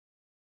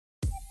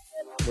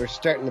We're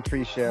starting the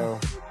pre-show.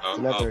 It's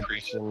another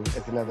edition.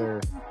 It's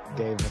another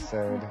Dave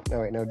episode.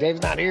 No, wait, no.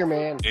 Dave's not here,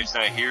 man. Dave's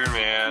not here,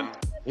 man.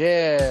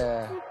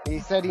 Yeah. He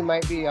said he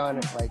might be on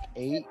at like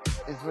 8,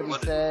 is what he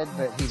said,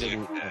 but he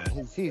didn't.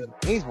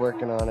 He's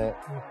working on it.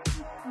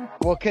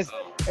 Well, because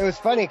it was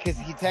funny because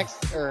he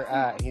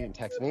didn't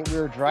text me. We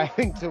were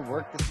driving to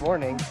work this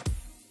morning,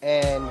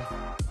 and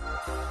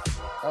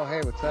oh,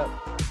 hey, what's up?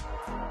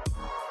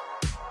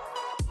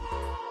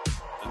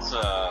 It's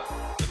the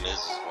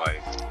Miz's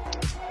wife.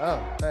 Oh,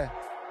 hey.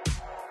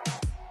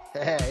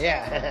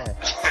 Yeah.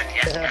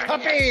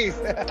 Puppies!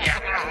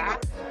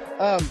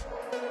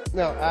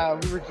 No,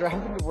 we were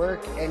driving to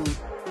work, and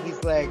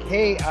he's like,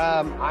 hey,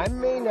 I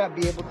may not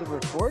be able to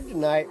record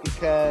tonight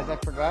because I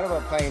forgot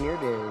about Pioneer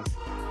Days.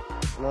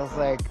 And I was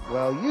like,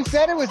 well, you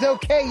said it was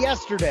okay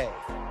yesterday.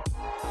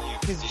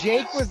 Because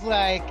Jake was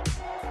like,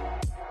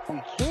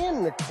 we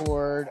can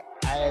record,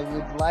 I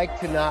would like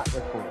to not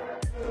record.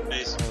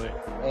 Basically.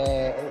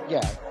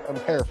 Yeah, I'm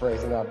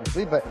paraphrasing,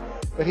 obviously, but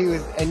he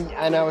was,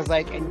 and I was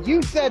like, and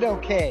you said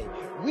okay.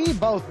 We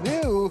both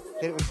knew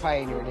that it was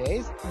Pioneer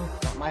Days.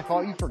 Not my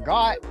fault you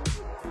forgot.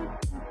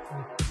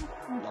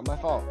 Not my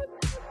fault.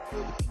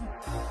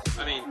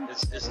 I mean,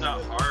 it's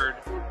not hard.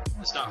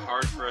 It's not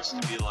hard for us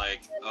to be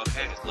like,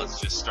 okay, let's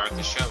just start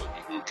the show.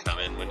 You can come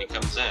in when he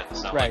comes in.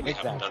 It's not like we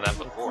haven't done that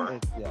before.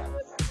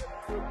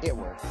 It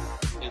works.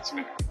 It's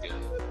very good.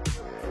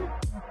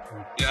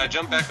 Yeah, I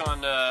jumped back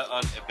on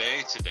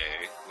eBay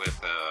today with.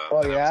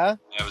 Oh yeah.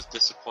 I was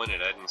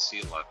disappointed. I didn't see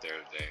a lot there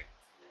today.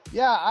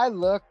 Yeah, I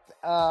looked.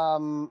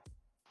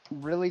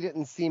 Really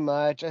didn't see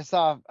much. I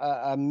saw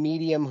a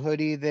medium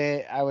hoodie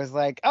that I was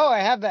like, oh, I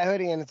have that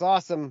hoodie and it's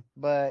awesome,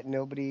 but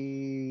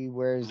nobody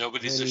wears.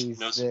 Nobody's a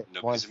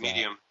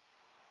medium.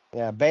 That.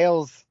 Yeah,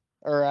 Bales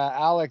or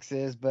Alex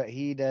is, but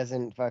he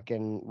doesn't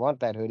fucking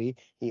want that hoodie.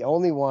 He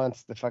only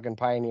wants the fucking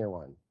Pioneer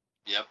one.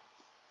 Yep,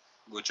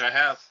 which I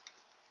have.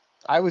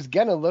 I was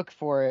gonna look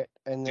for it,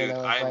 and then I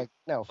was like,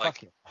 no,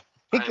 fuck it.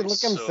 He can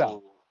look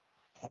himself.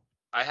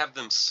 I have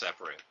them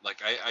separate.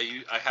 Like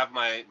I have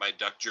my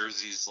Duck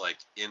jerseys like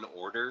in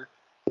order.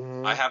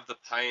 Mm-hmm. I have the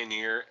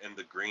Pioneer and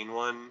the green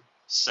one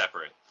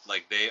separate.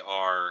 Like they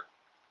are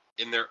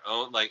in their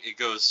own. Like it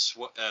goes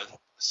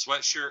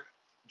sweatshirt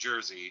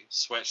jersey,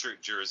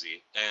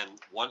 and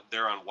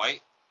they're on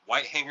white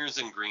hangers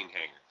and green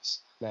hangers.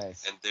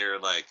 Nice. And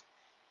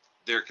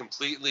they're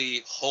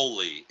completely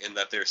holy in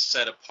that they're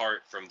set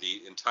apart from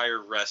the entire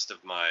rest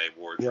of my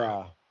wardrobe.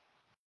 Yeah.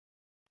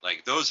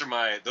 Like those are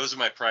my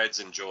prides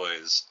and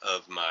joys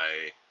of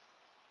my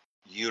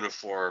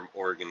uniform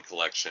Oregon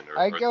collection.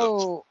 I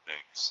go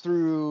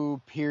through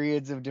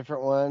periods of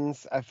different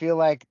ones. I feel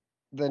like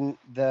the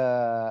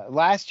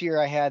last year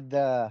I had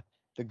the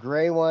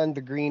gray one,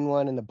 the green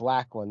one, and the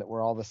black one that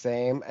were all the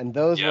same. And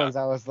those ones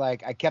I was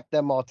like, I kept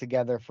them all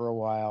together for a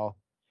while,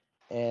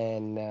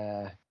 and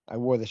I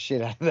wore the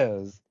shit out of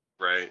those.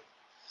 Right.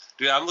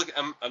 Dude, I'm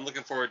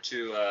looking forward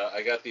to.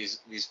 I got these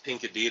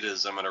pink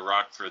Adidas. I'm gonna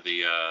rock for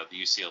the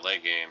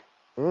UCLA game.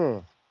 Mm.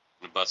 I'm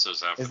gonna bust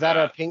those out. Is that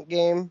our pink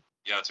game?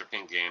 Yeah, it's our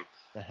pink game.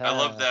 Uh-huh. I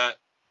love that.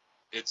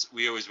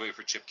 We always wait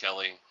for Chip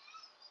Kelly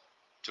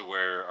to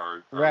wear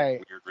our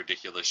weird,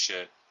 ridiculous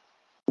shit.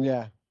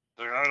 Yeah.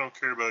 Like, I don't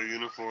care about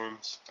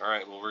uniforms. All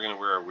right, well, we're gonna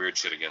wear our weird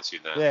shit against you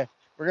then. Yeah,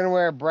 we're gonna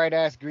wear a bright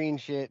ass green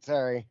shit.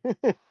 Sorry.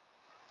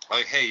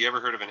 Like, hey, you ever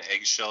heard of an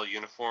eggshell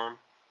uniform?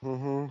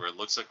 Mm-hmm. Where it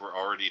looks like we're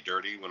already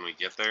dirty when we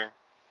get there.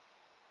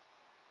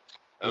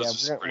 We're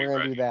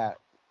gonna do that.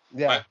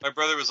 Yeah. My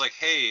brother was like,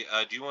 "Hey,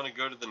 do you want to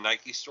go to the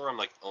Nike store?" I'm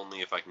like, "Only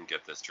if I can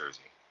get this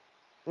jersey."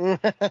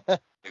 Like,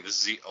 this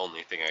is the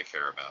only thing I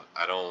care about.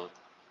 I don't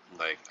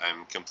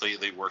I'm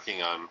completely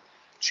working on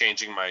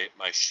changing my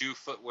shoe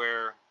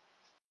footwear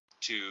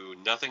to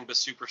nothing but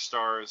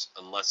Superstars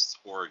unless it's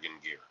Oregon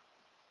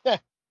gear.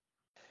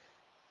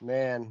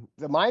 Man,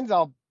 mine's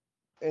all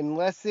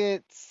unless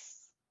it's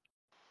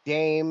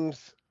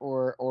Dames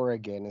or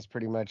Oregon is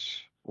pretty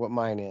much what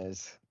mine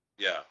is.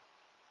 Yeah.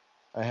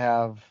 I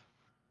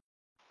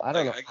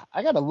don't know.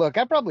 I gotta look.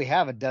 I probably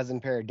have a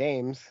dozen pair of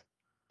Dames,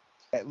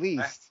 at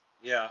least.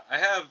 I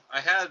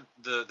had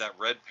that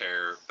red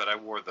pair, but I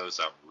wore those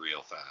out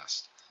real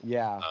fast.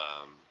 Yeah.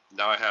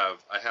 Now I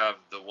have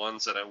the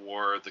ones that I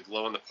wore, the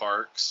glow in the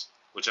parks,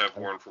 which I've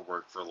worn for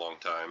work for a long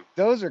time.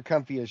 Those are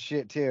comfy as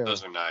shit too.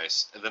 Those are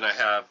nice. And then I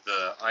have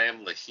the I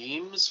Am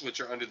Lahims, which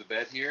are under the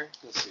bed here.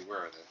 Let's see, where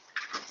are they?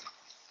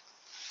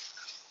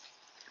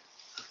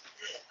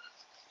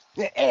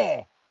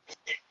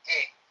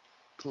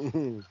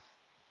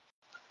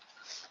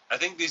 I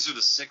think these are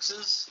the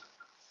 6s.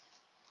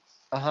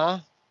 Uh-huh.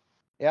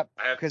 Yep.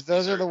 Because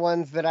those are the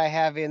ones that I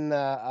have in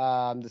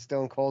the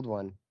Stone Cold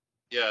one.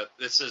 Yeah,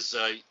 this is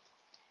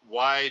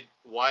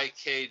YKWTII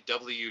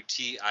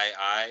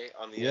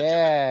on the edge.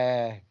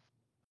 Yeah.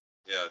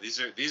 Yeah,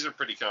 these are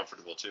pretty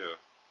comfortable too.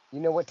 You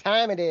know what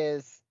time it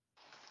is?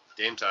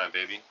 Game time,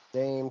 baby.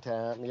 Game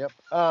time. Yep.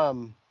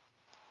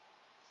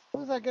 What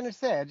was I gonna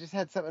say? I just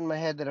had something in my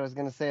head that I was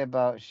gonna say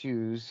about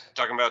shoes.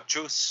 Talking about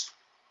shoes.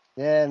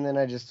 Yeah, and then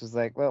I just was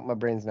like, well, my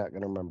brain's not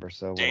gonna remember.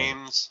 So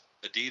Dames,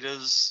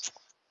 Adidas.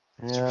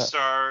 Yeah.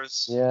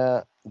 Superstars.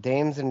 Yeah.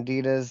 Dames and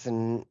Adidas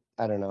and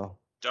I don't know.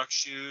 Duck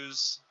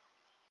shoes.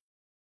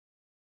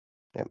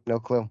 Yep, no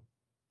clue.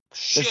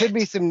 Shit. There should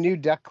be some new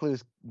duck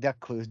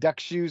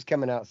shoes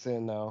coming out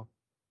soon though.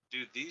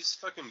 Dude, these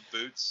fucking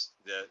boots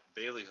that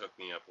Bailey hooked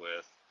me up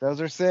with.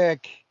 Those are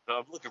sick.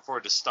 I'm looking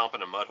forward to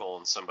stomping a mud hole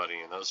in somebody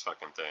in those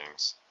fucking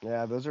things.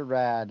 Yeah, those are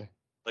rad.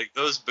 Like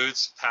those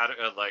boots,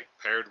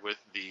 paired with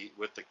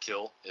the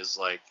kilt is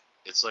like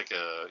it's like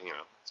a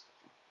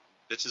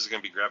bitches are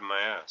gonna be grabbing my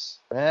ass.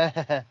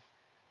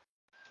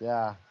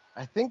 Yeah.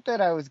 I think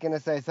that I was gonna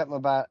say something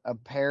about a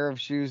pair of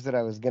shoes that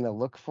I was gonna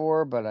look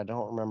for, but I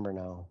don't remember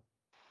now.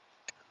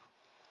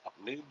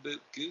 New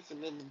boot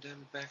goofing in the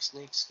Diamondback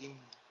snake scheme.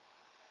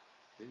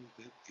 New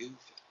boot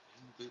goofing.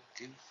 New boot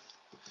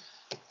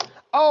goofing.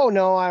 Oh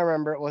no, I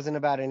remember. It wasn't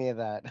about any of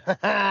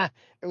that.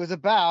 It was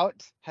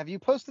about. Have you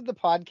posted the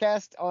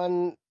podcast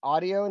on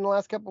audio in the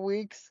last couple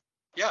weeks?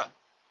 Yeah.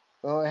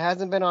 Oh, it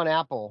hasn't been on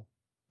Apple.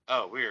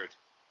 Oh, weird.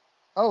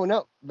 Oh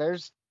no,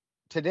 there's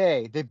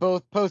today. They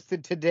both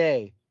posted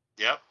today.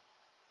 Yep.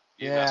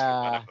 You Yeah. asked me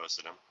when I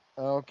posted them.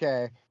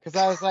 Okay, because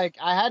I was like,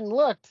 I hadn't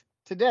looked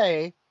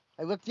today.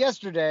 I looked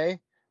yesterday,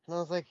 and I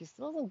was like, he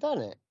still hasn't done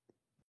it.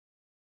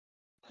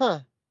 Huh.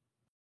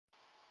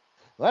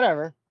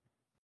 Whatever.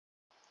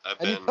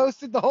 And he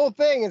posted the whole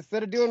thing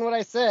instead of doing what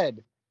I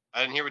said.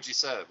 I didn't hear what you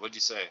said. What'd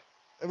you say?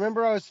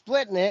 Remember, I was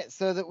splitting it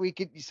so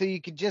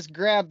you could just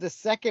grab the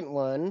second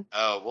one.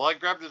 Oh, well, I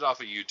grabbed it off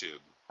of YouTube.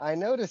 I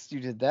noticed you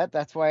did that.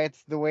 That's why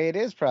it's the way it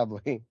is,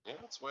 probably. Yeah,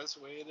 that's why it's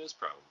the way it is,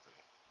 probably.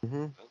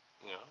 Mm-hmm.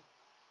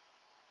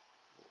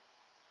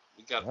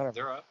 But,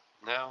 they're up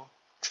now.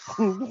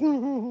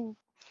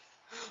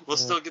 We'll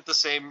still get the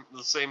same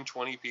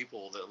 20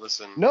 people that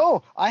listen.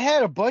 No, I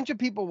had a bunch of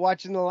people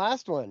watching the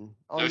last one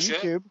on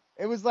YouTube. Shit?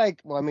 It was like,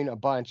 well, I mean, a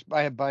bunch.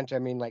 By a bunch, I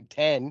mean like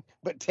 10.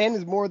 But 10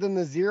 is more than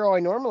the 0 I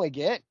normally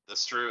get.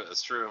 That's true.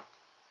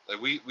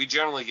 Like we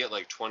generally get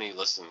like 20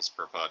 listens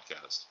per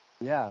podcast.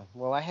 Yeah,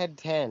 well, I had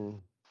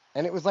 10.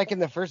 And it was like in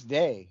the first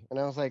day. And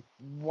I was like,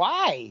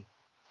 why?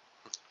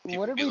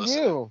 What did we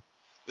do?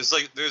 It's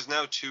like there's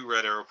now 2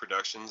 Red Arrow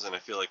Productions, and I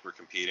feel like we're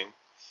competing.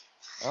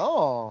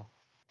 Oh.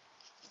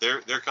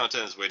 Their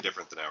content is way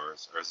different than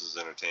ours. Ours is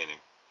entertaining.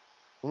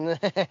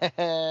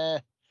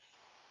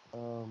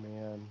 Oh,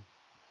 man.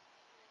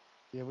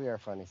 Yeah, we are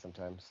funny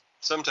sometimes.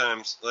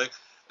 Sometimes, like,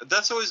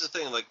 that's always the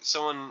thing. Like,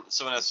 someone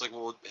asks, like,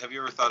 well, have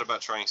you ever thought about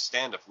trying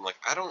stand-up? I'm like,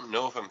 I don't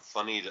know if I'm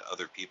funny to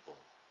other people.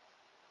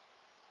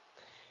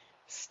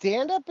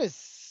 Stand-up is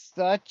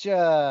such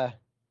a...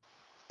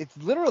 It's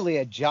literally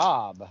a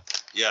job.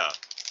 Yeah.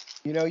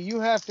 You know, you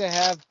have to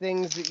have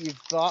things that you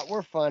thought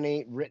were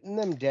funny, written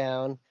them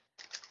down,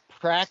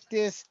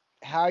 practice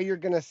how you're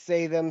going to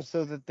say them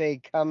so that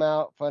they come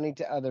out funny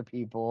to other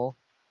people.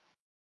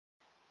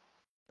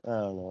 I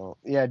don't know.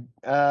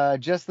 Yeah,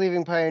 just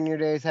leaving Pioneer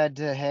Days had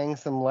to hang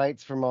some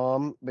lights for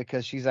Mom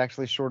because she's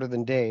actually shorter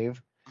than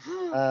Dave.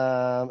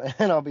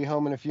 And I'll be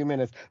home in a few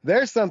minutes.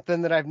 There's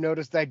something that I've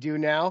noticed I do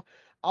now.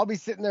 I'll be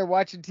sitting there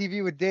watching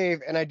TV with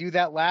Dave, and I do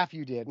that laugh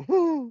you did.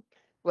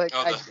 Like,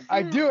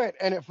 I do it,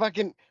 and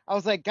I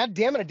was like, God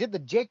damn it, I did the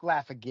Jake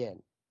laugh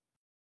again.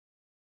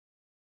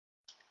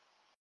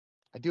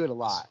 I do it a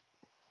lot.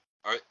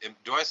 All right,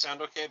 do I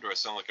sound okay? Do I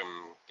sound like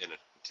I'm in a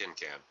tin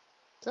can?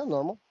 Sound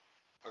normal.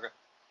 Okay.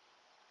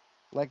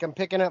 Like I'm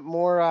picking up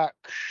more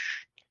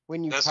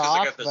when you That's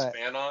talk. That's because I got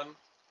this fan on.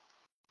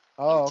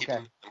 Oh, okay.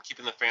 I'm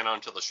keeping the fan on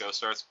until the show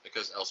starts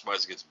because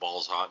otherwise it gets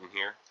balls hot in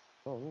here.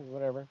 Oh,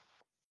 whatever.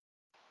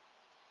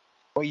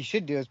 What you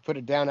should do is put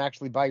it down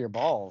actually by your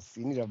balls.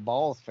 You need a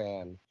balls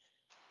fan.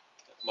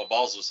 My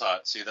balls was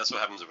hot. See, that's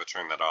what happens if I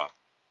turn that off.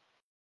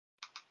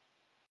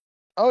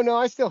 Oh, no,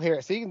 I still hear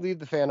it. So you can leave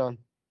the fan on.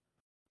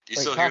 You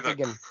still hear that?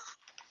 Again.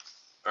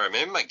 All right,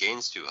 maybe my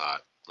gain's too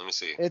hot. Let me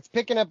see. It's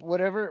picking up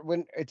whatever.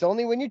 It's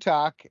only when you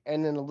talk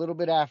and then a little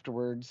bit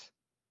afterwards.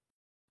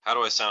 How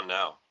do I sound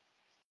now?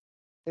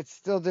 It's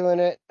still doing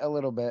it a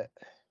little bit.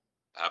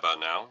 How about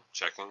now?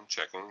 Checking.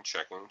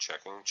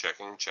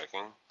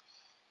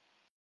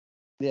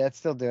 Yeah, it's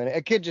still doing it.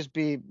 It could just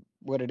be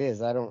what it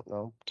is. I don't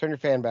know. Turn your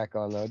fan back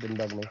on, though. It didn't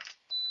bug me.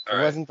 It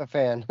wasn't the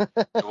fan.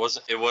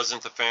 It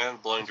wasn't the fan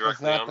blowing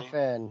directly on me? It's not the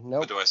fan.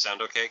 Nope. But do I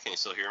sound okay? Can you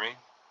still hear me?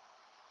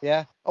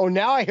 Yeah. Oh,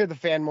 now I hear the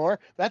fan more.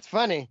 That's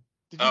funny.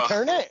 Did you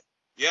turn it?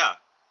 Yeah.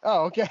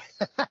 Oh, okay.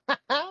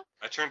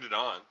 I turned it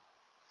on.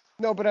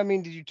 No, but I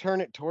mean, did you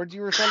turn it towards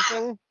you or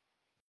something?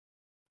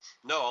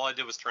 No, all I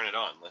did was turn it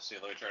on. Let's see.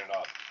 Let me turn it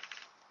off.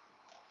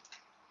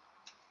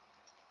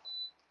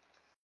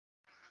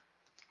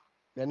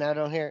 Then I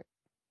don't hear it.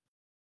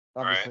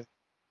 Obviously. All right.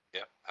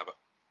 Yeah. How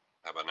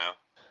about now?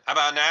 How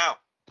about now?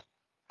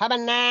 How about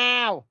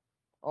now?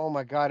 Oh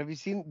my God. Have you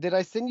seen, did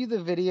I send you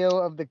the video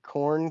of the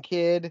corn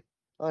kid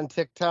on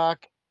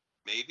TikTok?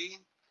 Maybe.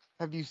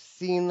 Have you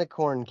seen the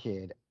corn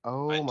kid?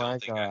 Oh my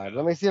God.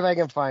 Let me see if I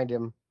can find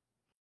him.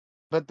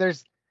 But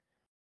there's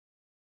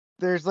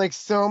like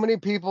so many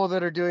people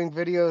that are doing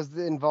videos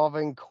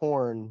involving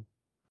corn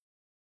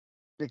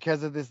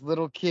because of this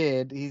little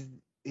kid.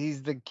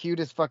 He's the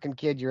cutest fucking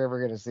kid you're ever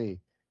going to see.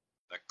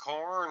 That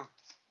corn.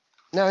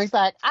 No, he's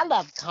like, I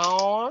love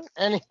corn,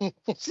 and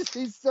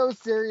he's so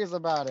serious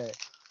about it.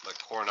 Like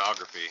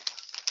cornography.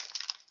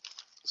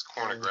 It's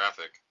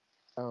cornographic.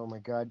 Oh my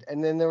god!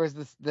 And then there was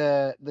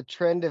the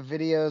trend of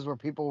videos where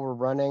people were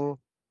running,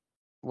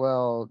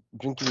 well,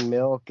 drinking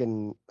milk,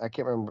 and I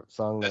can't remember what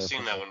song. I've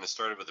seen that one. It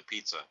started with a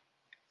pizza.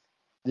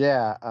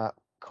 Yeah,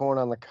 corn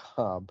on the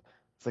cob.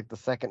 It's like the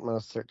second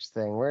most searched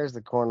thing. Where's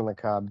the corn on the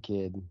cob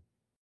kid?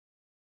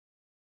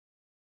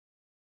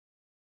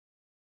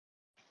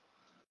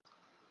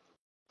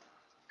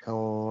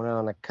 Corn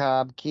on the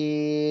cob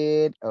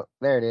kid. Oh,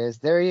 there it is.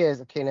 There he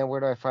is. Okay, now where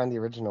do I find the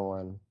original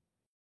one?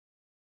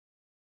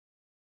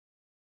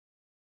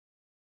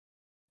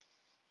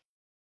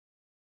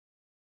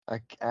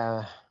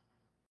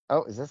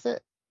 Oh, is this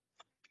it?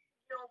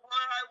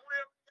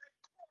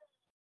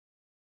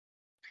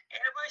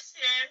 Ever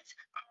since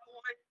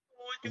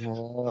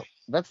No,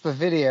 that's the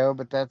video,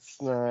 but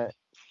that's not.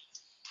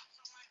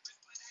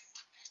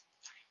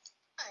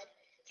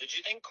 Did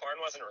you think corn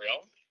wasn't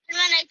real? When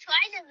I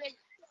tried it,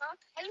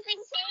 everything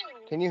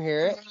changed. Can you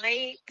hear it?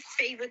 My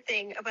favorite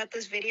thing about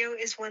this video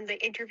is when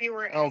the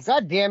interviewer Oh, asked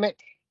god damn it!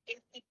 if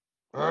he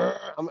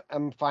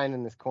I'm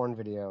finding this corn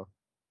video.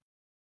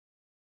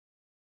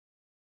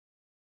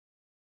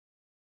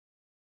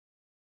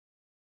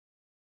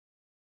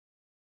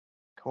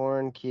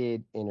 Corn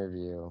kid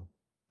interview.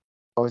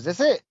 Oh, is this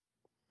it?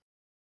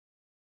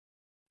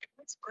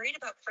 what's great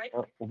about Fred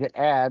Oh, we get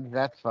ads.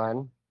 That's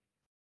fun.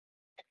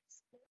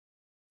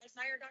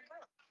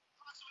 Desire.com.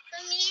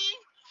 For me,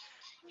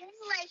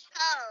 it's like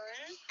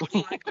cone. What do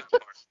you like about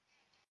corn?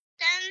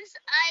 Since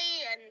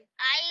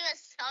I was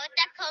told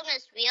that cone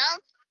was real,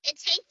 it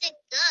tasted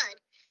good.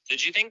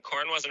 Did you think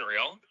corn wasn't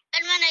real?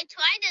 And when I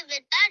tried it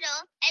with butter,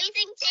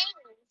 everything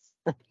changed.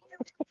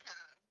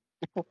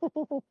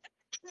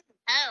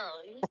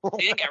 Oh.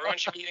 Do you think everyone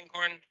should be eating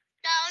corn?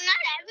 So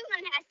not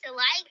everyone has to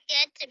like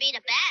it to be the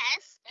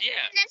best.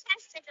 Yeah. You just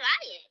has to try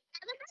it.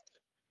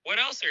 What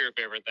else are your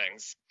favorite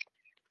things?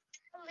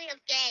 Real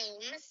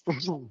games.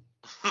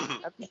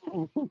 Lava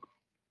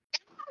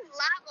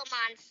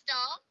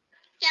monster.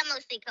 Yeah,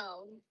 mostly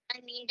cold.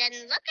 I mean, then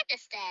look at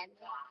this then.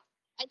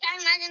 I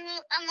can't imagine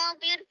a more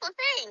beautiful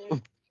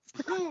thing.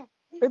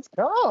 It's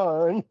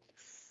corn.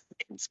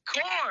 It's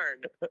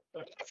corn.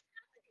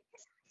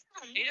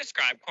 Can you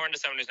describe corn to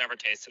someone who's never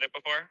tasted it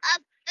before? A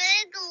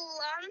big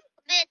lump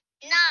with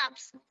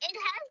knobs. It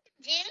has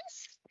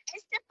juice.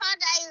 It's the part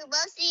that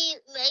mostly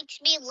makes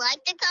me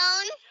like the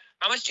cone.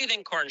 How much do you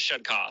think corn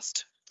should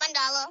cost? $1.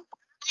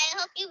 I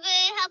hope you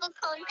will have a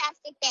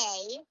cone-tastic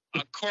day.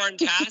 A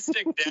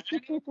corn-tastic day?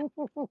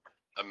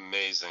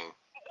 Amazing.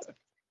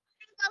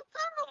 Go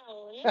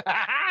cone.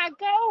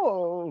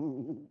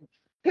 Corn.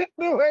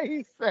 The way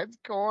he says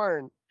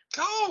corn.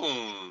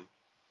 Cone.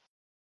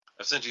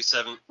 I've sent you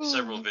several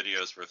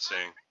videos worth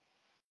seeing.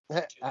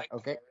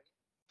 Okay.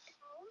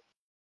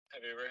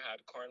 Have you ever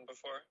had corn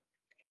before?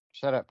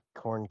 Shut up,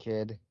 corn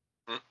kid.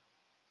 Hmm?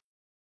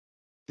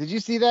 Did you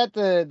see that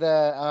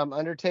the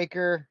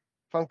Undertaker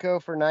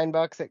Funko for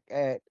 $9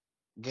 at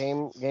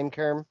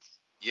GameCurm?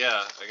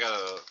 Yeah, I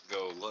gotta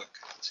go look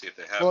and see if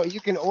they have Well, it. you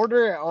can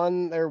order it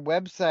on their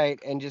website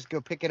and just go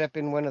pick it up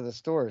in one of the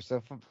stores.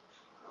 So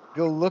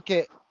go look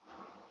at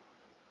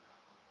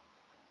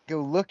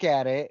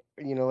it,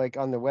 like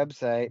on the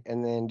website,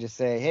 and then just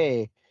say,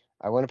 hey,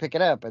 I want to pick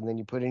it up. And then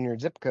you put in your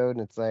zip code,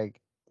 and it's like,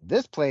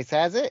 this place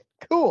has it?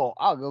 Cool,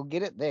 I'll go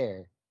get it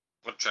there.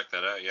 I'll check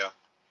that out, yeah.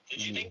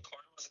 Did you think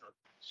corn wasn't real?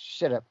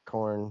 Shut up,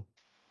 corn.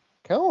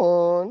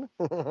 Corn.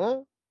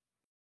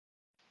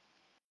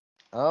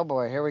 Oh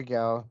boy, here we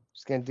go.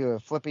 Just gonna do a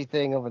flippy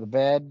thing over the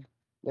bed.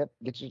 Yep,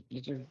 get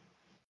your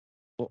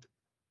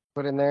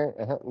put in there,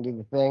 and do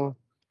the thing.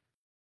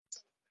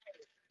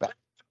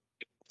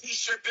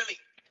 T-shirt Billy.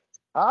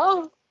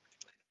 Oh,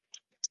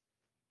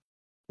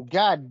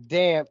 god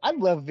damn! I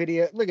love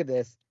video. Look at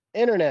this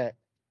internet.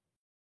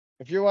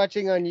 If you're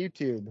watching on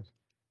YouTube,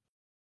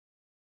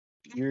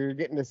 you're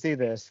getting to see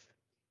this.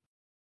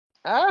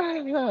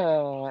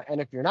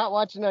 And if you're not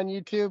watching on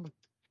YouTube,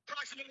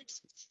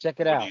 check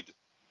it out.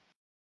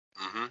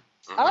 Mm-hmm.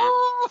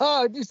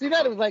 Oh, did you see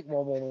that? It was like,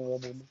 whoa.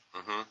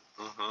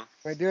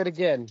 Wait, do it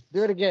again.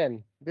 Do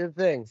the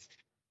thing.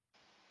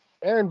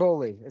 Aaron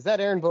Boley. Is that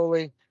Aaron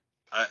Boley?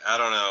 I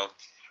don't know.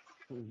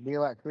 Be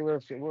a lot cooler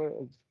if it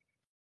was.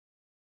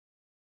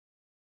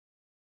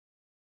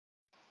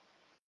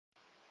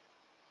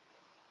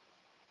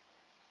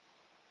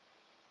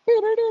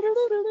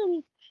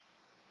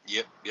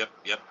 Yep.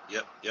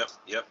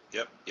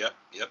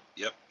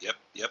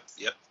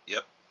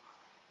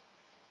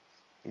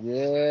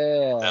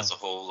 Yeah. That's a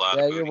whole lot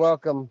Yeah, of you're booty.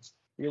 welcome.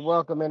 You're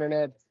welcome,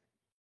 internet.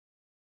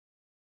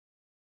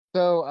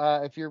 So,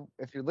 if you're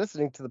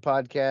listening to the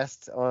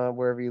podcast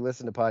wherever you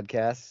listen to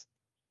podcasts,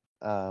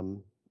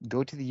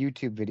 go to the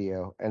YouTube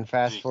video and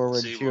fast You can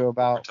forward see to what we're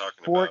about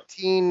talking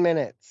 14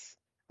 minutes.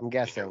 I'm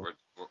Hear guessing. what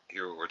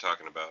we're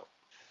talking about.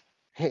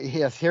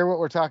 Yes, hear what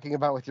we're talking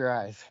about with your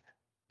eyes.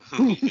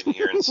 You can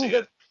hear and see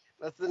it.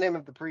 That's the name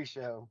of the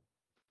pre-show.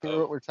 Hear Oh.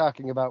 what we're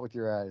talking about with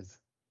your eyes.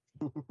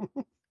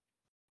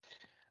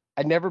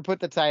 I never put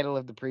the title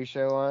of the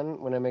pre-show on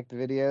when I make the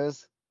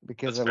videos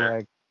because That's I'm fair.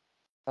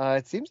 like,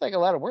 it seems like a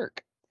lot of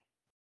work.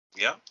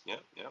 Yeah,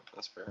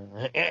 that's fair.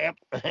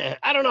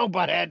 I don't know,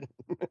 butthead.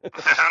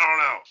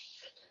 I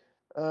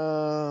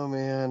Oh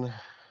man.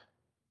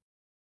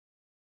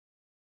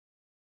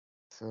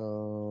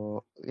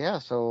 So yeah,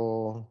 so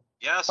don't know.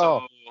 Yeah,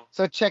 so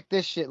so check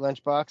this shit,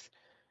 Lunchbox.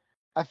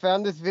 I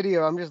found this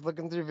video. I'm just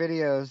looking through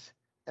videos,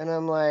 and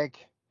I'm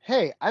like,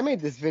 hey, I made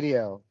this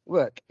video.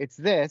 Look, it's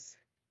this.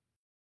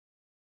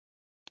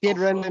 Kid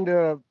runs into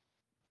a,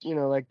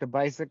 like the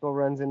bicycle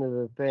runs into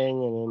the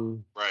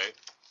thing, right.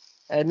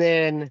 and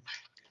then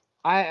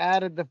I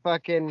added the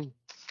fucking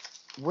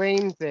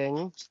Wayne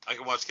thing. I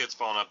can watch kids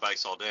falling off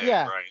bikes all day.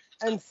 Yeah. Right.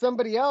 And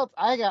somebody else,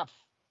 I got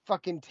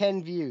fucking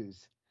 10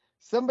 views.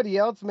 Somebody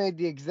else made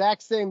the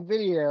exact same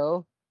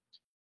video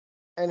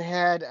and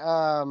had,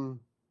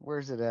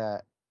 where's it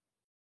at?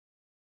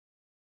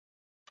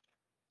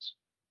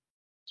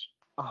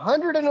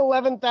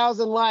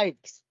 111,000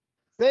 likes.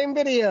 Same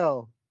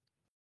video.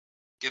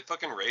 Get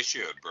fucking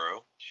ratioed,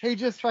 bro. He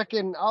just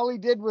fucking, all he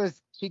did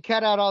was he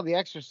cut out all the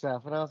extra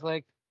stuff. And I was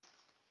like,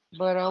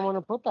 but I want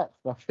to put that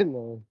stuff in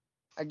there.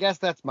 I guess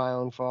that's my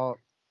own fault.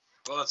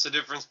 Well, that's the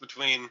difference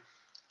between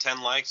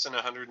 10 likes and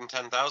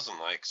 110,000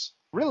 likes.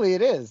 Really,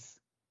 it is.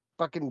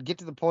 Fucking get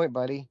to the point,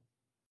 buddy.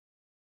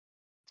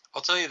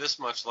 I'll tell you this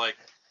much, like,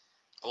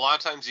 a lot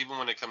of times, even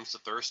when it comes to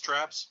thirst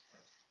traps,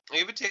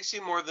 if it takes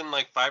you more than,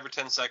 like, 5 or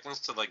 10 seconds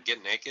to, like,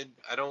 get naked,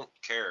 I don't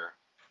care.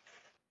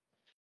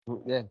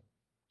 Yeah,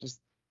 just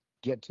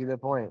get to the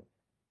point.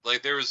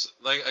 Like,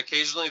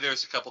 occasionally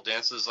there's a couple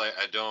dances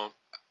I don't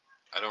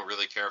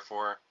really care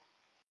for.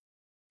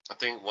 I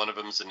think one of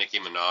them is the Nicki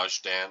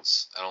Minaj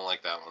dance. I don't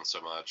like that one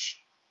so much.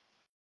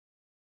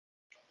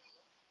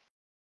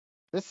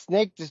 This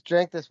snake just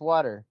drank this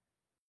water.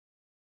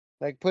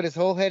 Like, put his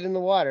whole head in the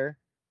water.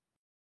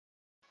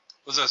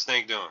 What's that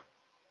snake doing?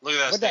 Look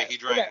at that snake. He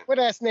drank it. What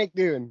that snake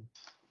doing?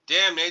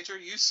 Damn, nature,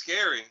 you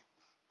scary.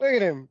 Look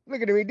at him.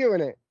 Look at him. He doing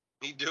it.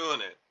 He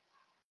doing it.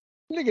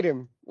 Look at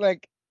him.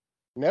 Like,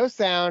 no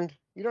sound.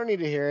 You don't need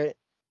to hear it.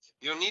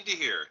 You don't need to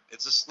hear it.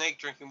 It's a snake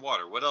drinking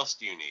water. What else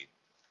do you need?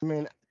 I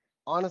mean,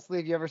 honestly,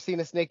 have you ever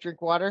seen a snake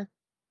drink water?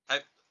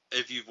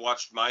 If you've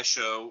watched my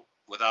show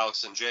with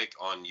Alex and Jake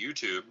on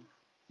YouTube,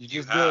 you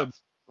just have. Did.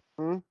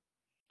 Hmm?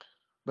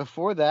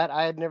 Before that,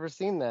 I had never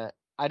seen that.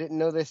 I didn't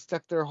know they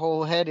stuck their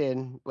whole head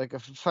in like a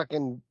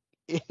fucking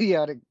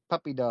idiotic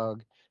puppy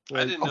dog.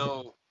 I didn't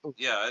know.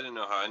 Yeah, I didn't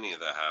know how any of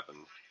that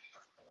happened.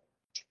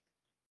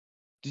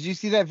 Did you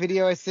see that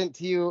video I sent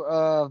to you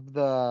of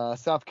the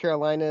South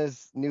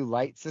Carolina's new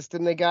light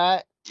system they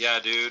got? Yeah,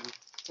 dude.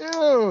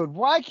 Dude,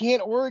 why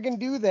can't Oregon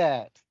do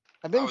that?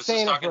 I've been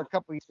saying it for a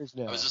couple years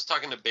now. I was just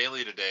talking to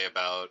Bailey today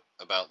about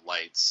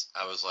lights.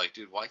 I was like,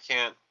 dude, why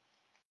can't,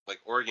 like,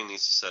 Oregon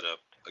needs to set up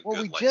a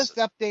good light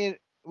system.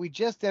 We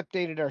just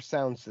updated our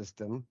sound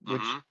system,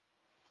 which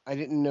I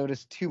didn't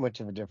notice too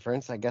much of a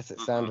difference. I guess it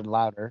sounded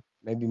louder,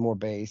 maybe more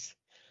bass.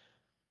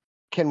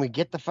 Can we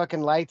get the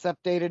fucking lights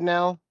updated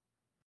now?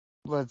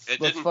 Let's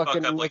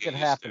fucking make it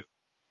happen.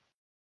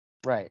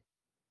 Right.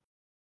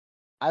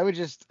 I would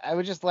just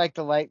like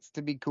the lights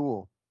to be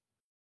cool.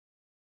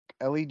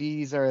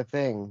 LEDs are a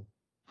thing.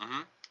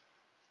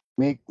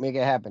 Make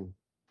it happen.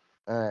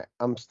 All right,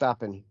 I'm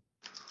stopping.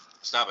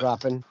 Stop it.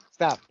 Dropping.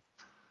 Stop.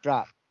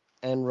 Drop.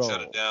 And roll.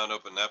 Shut it down.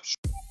 Open up.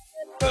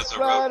 That's a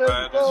Rough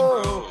Riders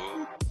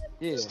roll.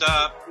 Yeah.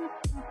 Stop.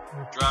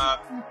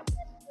 Drop.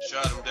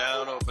 Shut them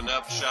down. Open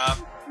up shop.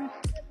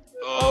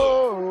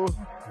 Oh.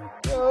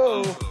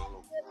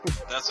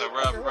 That's a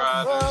Rough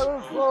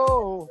Riders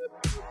roll.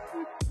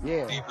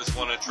 Yeah. Beavers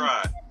want to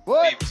try.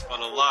 What? Beavers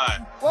want to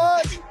lie.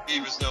 What?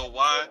 Beavers know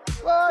why.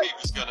 What?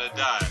 Beavers gonna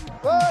die.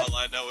 What? All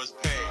I know is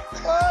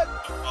pain. What?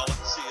 All I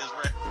see is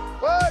rain.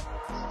 What?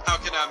 How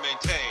can I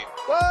maintain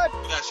What?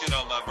 that shit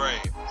on my brain?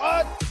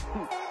 What?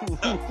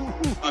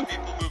 My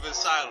people move in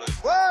silence.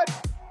 What?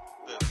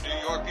 The New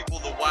York people,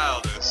 the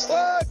wildest.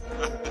 What?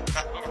 I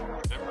don't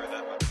remember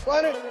that much.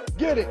 Want it?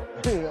 Get it.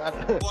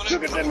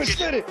 Look at them, we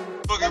did it.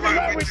 Boogie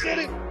Boogie, We did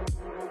it.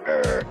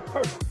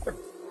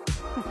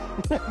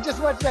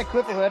 Just watch that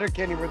clip of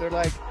Letterkenny where they're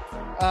like,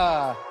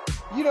 the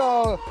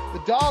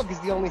dog is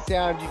the only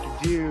sound you can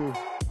do.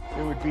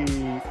 It would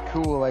be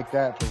cool like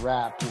that for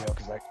rap,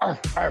 because like, arf,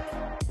 arf.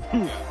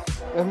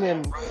 And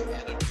then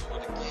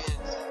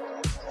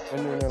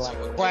they're like,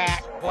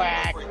 quack,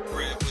 quack.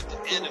 With the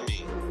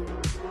enemy.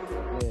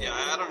 Yeah,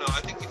 I don't know.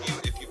 I think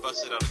if you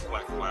busted out a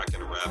quack quack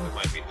in a rap, it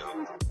might be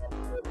dope.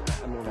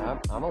 I mean,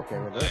 I'm okay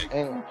with it.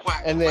 Like,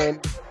 quack,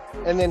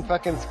 and then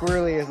fucking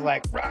Squirrely is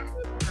like, rah,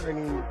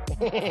 and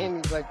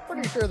he's like,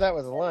 pretty sure that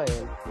was a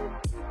lion.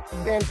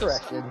 Stand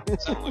corrected.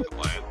 Sound like a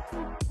lion.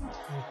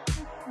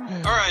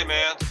 All right,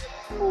 man.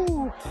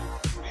 Ooh.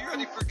 Are you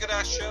ready for a good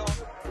ass show?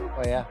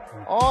 Oh yeah.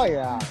 Oh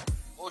yeah.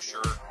 Oh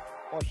sure.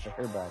 Oh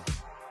sure, bud.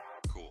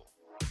 Cool.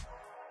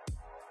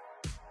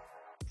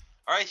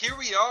 All right, here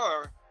we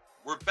are.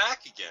 We're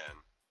back again.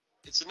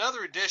 It's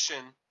another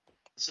edition.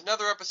 It's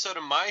another episode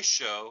of my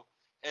show.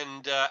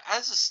 And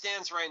as it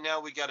stands right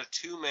now, we got a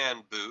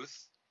 2-man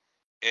booth,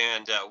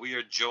 and we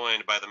are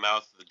joined by the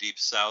mouth of the Deep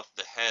South,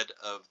 the head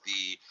of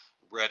the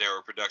Red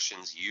Arrow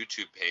Productions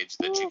YouTube page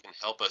that you can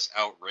help us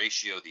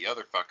out-ratio the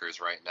other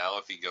fuckers right now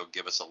if you go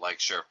give us a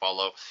like, share,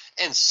 follow,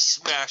 and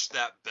smash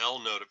that bell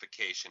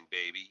notification,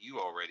 baby. You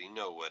already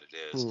know what it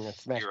is.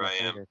 Here I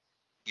am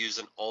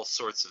using all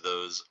sorts of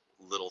those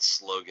little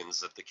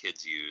slogans that the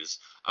kids use.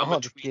 I'm gonna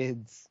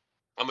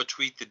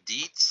tweet the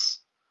deets.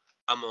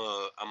 I'm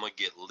gonna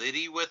get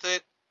litty with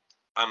it.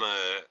 I'm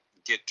gonna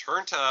get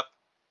turned up,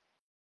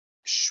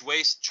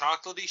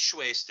 chocolatey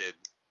schwasted,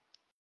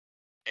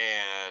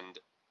 and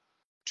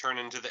turn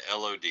into the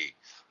LOD.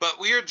 But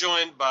we are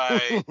joined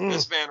by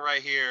this man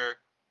right here.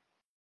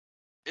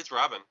 It's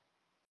Robin.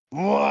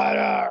 What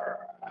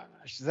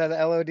is that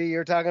the LOD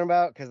you're talking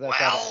about? Because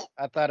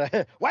I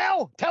thought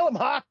well, tell him,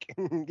 Hawk.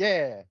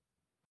 Yeah.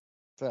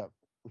 What's up?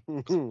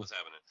 What's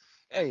happening?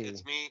 And Hey.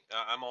 It's me.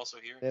 I'm also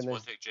here. And It's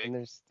One Take Jake. And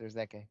there's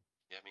that guy.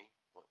 Yeah, me.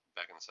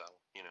 Back in the saddle,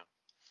 you know.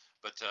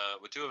 But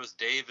with two of us,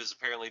 Dave is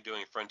apparently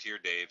doing Frontier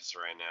Daves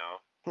right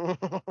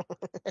now.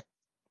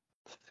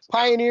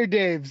 Pioneer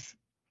Daves.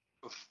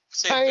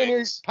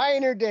 Same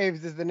Pioneer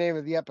Daves is the name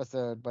of the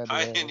episode, by the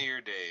way.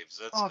 Pioneer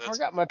Daves. I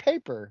forgot my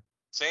paper.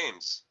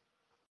 Sames.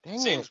 Dang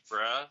Sames, it.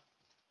 bruh.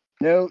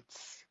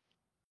 Notes.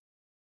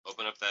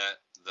 Open up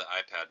the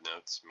iPad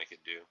notes. Make it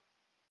do.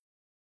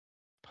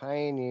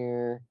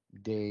 Pioneer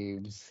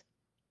Daves.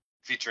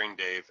 Featuring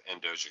Dave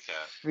and Doja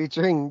Cat.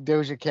 Featuring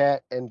Doja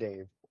Cat and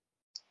Dave.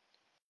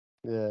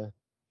 Yeah.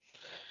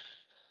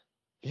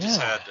 We just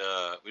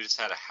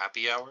had a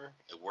happy hour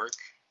at work.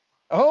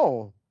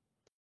 Oh.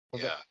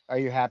 Yeah. Are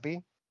you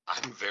happy?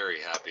 I'm very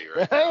happy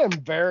right now. I am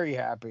very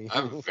happy.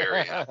 I'm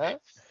very happy.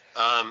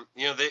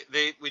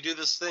 We do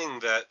this thing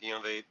that,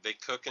 they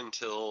cook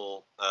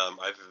until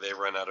either they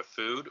run out of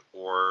food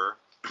or,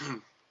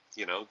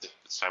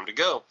 it's time to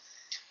go.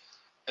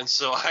 And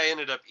so I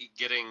ended up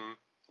getting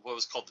what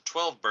was called the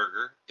 12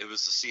 burger. It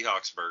was the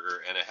Seahawks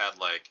burger, and it had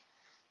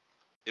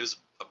it was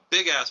a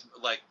big ass,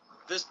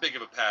 this big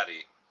of a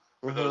patty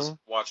for those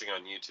watching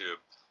on YouTube.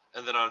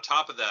 And then on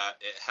top of that,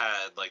 it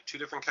had 2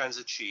 different kinds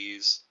of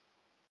cheese,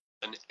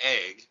 an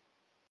egg,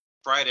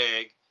 fried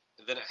egg,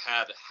 and then it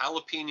had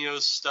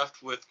jalapenos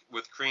stuffed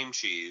with cream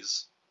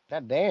cheese.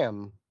 God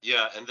damn.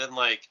 Yeah, and then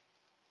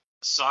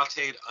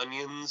sauteed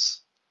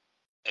onions,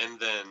 and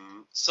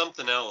then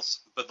something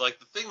else. But the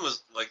thing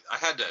was I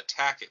had to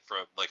attack it from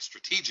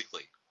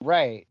strategically.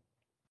 Right.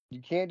 You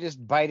can't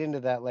just bite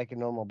into that like a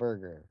normal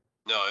burger.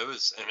 No, it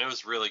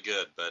was really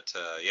good. But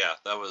yeah,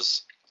 that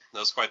was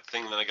quite the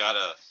thing. Then I got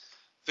a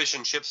fish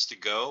and chips to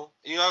go.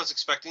 I was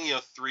expecting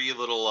 3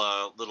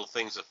 little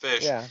things of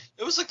fish. Yeah.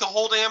 It was the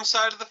whole damn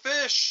side of the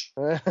fish.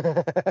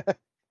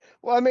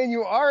 Well, I mean,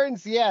 you are in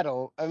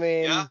Seattle. I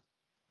mean, yeah.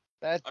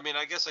 That's... I mean,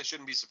 I guess I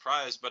shouldn't be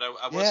surprised, but I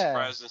was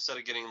surprised. Instead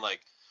of getting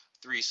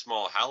 3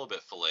 small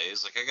halibut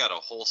fillets, I got a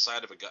whole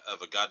side of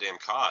a goddamn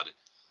cod.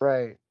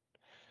 Right.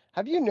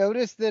 Have you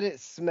noticed that it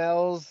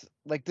smells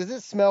does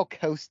it smell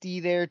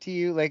coasty there to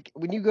you?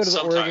 When you go to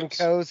the Oregon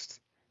coast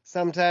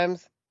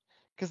sometimes?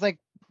 Because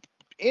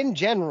in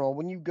general,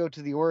 when you go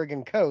to the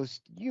Oregon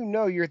coast,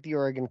 you're at the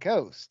Oregon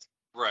coast.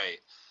 Right.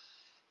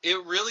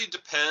 It really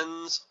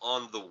depends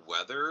on the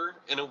weather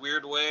in a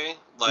weird way.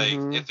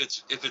 If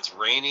it's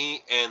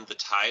rainy and the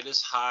tide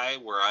is high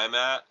where I'm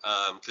at,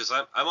 because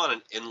I'm on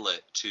an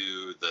inlet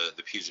to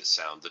the Puget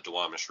Sound, the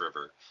Duwamish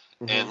River,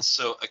 and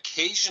so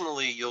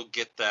occasionally you'll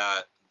get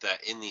that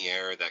in the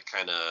air,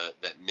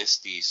 that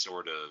misty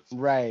sort of.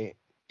 Right.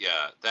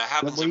 Yeah, that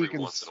happens every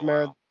once in a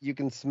while. You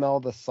can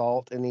smell the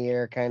salt in the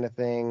air, kind of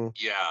thing.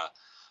 Yeah,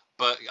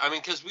 but I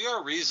mean, because we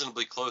are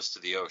reasonably close to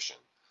the ocean.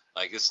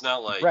 It's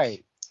not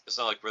right. It's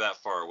not we're that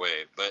far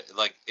away, but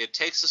it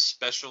takes a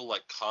special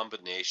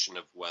combination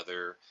of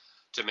weather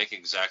to make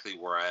exactly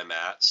where I'm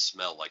at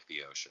smell like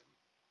the ocean.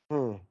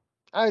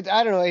 I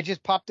don't know. It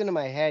just popped into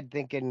my head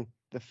thinking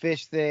the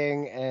fish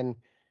thing and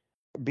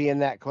being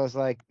that close.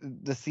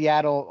 The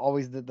Seattle,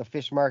 always the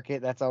fish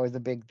market. That's always a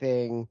big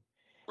thing.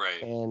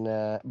 Right.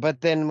 And but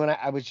then when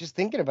I was just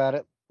thinking about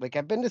it,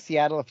 I've been to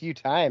Seattle a few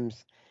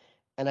times,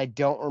 and I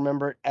don't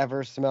remember it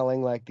ever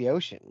smelling like the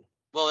ocean.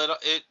 Well,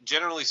 it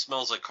generally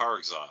smells like car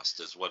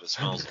exhaust, is what it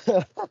smells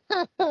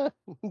like.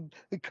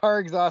 Car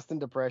exhaust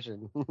and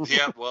depression.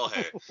 Yeah, well,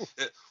 hey,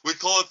 we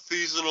call it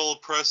seasonal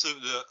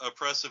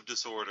oppressive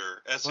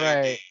disorder.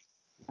 SAD.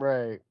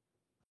 Right.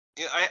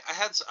 Yeah,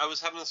 I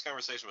was having this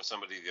conversation with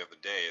somebody the other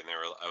day, and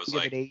I was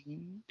like,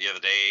 the other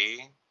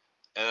day,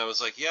 and I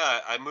was like, yeah,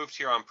 I moved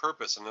here on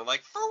purpose, and they're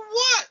like, for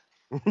what?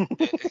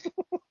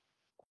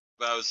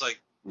 But I was like,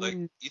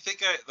 you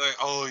think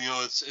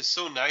it's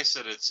so nice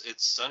that it's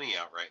sunny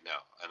out right now,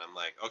 and I'm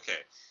like, okay,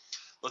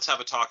 let's have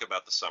a talk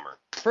about the summer.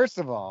 First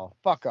of all,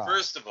 fuck off.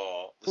 First of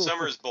all, the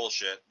summer is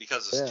bullshit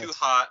because it's too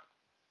hot,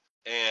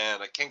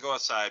 and I can't go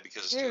outside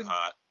because it's too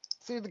hot.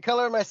 See the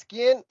color of my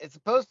skin? It's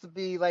supposed to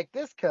be like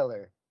this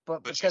color,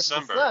 but because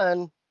of the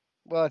sun,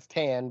 well, it's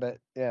tan, but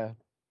yeah.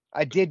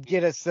 I did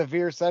get a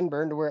severe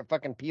sunburn to where it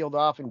fucking peeled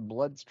off in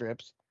blood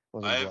strips.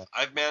 Wasn't dry.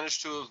 I've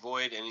managed to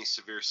avoid any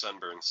severe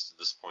sunburns to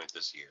this point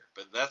this year,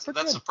 but that's Pretty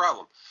the good.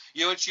 problem.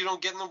 You know what you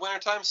don't get in the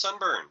wintertime?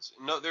 Sunburns.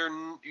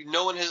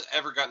 No one has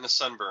ever gotten a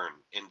sunburn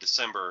in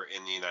December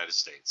in the United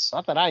States.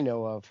 Not that I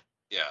know of.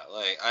 Yeah,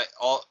 like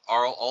all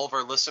of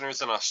our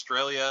listeners in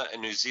Australia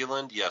and New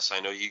Zealand, yes, I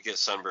know you get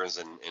sunburns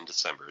in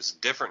December. It's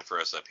different for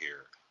us up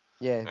here.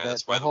 Yeah, And that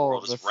that's the why the whole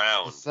world is the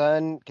round.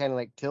 sun kind of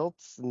like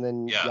tilts, and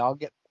then Yeah. y'all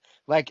get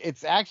like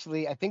it's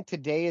actually I think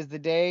today is the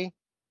day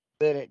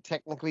that it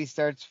technically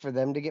starts for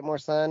them to get more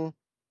sun,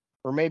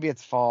 or maybe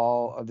it's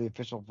fall of the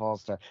official fall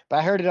start. But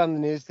I heard it on the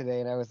news today,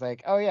 and I was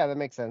like, oh yeah, that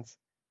makes sense.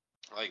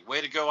 Like, way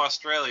to go,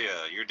 Australia!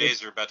 Your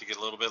days are about to get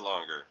a little bit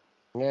longer.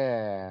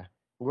 Yeah,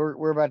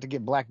 we're about to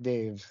get Black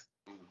Daves.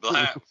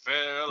 Black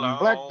fella,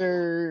 Black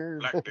Dave.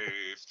 Black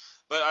days.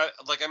 But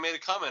I made a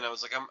comment. I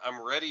was like,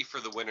 I'm ready for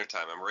the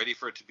wintertime. I'm ready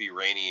for it to be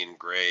rainy and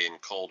gray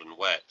and cold and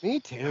wet. Me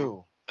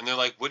too. And they're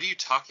like, what are you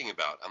talking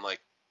about? I'm like,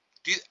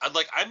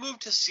 I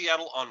moved to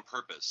Seattle on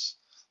purpose.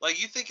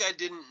 Like, you think I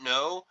didn't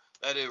know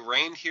that it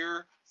rained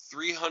here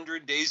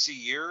 300 days a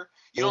year?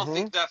 You don't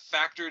think that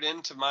factored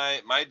into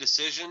my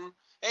decision?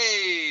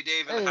 Hey,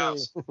 Dave in the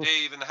house.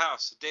 Dave in the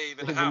house. Dave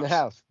in the house. In the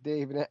house.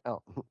 Dave in the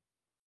house.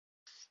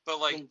 But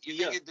like, you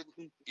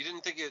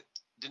didn't think it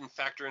didn't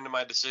factor into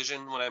my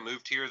decision when I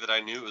moved here that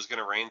I knew it was going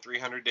to rain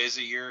 300 days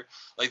a year?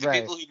 Like, the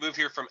Right. people who move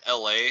here from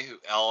LA who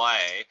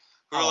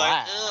are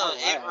like, oh,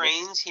 it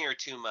rains here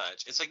too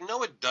much. It's like,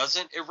 no, it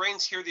doesn't. It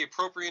rains here the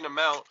appropriate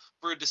amount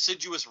for a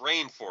deciduous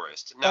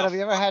rainforest. Now, But have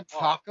you ever had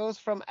tacos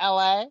from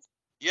LA?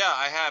 Yeah,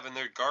 I have, and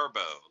they're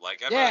garbo.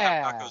 Like, I've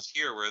had tacos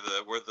here where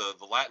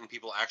the Latin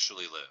people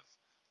actually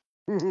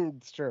live.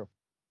 It's true.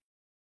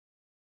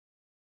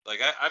 Like,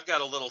 I've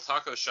got a little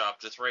taco shop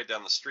just right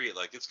down the street.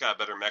 Like, it's got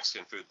better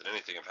Mexican food than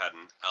anything I've had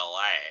in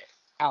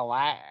LA.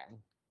 LA.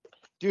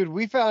 Dude,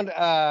 we found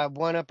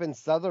one up in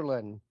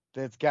Sutherland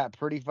that's got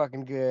pretty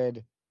fucking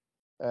good,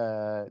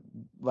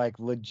 like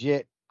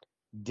legit.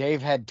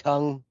 Dave had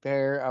tongue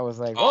there. I was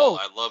like, oh,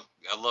 whoa.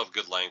 I love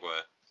good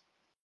lengua.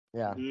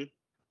 Yeah. Mhm.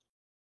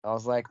 I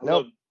was like,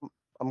 nope,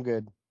 I'm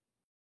good.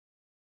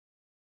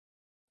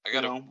 I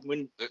gotta.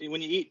 When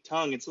you eat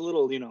tongue, it's a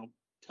little,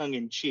 tongue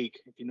in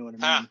cheek, if you know what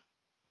I mean.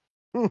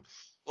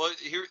 Well,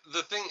 here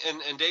the thing,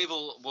 and Dave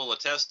will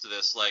attest to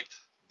this. Like,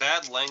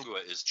 bad lengua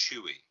is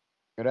chewy.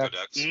 Good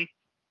Ducks. Mhm.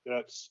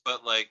 Yes.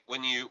 But like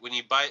when you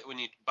bite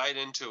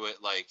into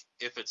it, like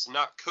if it's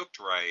not cooked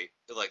right,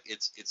 like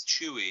it's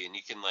chewy and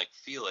you can like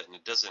feel it, and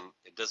it doesn't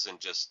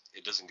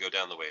go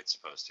down the way it's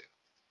supposed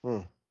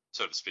to,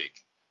 so to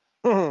speak.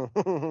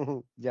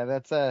 Yeah,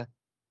 that's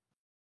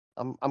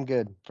I'm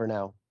good for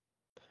now.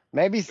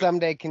 Maybe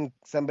someday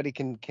somebody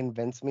can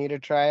convince me to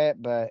try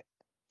it, but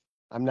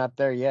I'm not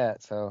there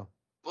yet. So.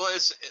 Well,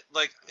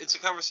 it's a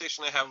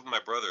conversation I had with my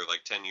brother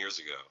like 10 years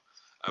ago.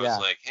 I was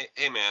like,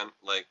 hey man,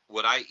 like,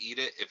 would I eat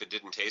it if it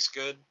didn't taste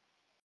good?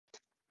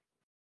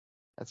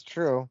 That's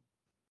true.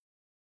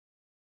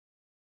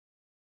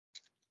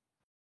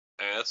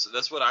 And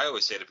that's what I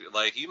always say to people.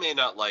 Like, you may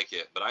not like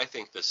it, but I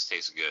think this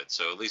tastes good,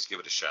 so at least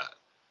give it a shot.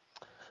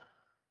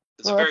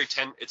 It's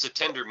it's a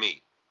tender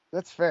meat.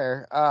 That's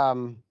fair.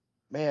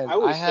 Man, I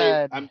would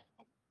say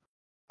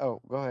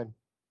Oh, go ahead.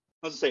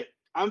 I was gonna say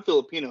I'm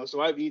Filipino,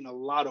 so I've eaten a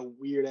lot of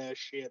weird ass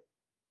shit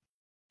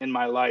in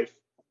my life.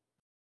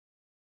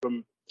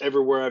 From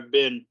everywhere I've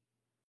been,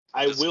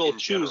 I will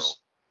choose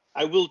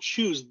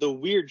the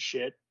weird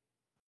shit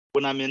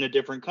when I'm in a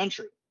different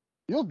country.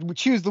 You'll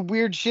choose the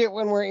weird shit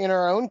when we're in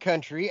our own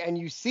country and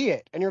you see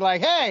it and you're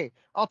like, hey,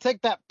 I'll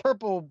take that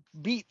purple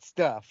beet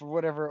stuff or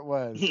whatever it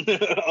was.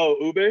 Oh,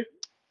 ube?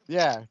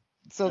 Yeah.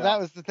 So that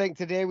was the thing.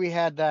 Today we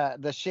had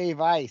the shave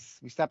ice.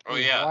 We stopped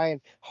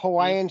eating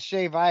Hawaiian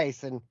shave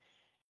ice,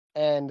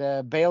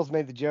 and Bales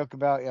made the joke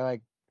about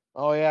like,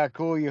 oh yeah,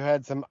 cool, you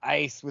had some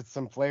ice with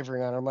some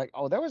flavoring on it. I'm like,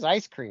 oh, there was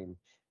ice cream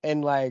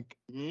and like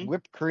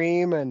whipped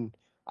cream, and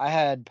I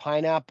had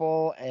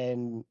pineapple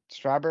and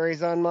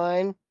strawberries on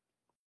mine.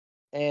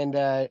 And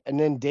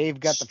then Dave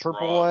got the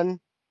purple one.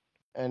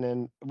 And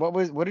then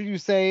what did you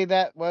say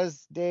that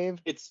was, Dave?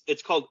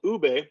 It's called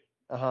ube,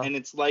 uh-huh. And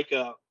it's like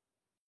a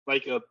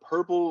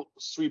purple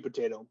sweet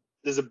potato.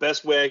 This is the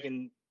best way I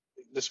can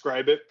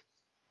describe it.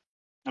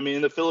 I mean,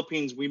 in the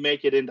Philippines, we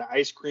make it into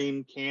ice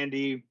cream,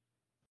 candy,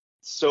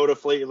 soda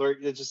flavor.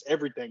 It's just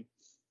everything.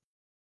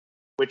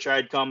 Which I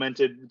had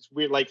commented, it's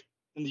weird. Like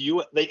in the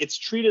U.S., it's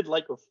treated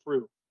like a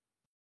fruit.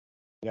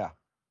 Yeah.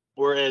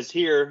 Whereas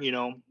here,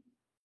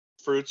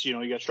 fruits,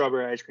 you got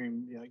strawberry ice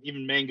cream,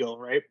 even mango,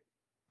 right?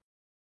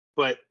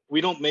 But we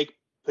don't make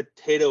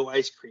potato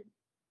ice cream.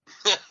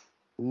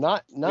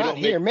 Not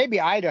here. Maybe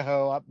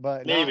Idaho,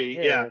 but maybe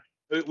not here.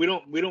 Yeah.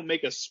 We don't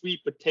make a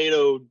sweet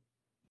potato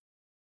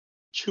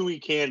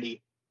chewy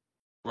candy.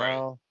 Right.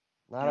 No,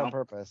 not on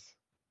purpose.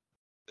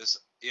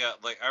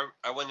 Like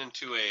I went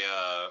into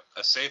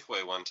a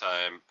Safeway one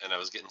time and I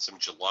was getting some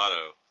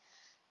gelato,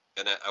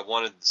 and I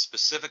wanted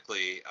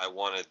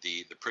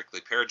the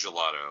prickly pear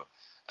gelato,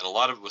 and a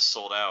lot of it was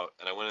sold out.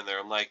 And I went in there,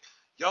 I'm like,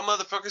 y'all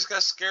motherfuckers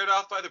got scared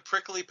off by the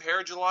prickly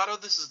pear gelato?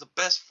 This is the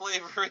best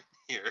flavor in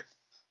here.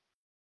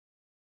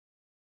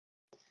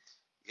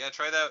 You gotta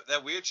try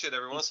that weird shit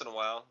every once in a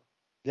while.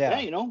 Yeah.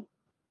 you know.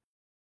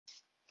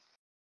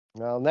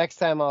 Well, next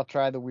time I'll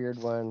try the weird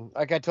one.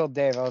 Like I told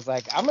Dave, I was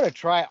like, I'm gonna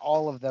try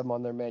all of them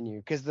on their menu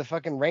because the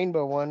fucking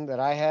rainbow one that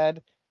I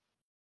had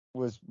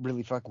was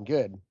really fucking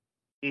good.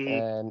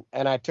 Mhm.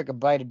 And I took a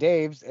bite of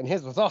Dave's, and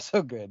his was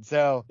also good.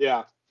 So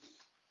Yeah.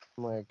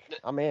 I'm like,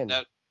 I'm in.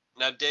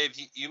 Now, Dave,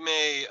 you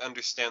may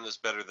understand this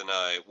better than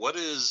I. What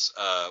is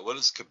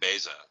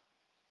cabeza?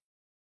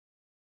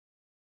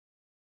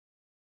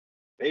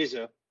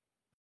 Beza.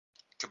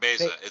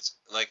 Cabeza.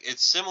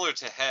 It's similar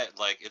to head.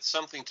 Like it's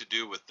something to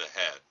do with the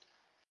head.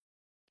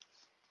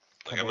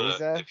 Like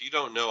Cabeza? if you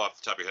don't know off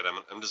the top of your head,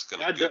 I'm just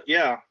gonna.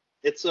 Yeah.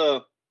 It's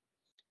I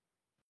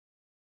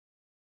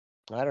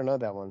don't know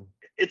that one.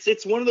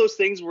 It's one of those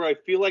things where I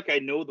feel like I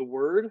know the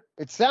word, It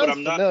but sounds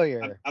I'm not.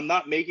 familiar. I'm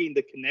not making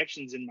the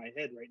connections in my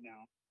head right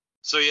now.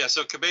 So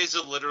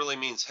cabeza literally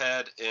means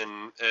head.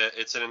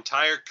 It's an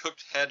entire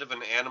cooked head of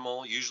an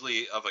animal,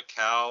 usually of a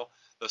cow,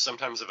 though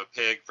sometimes of a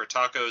pig. For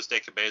tacos de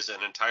cabeza,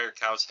 an entire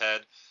cow's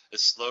head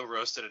is slow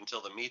roasted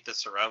until the meat that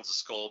surrounds the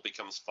skull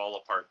becomes fall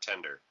apart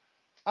tender.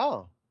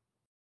 Oh.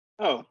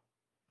 Oh.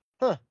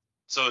 Huh.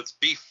 So it's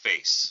beef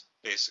face,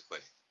 basically.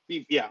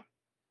 Beef, yeah.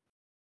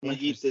 I'm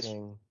gonna eat this.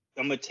 I'm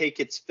gonna take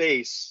its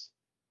face.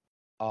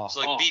 Oh. It's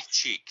like beef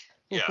cheek.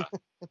 Yeah.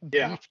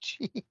 Yeah. Beef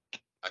cheek.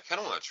 I kind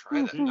of want to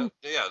try that.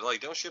 Yeah,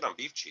 like don't shit on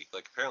beef cheek.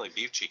 Like apparently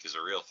beef cheek is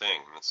a real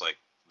thing. It's like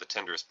the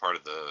tenderest part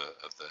of the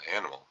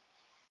animal.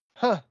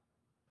 Huh.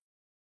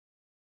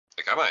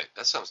 Like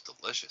that sounds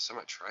delicious. I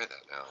might try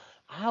that now.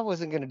 I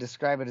wasn't gonna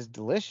describe it as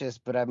delicious,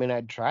 but I mean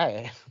I'd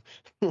try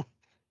it.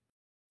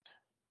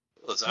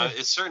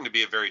 It's certain to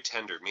be a very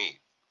tender meat.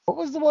 What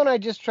was the one I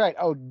just tried?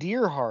 Oh,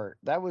 deer heart.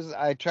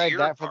 I tried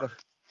that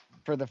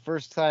for the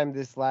first time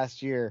this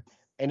last year,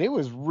 and it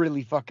was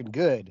really fucking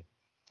good.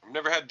 I've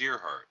never had deer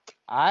heart.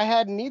 I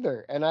hadn't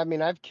either, and I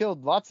mean I've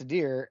killed lots of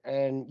deer,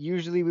 and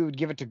usually we would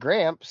give it to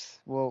Gramps.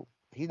 Well,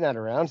 he's not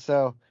around,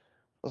 so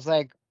I was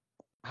like,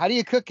 "How do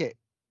you cook it?"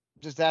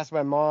 Just asked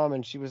my mom,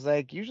 and she was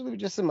like, "Usually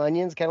just some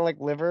onions, kind of like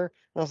liver."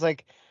 And I was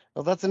like,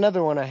 "Well, that's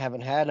another one I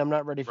haven't had. I'm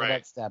not ready for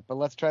that step, but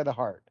let's try the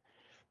heart."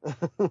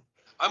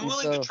 I'm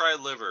willing to try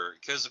liver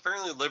because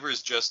apparently liver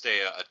is just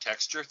a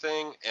texture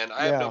thing, and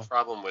I have no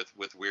problem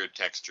with weird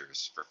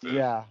textures for food.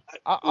 Yeah,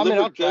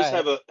 liver does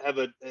have a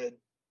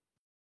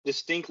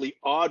distinctly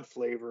odd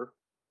flavor.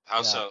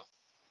 How so?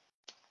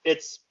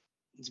 It's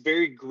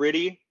very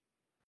gritty,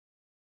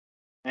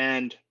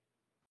 and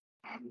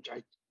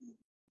I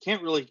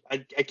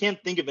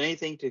can't think of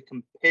anything to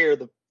compare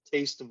the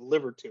taste of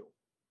liver to.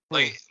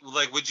 Like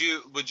would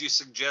you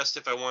suggest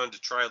if I wanted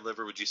to try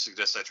liver, would you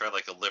suggest I try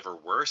like a liver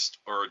wurst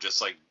or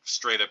just like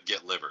straight up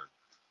get liver?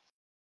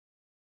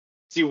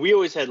 See, we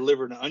always had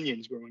liver and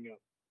onions growing up.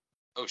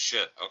 Oh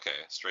shit! Okay,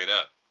 straight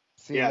up.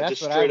 See, yeah,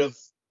 just straight up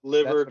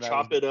liver,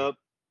 chop it up,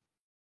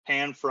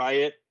 pan fry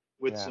it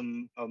with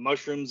some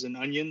mushrooms and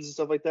onions and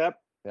stuff like that.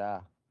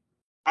 Yeah,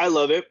 I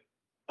love it.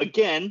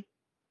 Again,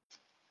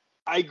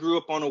 I grew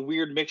up on a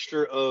weird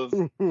mixture of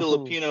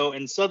Filipino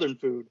and Southern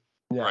food.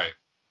 Yeah. Right.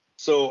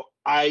 So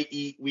I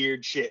eat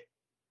weird shit.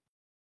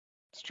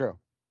 It's true.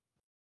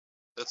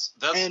 That's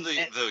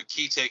the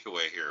key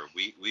takeaway here.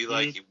 We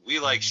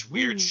like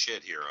weird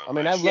shit here. I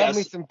mean, I love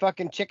me some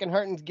fucking chicken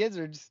heart and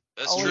gizzards.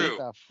 That's true.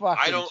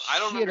 I don't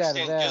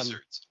understand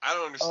gizzards. I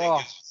don't understand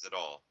gizzards at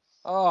all.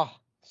 Oh,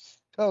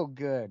 so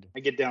good. I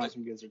get down with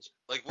some gizzards.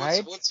 Like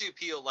what's the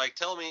appeal? Like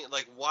tell me,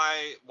 like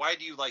why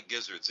do you like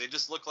gizzards? They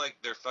just look like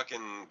they're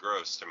fucking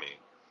gross to me.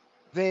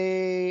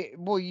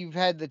 You've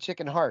had the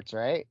chicken hearts,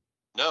 right?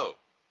 No.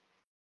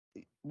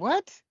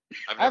 What?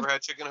 I've never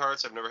had chicken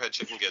hearts. I've never had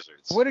chicken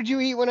gizzards. What did you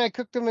eat when I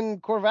cooked them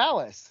in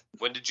Corvallis?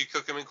 When did you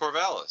cook them in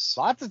Corvallis?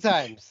 Lots of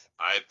times.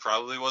 I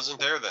probably wasn't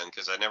there then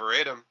because I never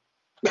ate them.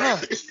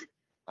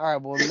 All right.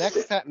 Well,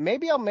 next time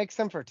maybe I'll make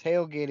some for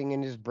tailgating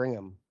and just bring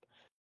them.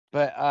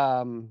 But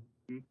now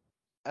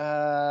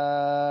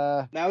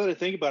that I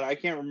think about it, I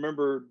can't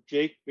remember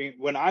Jake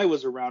when I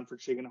was around for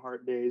chicken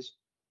heart days.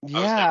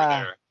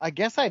 Yeah, I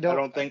guess I don't. I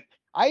don't think.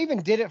 I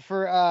even did it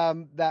for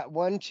that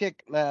one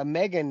chick,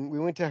 Megan. We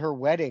went to her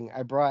wedding.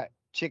 I brought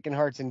chicken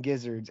hearts and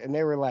gizzards, and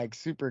they were like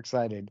super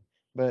excited.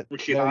 But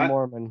was she they're hot?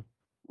 Mormon.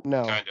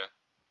 No.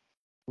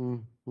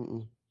 Kinda.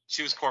 Mm-mm.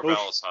 She was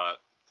Corvallis hot.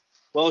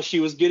 Well, she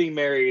was getting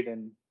married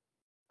and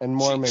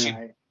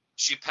Mormon.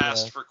 She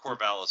passed for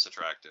Corvallis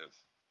attractive.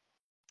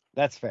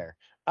 That's fair.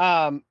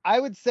 I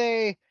would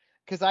say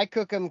because I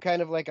cook them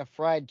kind of like a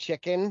fried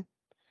chicken.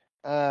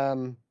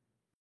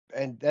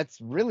 And that's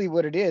really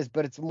what it is,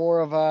 but it's more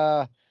of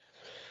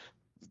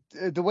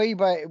the way you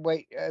buy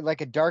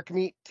like a dark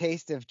meat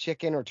taste of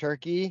chicken or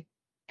turkey,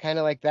 kind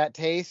of like that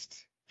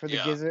taste for the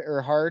gizzard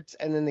or hearts,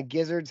 and then the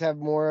gizzards have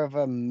more of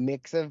a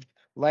mix of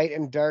light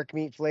and dark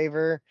meat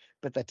flavor,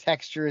 but the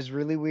texture is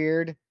really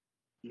weird.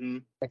 Mm-hmm.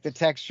 Like the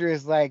texture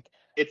is like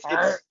it's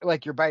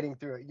like you're biting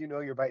through it. You know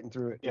you're biting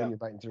through it when you're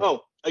biting through it.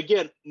 Oh,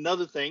 again,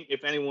 another thing,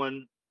 if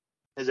anyone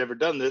has ever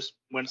done this,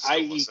 when I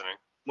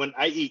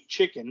eat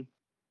chicken.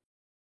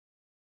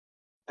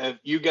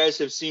 You guys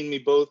have seen me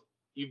both.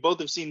 You both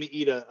have seen me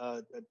eat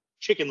a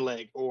chicken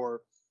leg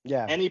or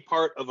Yeah. any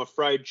part of a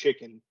fried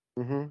chicken,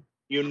 Mm-hmm.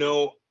 you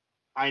know,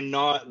 I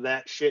gnaw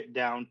that shit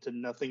down to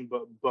nothing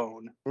but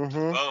bone.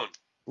 Mm-hmm. Bone.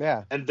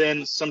 Yeah. And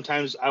then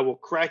sometimes I will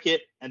crack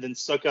it and then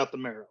suck out the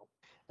marrow.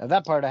 Now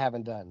that part I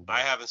haven't done. But, I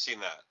haven't seen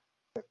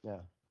that. yeah.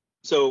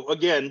 So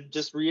again,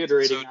 just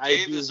reiterating, So I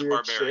Dave do is a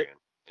weird barbarian,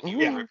 shit. and you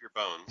Yeah. will rip your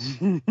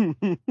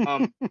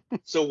bones.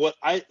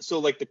 So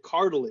like the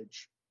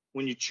cartilage,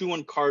 when you chew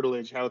on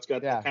cartilage, how it's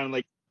got Yeah. that kind of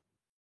like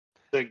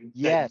that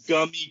Yes.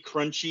 gummy,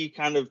 crunchy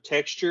kind of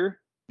texture.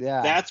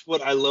 Yeah. That's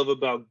what I love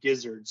about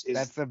gizzards.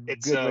 That's a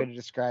good way to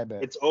describe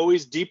it. It's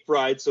always deep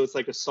fried, so it's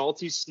like a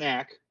salty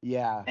snack,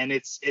 Yeah. and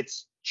it's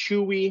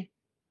chewy.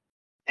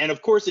 And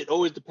of course, it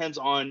always depends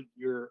on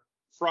your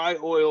fry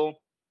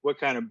oil, what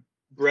kind of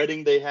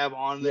breading they have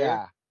on there.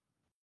 Yeah.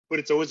 But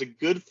it's always a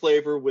good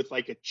flavor with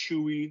like a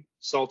chewy,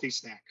 salty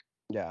snack.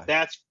 Yeah.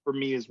 That's for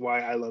me is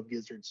why I love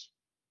gizzards.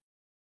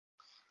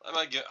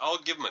 I'll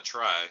give them a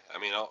try. I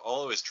mean, I'll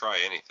always try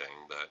anything,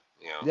 but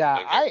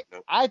Yeah,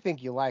 I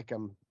think you like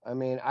them. I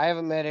mean, I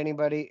haven't met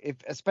anybody,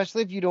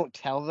 especially if you don't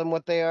tell them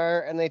what they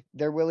are and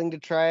they're willing to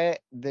try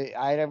it.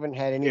 I haven't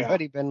had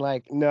anybody been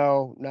like,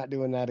 no, not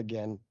doing that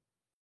again.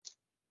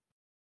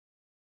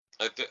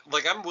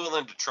 Like I'm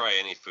willing to try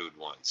any food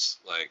once.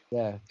 Like,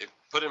 Yeah. if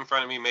put it in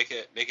front of me, make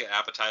it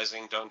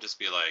appetizing. Don't just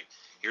be like,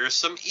 here's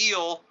some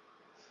eel.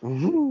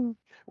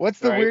 What's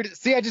the Right.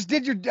 weirdest? See, I just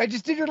did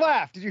your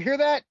laugh. Did you hear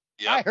that?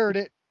 Yeah. I heard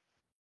it.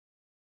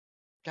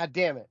 God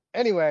damn it.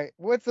 Anyway,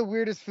 what's the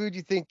weirdest food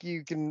you think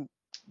you can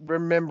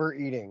remember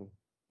eating?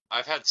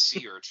 I've had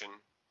sea urchin.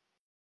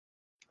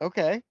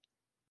 Okay.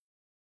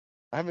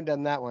 I haven't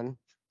done that one.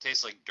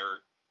 Tastes like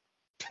dirt.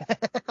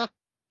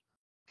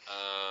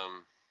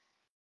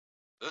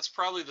 That's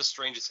probably the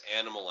strangest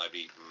animal I've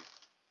eaten.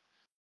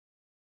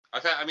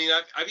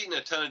 I've eaten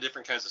a ton of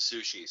different kinds of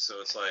sushi,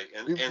 so it's like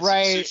and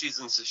Right. sushis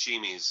and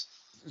sashimis.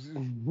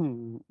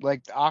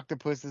 Like the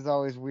octopus is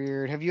always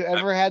weird. Have you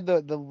ever had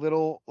the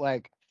little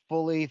like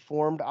fully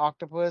formed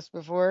octopus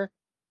before?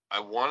 I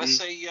want to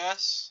say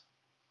yes,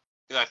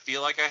 because I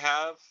feel like I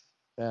have.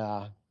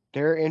 Yeah,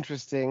 they're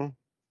interesting.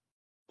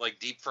 Like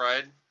deep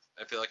fried,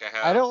 I feel like I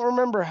have. I don't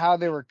remember how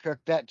they were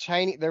cooked.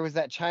 There was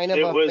that China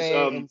It was,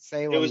 buffet in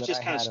Salem. It was that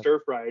just I kind of had stir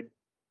fried.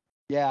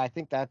 Yeah, I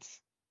think that's.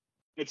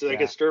 It's like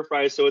Yeah. a stir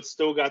fry, so it's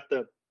still got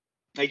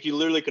like you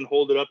literally can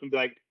hold it up and be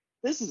like,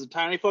 this is a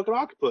tiny fucking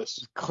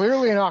octopus.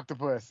 Clearly an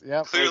octopus.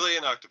 Yep. Clearly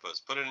an octopus.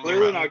 Put it in Clearly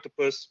your an mouth.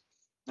 octopus.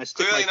 I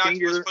stick Clearly my an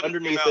finger octopus. Put it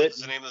in your underneath mouth it.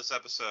 is the name of this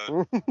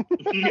episode.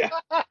 Yeah.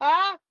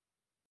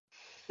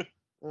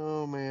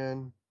 Oh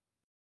man.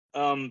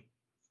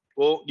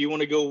 Well, do you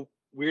want to go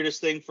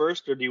weirdest thing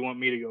first, or do you want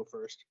me to go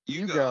first?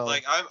 You go.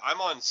 Like I'm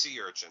on sea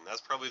urchin.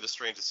 That's probably the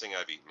strangest thing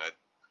I've eaten.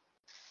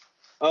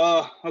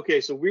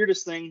 Okay, so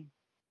weirdest thing.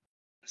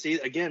 See,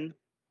 again,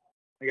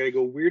 I gotta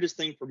go weirdest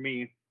thing for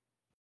me.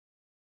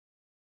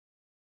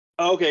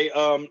 Okay,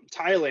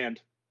 Thailand.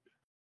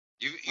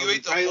 You Okay,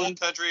 ate the whole Thailand.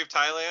 country of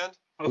Thailand?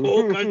 A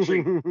whole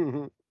country.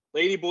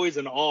 Ladyboys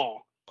and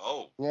all.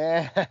 Oh,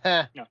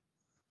 Yeah.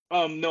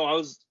 No, I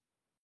was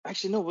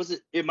actually no, was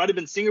it? It might have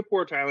been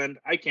Singapore or Thailand.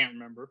 I can't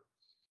remember.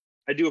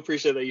 I do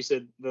appreciate that you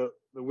said the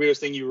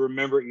weirdest thing you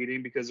remember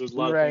eating, because there's a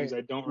lot Right. of things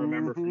I don't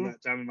remember from Mhm.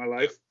 that time in my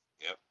life.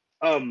 Yep.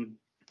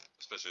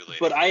 Especially ladies.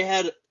 But I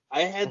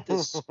had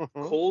this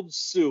cold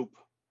soup,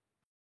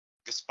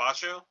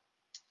 Gazpacho?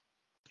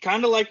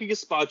 kind of like a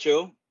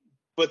gazpacho,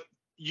 but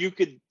you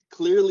could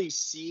clearly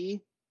see,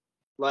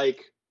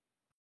 like,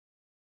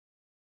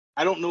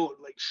 I don't know,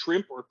 like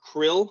shrimp or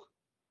krill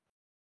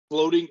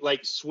floating,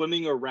 like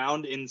swimming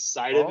around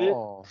inside of it.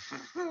 Oh.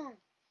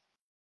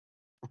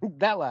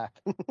 That laugh.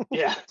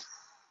 Yeah.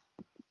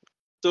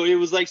 So it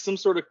was like some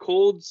sort of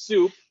cold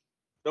soup.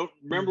 Don't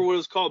remember what it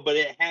was called, but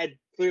it had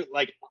clear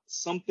like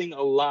something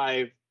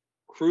alive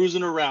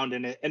cruising around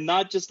in it, and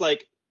not just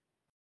like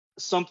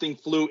something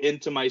flew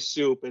into my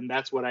soup and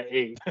that's what I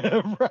ate.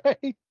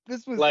 Right.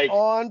 This was Like-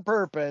 on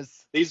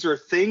purpose. These are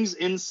things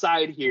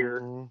inside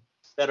here Mhm.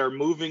 that are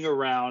moving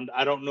around.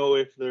 I don't know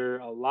if they're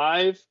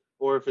alive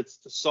or if it's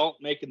the salt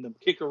making them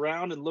kick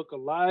around and look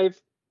alive.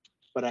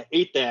 But I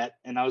ate that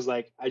and I was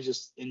like, I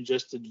just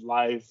ingested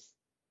live.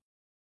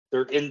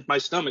 They're in my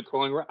stomach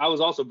crawling around. I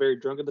was also very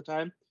drunk at the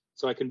time,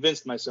 so I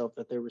convinced myself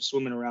that they were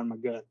swimming around my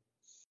gut.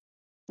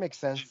 Makes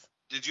sense.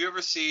 Did you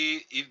ever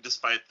see, even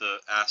despite the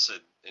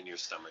acid in your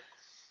stomach,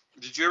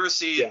 did you ever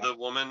see Yeah. the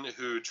woman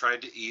who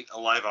tried to eat a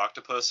live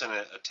octopus and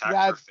it attacked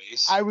Yeah, her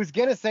face? I was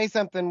gonna say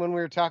something when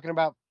we were talking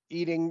about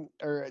eating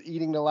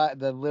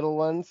the little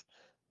ones,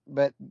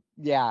 but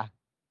yeah.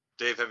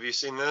 Dave, have you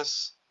seen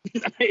this?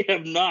 I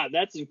have not.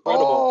 That's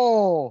incredible.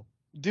 Oh,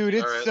 dude,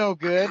 it's All right. so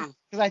good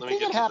because I Let me think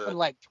get it to happened the-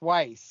 like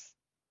twice.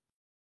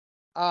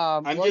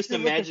 I'm while just you're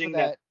looking for imagining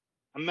that.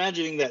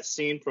 Imagining that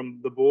scene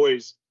from The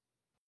Boys.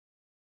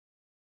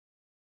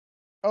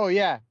 Oh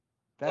yeah,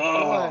 that's the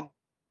Oh. one.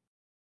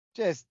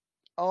 Just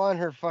on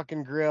her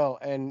fucking grill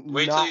and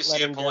Wait till not you see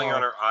letting it pulling go.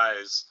 on her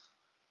eyes.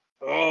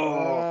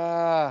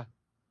 Oh.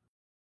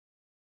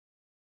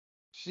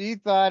 She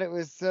thought it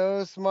was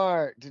so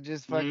smart to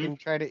just Mhm. fucking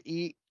try to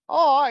eat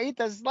Oh, I eat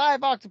this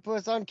live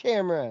octopus on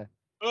camera.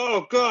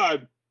 Oh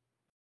God.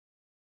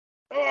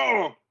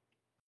 Oh.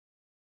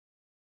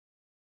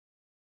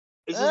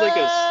 This is like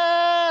a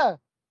Ah!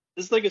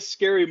 this is like a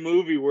scary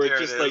movie where There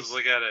it it just is.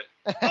 like Look at it.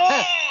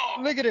 oh!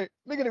 Look at it.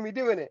 Look at me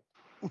doing it.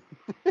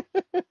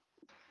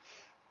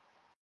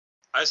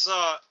 I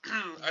saw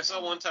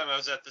one time I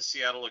was at the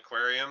Seattle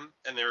Aquarium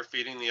and they were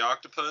feeding the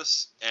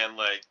octopus, and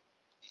like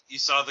you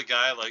saw the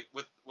guy like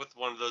with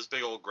one of those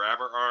big old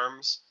grabber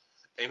arms,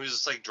 and he was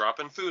just like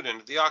dropping food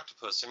into the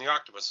octopus, and the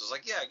octopus was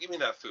like, "Yeah, give me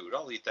that food.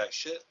 I'll eat that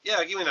shit.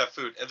 Yeah, give me that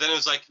food." And then it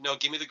was like, "No,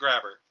 give me the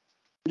grabber."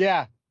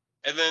 Yeah.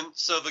 And then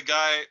so the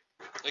guy,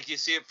 like you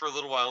see it for a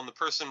little while, and the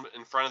person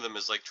in front of them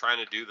is like trying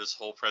to do this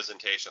whole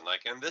presentation,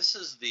 like, and this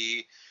is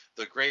the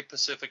Great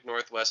Pacific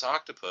Northwest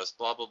octopus,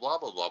 blah blah blah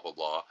blah blah blah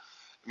blah.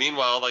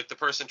 Meanwhile, like the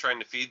person trying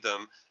to feed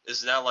them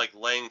is now like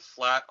laying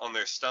flat on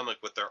their stomach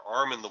with their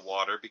arm in the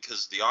water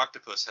because the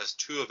octopus has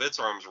two of its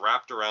arms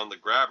wrapped around the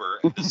grabber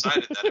and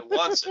decided that it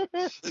wants it.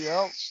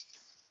 Yep.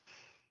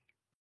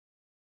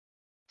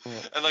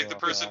 And like the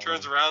person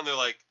turns around, they're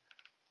like,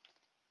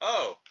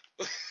 "Oh."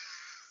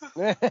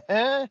 There's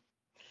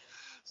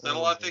not a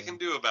lot they can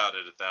do about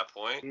it at that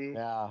point.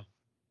 Yeah.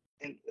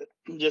 And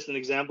just an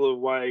example of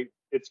why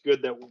it's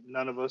good that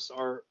none of us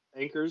are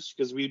anchors,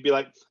 because we'd be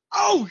like,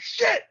 "Oh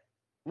shit!"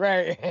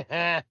 Right.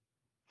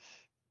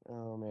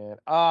 Oh man.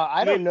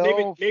 I don't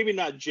know. Maybe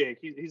not Jake.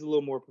 He's a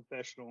little more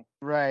professional.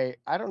 Right.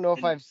 I don't know if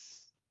And I've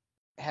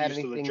had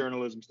used to the anything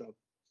journalism stuff.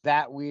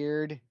 that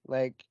weird,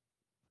 like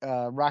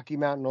Rocky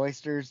Mountain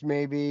oysters,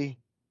 maybe.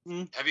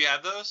 Have you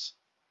had those?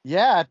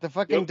 Yeah, at the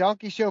fucking Yep.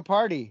 donkey show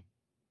party.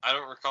 I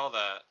don't recall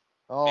that.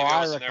 Oh, Maybe I I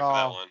wasn't there for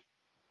that recall. one.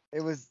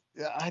 It was.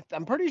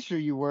 I'm pretty sure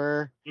you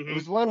were. It Mhm.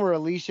 was one where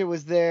Alicia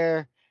was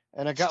there,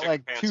 and I got Stick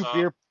like pants 2 off.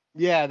 beer.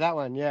 Yeah, that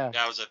one. Yeah,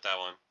 Yeah, I was at that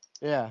one.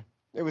 yeah.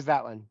 It was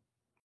that one.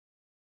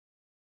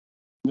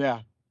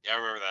 Yeah. Yeah, I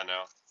remember that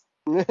now.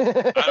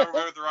 I don't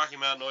remember the Rocky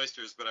Mountain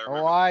oysters, but I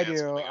remember. Oh, I the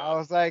pants do. coming I off.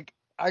 was like,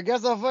 I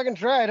guess I'll fucking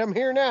try it. I'm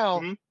here now.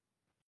 Mhm.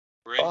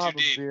 We're in I'll too have a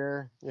deep.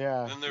 beer.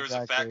 Yeah. And then there was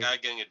exactly. a fat guy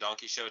getting a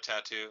donkey show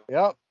tattoo.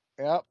 Yep.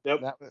 Yep.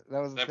 That was And the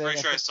I'm thing.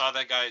 pretty sure I saw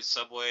that guy at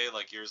Subway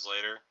like years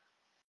later.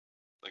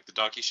 Like the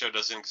donkey show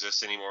doesn't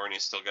exist anymore, and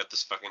he's still got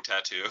this fucking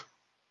tattoo.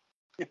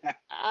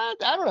 I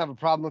don't have a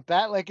problem with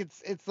that. Like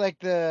it's like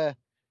the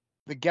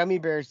gummy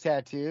bears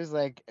tattoos.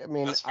 Like I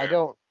mean, That's I fair.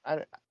 don't.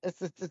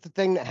 It's a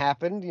thing that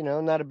happened.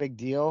 Not a big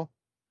deal.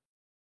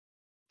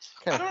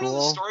 I Kind of don't know the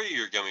cool. story of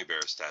your gummy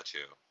bears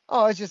tattoo.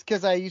 Oh, it's just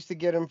because I used to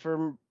get them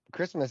for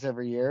Christmas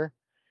every year,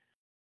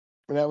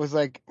 and that was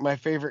like my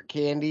favorite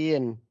candy.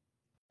 And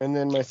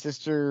then my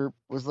sister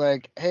was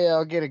like, "Hey,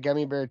 I'll get a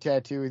gummy bear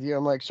tattoo with you."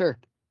 I'm like, "Sure,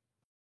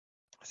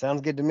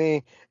 sounds good to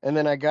me." And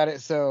then I got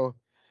it so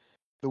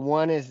the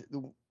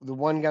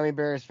one gummy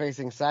bear is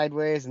facing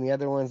sideways, and the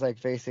other one's like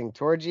facing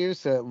towards you,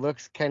 so it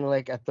looks kind of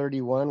like a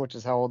 31, which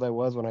is how old I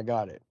was when I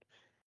got it.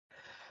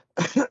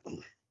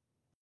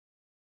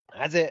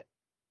 That's it.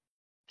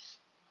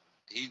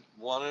 He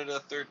wanted a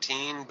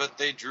 13, but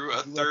they drew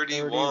a You were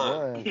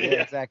 31. Yeah,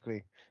 Yeah.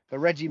 exactly. But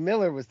Reggie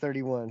Miller was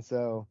 31,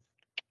 so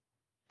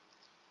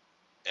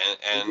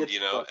And gets you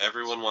know, fucked.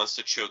 everyone wants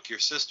to choke your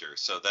sister,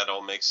 so that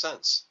all makes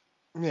sense.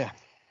 yeah.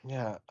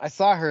 I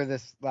saw her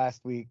this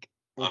last week.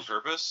 On which-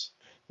 purpose?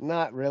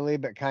 Not really,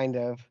 but kind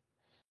of.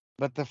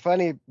 But the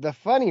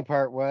funny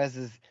part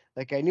is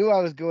like I knew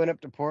I was going up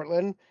to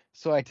Portland,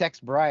 so I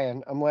text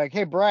Brian. I'm like,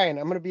 "Hey Brian,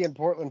 I'm gonna be in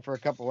Portland for a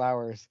couple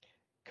hours.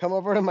 Come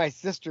over to my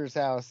sister's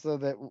house so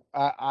that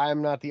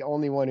I'm not the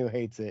only one who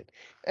hates it."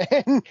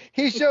 And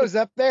he shows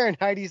up there, and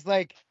Heidi's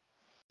like,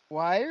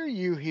 "Why are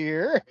you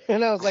here?"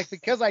 And I was like,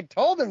 "Because I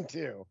told him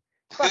to.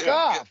 Fuck Yeah.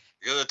 off."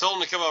 Because I told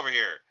him to come over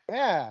here.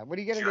 Yeah, what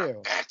are you gonna You're do?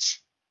 a bitch.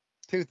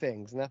 2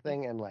 things,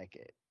 nothing and like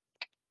it.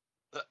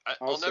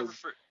 I'll Also-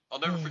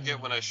 never forget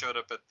when I showed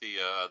up at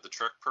the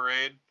truck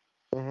parade,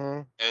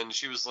 Mm-hmm. and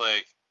she was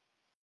like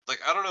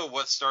I don't know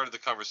what started the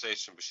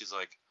conversation, but she's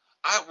like,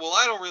 I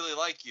don't really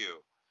like you,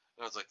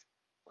 and I was like,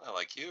 I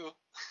like you.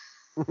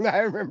 I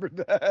remember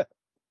that.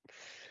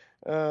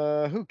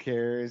 Who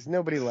cares?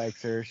 Nobody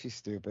likes her. She's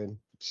stupid.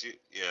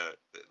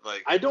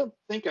 Like I don't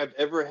think I've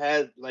ever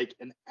had like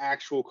an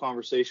actual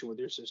conversation with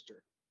your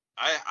sister.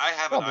 I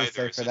haven't Probably either.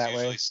 safer It's just that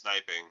usually way.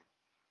 sniping.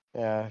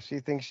 Yeah, she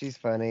thinks she's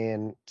funny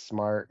and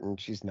smart, and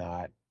she's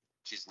not.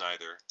 She's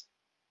neither.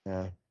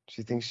 Yeah,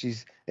 she thinks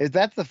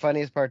that's the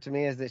funniest part to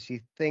me, is that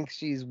she thinks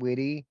she's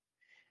witty,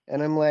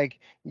 and I'm like,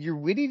 you're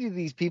witty to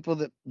these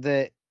people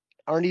that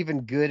aren't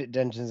even good at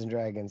Dungeons and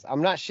Dragons.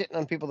 I'm not shitting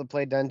on people that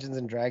play Dungeons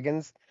and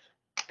Dragons,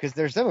 because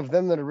there's some of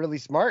them that are really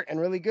smart and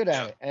really good at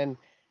Yeah. it, and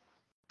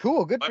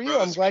cool, good My for you. I'm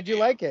brother's glad you good.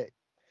 like it.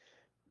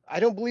 I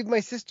don't believe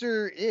my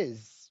sister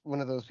is one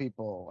of those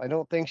people. I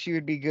don't think she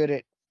would be good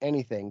at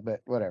anything,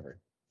 but whatever.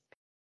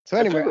 So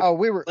I've anyway, never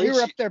we were played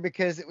up there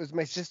because it was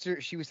my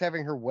sister. She was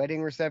having her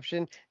wedding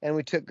reception, and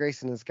we took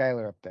Grayson and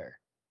Skylar up there.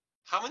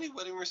 How many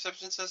wedding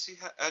receptions has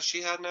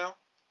she had now?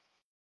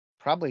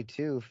 Probably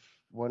 2,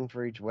 one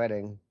for each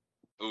wedding.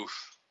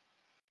 Oof.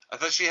 I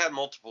thought she had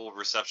multiple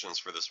receptions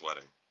for this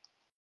wedding.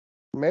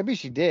 Maybe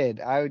she did.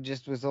 I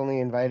just was only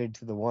invited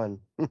to the one.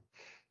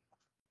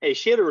 Hey,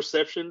 she had a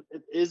reception.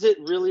 Is it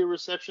really a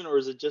reception or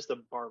is it just a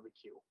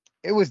barbecue?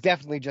 It was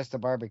definitely just a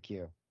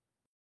barbecue.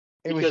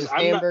 It was Because just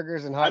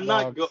hamburgers and hot I'm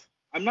not dogs.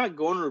 I'm not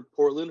going to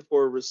Portland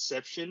for a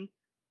reception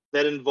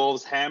that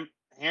involves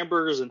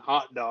hamburgers and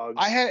hot dogs.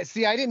 I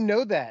didn't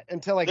know that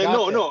until I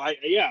got there.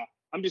 Yeah.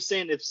 I'm just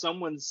saying if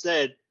someone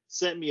sent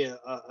me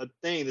a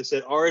thing that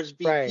said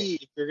RSVP Right.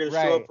 if you're gonna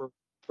show up for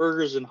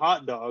burgers and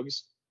hot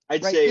dogs,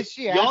 I'd Right, say 'cause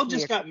she asked y'all me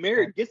just a got couple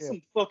married, times, get too.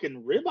 some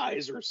fucking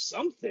ribeyes or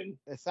something.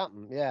 It's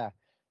something, yeah.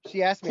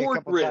 She asked me Pork a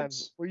couple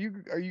ribs. times,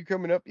 are you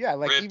coming up? Yeah,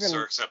 like Ribs even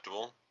are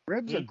acceptable.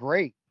 ribs are Mhm.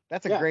 great.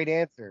 That's a Yeah. great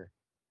answer.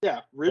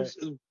 Yeah, ribs,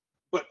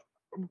 but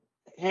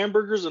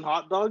hamburgers and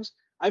hot dogs.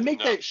 I make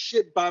No. that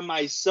shit by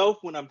myself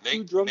when I'm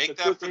too drunk to Make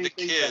that cook for the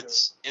anything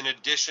kids in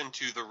addition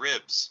to the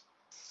ribs.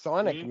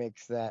 Sonic Mhm.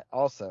 makes that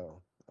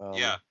also.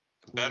 Yeah,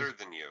 better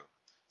than you.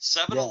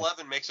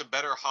 7-Eleven makes a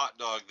better hot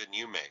dog than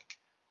you make.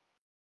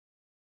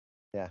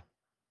 Yeah.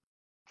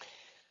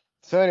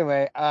 So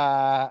anyway,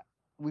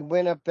 we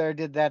went up there,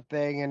 did that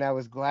thing, and I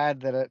was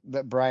glad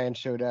that Brian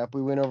showed up.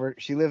 We went over.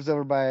 She lives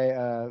over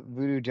by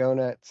Voodoo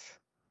Donuts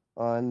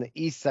on the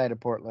east side of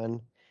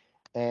Portland,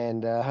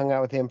 and hung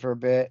out with him for a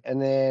bit,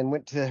 and then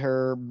went to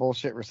her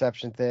bullshit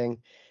reception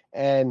thing,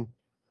 and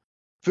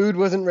food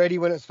wasn't ready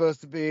when it's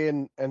supposed to be,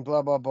 and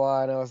blah blah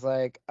blah. And I was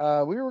like,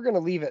 we were gonna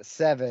leave at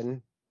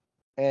 7,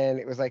 and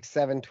it was like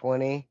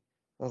 7:20.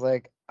 I was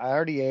like, I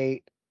already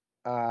ate.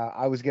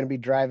 I was gonna be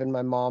driving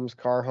my mom's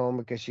car home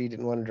because she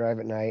didn't want to drive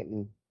at night,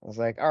 and I was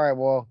like, all right,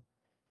 well,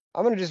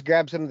 I'm gonna just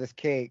grab some of this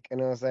cake.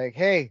 And I was like,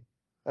 hey,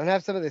 I'm gonna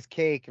have some of this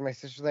cake. And my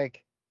sister's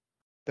like,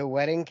 the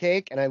wedding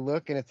cake, and I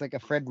look, and it's like a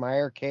Fred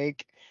Meyer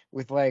cake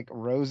with like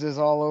roses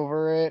all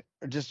over it,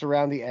 or just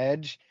around the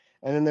edge.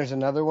 And then there's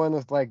another one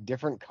with like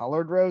different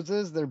colored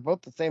roses. They're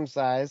both the same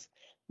size.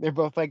 They're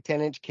both like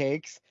 10-inch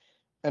cakes.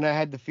 And I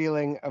had the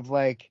feeling of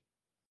like,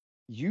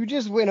 you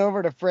just went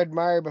over to Fred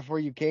Meyer before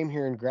you came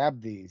here and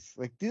grabbed these.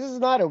 Like, this is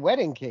not a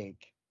wedding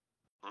cake.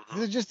 Mhm.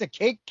 This is just a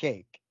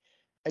cake.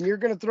 And you're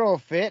gonna throw a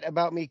fit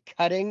about me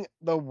cutting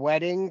the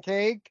wedding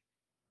cake?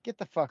 Get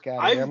the fuck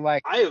out of here. I'm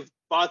like, I have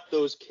bought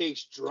those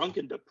cakes drunk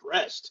and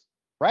depressed.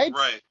 right?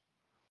 Right.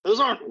 Those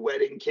aren't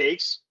wedding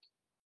cakes.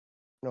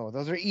 No,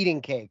 those are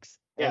eating cakes.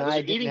 Yeah, and those I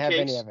are didn't eating have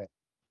cakes. any of it.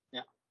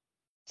 Yeah.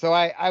 So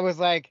I was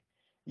like,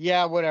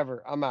 yeah,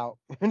 whatever. I'm out.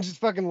 And just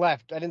fucking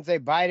left. I didn't say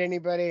bye to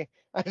anybody.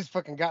 I just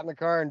fucking got in the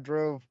car and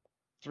drove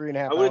 3.5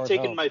 hours. I would have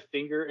taken home. my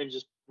finger and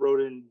just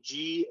wrote in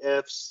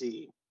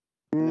GFC.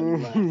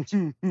 And then left.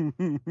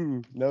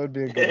 That would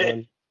be a good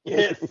one.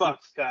 Yeah,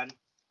 fuck, cunt.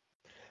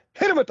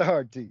 Hit him with the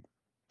hard T.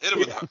 Hit him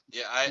with that.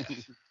 Yeah,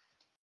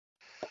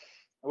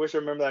 I wish I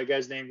remember that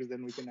guy's name because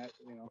then we can, shout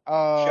him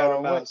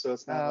Oh, out. So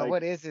it's not like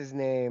what is his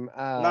name?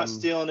 I'm not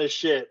stealing his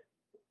shit.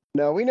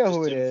 No, we know just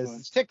who it is.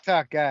 influenced.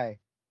 TikTok guy.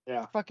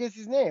 Yeah. Fuck is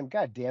his name?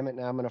 God damn it!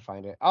 Now I'm gonna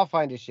find it. I'll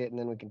find his shit and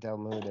then we can tell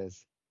him who it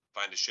is.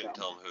 find a shit and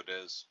tell him who it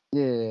is.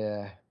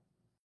 Yeah.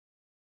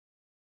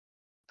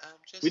 I'm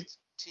just a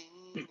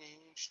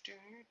teenage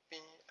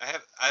dirtbag.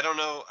 I don't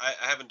know. I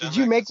haven't done. Did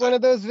you make one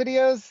of those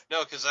videos?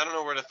 No, because I don't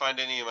know where to find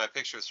any of my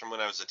pictures from when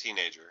I was a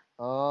teenager.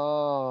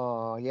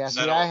 Oh, yeah.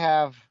 So See, I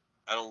have.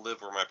 I don't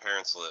live where my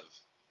parents live.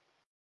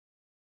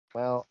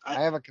 Well, I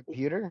have a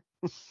computer.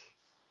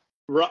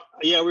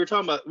 Yeah, we were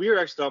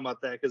actually talking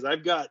about that because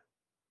I've got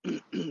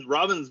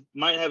Robbins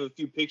might have a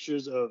few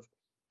pictures of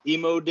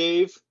emo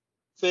Dave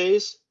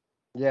face,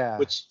 Yeah.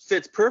 which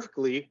fits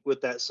perfectly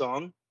with that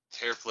song.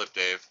 Hair flip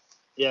Dave.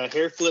 Yeah,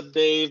 hair flip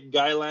Dave,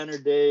 guy liner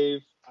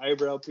Dave,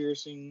 eyebrow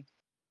piercing.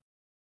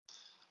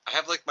 I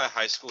have like my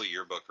high school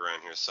yearbook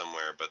around here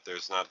somewhere, but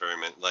there's not very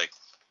many. Like,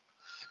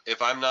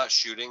 if I'm not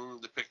shooting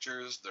the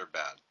pictures, they're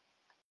bad.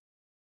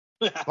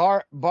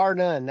 Bar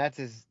none. That's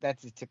his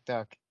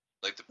TikTok.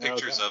 Like the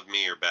pictures of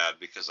me are bad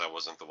because I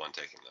wasn't the one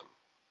taking them.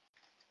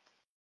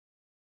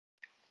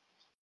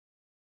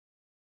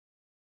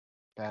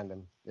 Found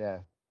him. Yeah.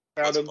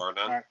 What's Found him. bar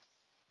none? All right.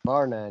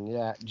 Bar none.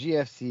 Yeah.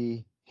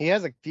 GFC. He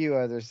has a few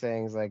other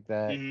sayings like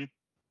that. Mhm.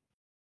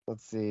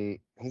 Let's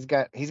see. He's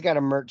got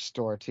a merch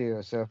store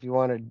too. So if you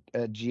want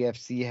a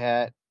GFC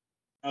hat,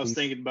 I was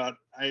thinking about.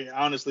 I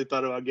honestly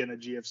thought about getting a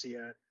GFC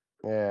hat.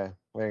 yeah,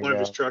 there you One of go.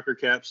 his trucker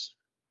caps.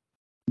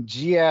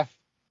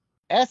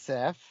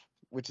 GFSF,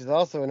 which is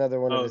also another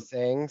one of his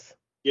sayings.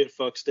 Get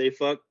fucked, stay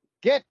fucked.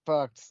 Get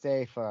fucked,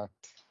 stay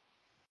fucked.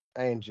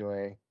 I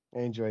enjoy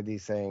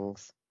these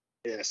sayings.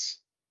 Yes.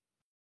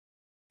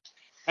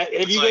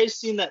 Have you guys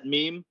seen that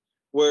meme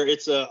where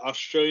it's a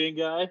Australian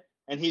guy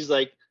and he's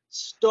like,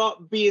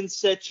 "Stop being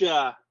such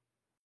a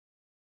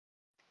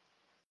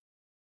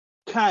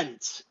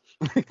cunt."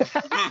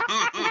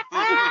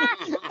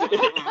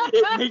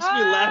 It makes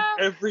me laugh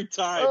every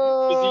time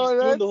because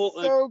he's doing the whole.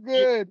 So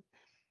good.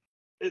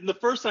 And the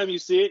first time you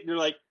see it, you're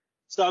like,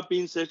 "Stop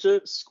being such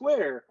a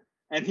square,"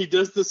 and he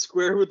does the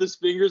square with his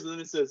fingers, and then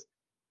it says,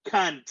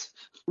 "Cunt."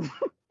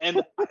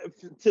 And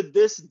to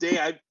this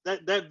day,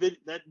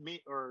 that meme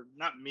or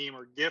not meme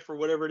or GIF or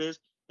whatever it is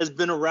has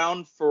been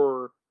around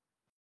for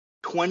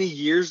 20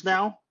 years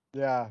now.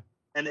 Yeah.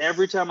 And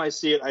every time I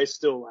see it, I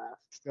still laugh.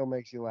 Still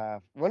makes you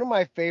laugh. One of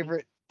my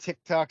favorite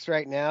TikToks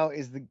right now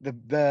is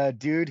the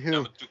dude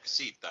who.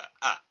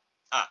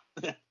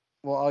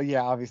 Well, oh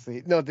yeah,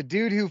 obviously. No, the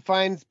dude who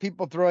finds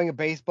people throwing a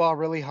baseball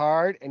really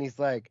hard, and he's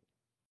like,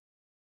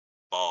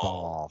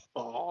 ball.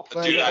 Oh,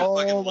 Like, Dude, I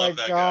fucking oh my love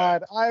that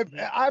god,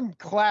 I'm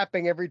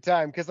clapping every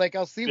time because like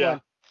I'll see Yeah.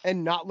 one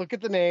and not look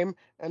at the name,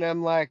 and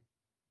I'm like,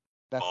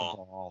 that's Ball. a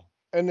ball.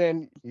 And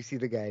then you see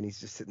the guy, and he's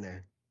just sitting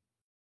there.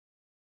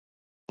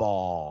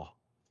 Ball.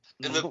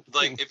 And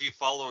like, if you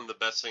follow him, the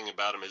best thing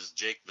about him is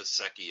Jake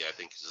Vasecki, I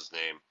think is his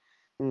name.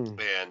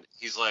 And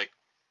he's like,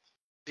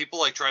 people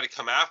like try to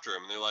come after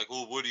him, and they're like,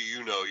 well, what do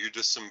you know? You're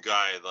just some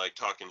guy like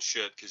talking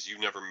shit because you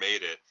never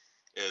made it.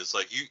 It's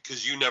like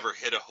because you never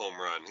hit a home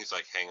run. He's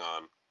like, hang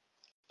on,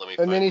 let me.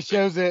 And then he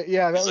shows it.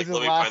 Yeah, that He's was like, his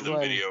let me last find the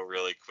one. video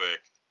really quick.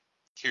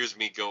 Here's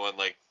me going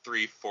like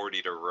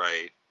 340 to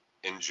right.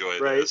 Enjoy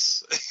Right.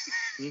 this.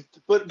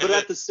 But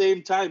at the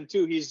same time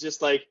too, he's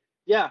just like,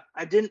 yeah,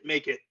 I didn't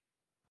make it,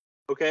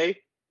 okay,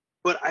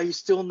 but I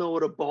still know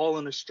what a ball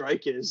and a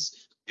strike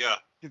is. Yeah.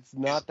 It's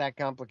not that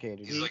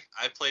complicated. He's like,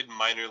 I played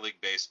minor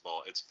league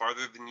baseball. It's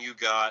farther than you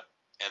got,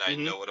 and I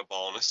know what a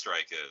ball and a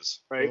strike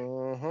is. Right.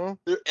 Mm-hmm.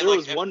 There like,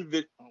 was one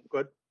video. Oh,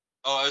 good.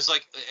 Oh, I was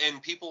like,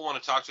 and people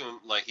want to talk to him.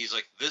 Like, he's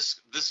like,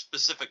 this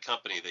specific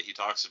company that he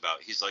talks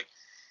about, he's like,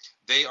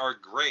 they are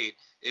great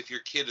if your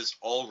kid is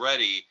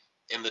already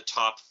in the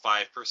top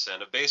 5%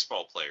 of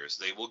baseball players.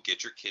 They will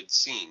get your kid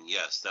seen.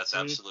 Yes, that's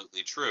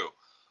absolutely true.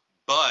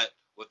 But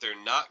what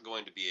they're not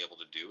going to be able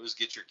to do is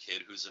get your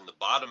kid who's in the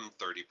bottom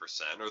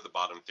 30% or the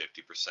bottom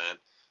 50%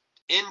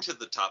 into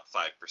the top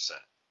 5%.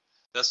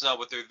 That's not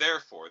what they're there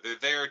for. They're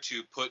there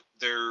to put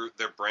their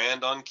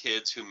brand on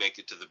kids who make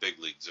it to the big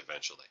leagues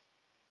eventually.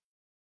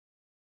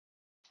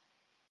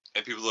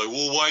 And people are like,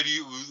 well, why?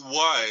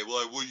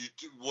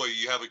 What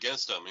you have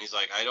against them? And he's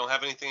like, I don't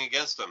have anything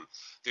against them.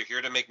 They're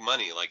here to make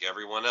money like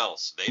everyone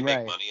else. They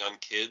make money on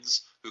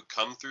kids who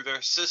come through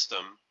their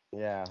system,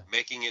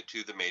 making it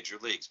to the major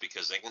leagues,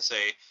 because they can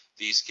say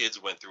these kids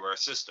went through our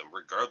system,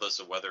 regardless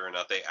of whether or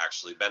not they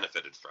actually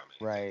benefited from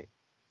it. Right.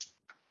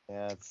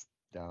 Yeah, it's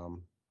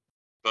dumb.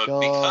 But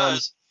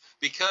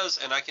because,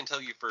 and I can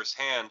tell you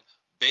firsthand,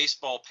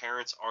 baseball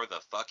parents are the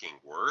fucking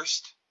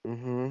worst.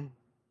 Mm-hmm.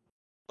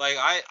 Like,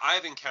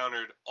 I've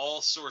encountered all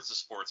sorts of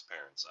sports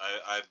parents.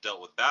 I've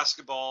dealt with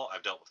basketball.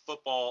 I've dealt with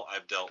football.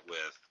 I've dealt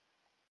with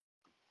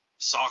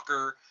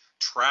soccer,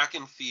 track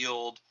and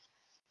field,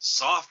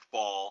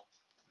 softball,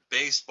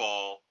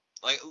 baseball,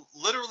 like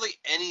literally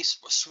any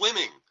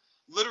swimming,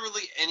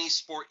 literally any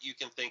sport you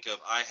can think of.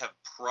 I have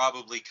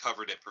probably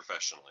covered it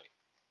professionally.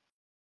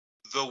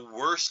 The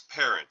worst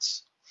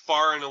parents,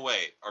 far and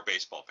away, are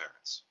baseball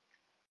parents.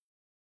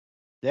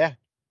 Yeah.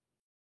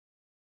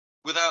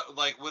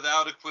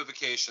 Without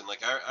equivocation.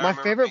 Like I My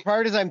favorite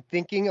part is I'm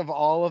thinking of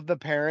all of the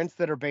parents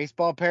that are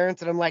baseball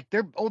parents, and I'm like,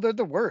 they're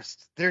the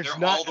worst. There's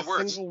not a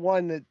single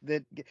one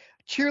that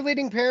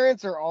cheerleading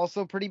parents are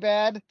also pretty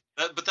bad.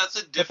 But that's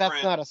a different. But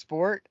that's not a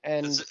sport,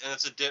 and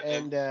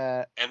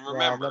remember,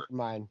 never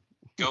mind.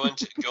 go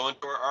into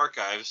our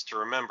archives to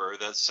remember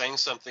that saying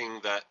something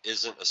that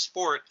isn't a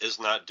sport is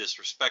not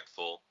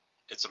disrespectful.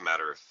 It's a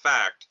matter of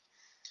fact.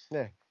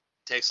 Yeah. It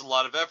takes a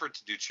lot of effort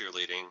to do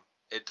cheerleading.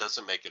 It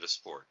doesn't make it a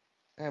sport.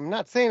 I'm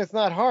not saying it's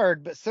not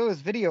hard, but so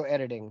is video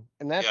editing,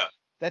 and that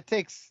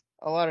takes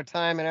a lot of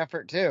time and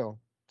effort too.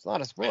 It's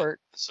not a sport.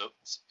 So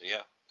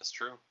yeah, that's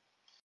true.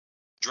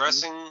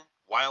 Dressing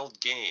wild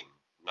game,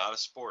 not a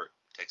sport.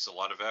 Takes a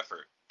lot of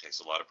effort.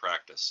 Takes a lot of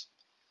practice.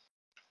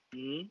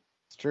 Mm-hmm.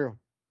 It's true.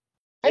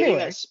 Getting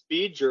Anyway, that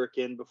speed jerk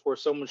in before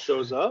someone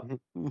shows up.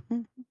 A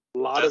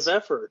lot of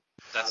effort.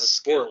 That's a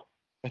skill.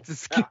 It's a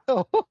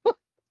skill.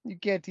 You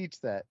can't teach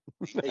that.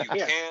 You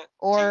can't.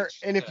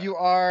 If you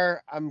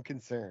are, I'm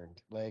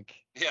concerned. Like,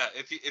 yeah,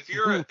 if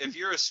you're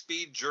a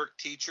speed jerk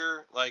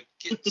teacher, like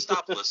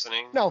stop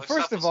listening. No, like,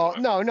 first of all,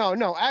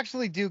 no.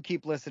 Actually, do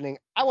keep listening.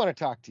 I want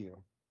to talk to you.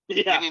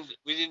 Yeah.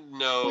 We need to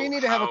know. We need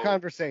to have a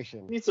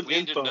conversation. We need some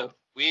info.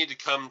 We need to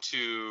come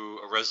to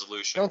a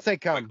resolution. Don't say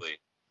come.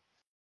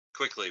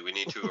 Quickly, we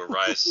need to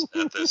arise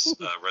at this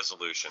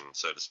resolution,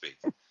 so to speak.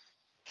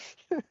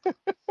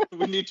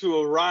 We need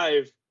to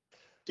arrive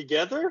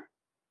together.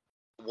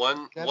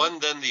 One,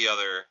 then the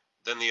other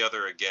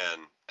again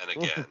and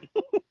again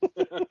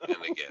and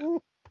again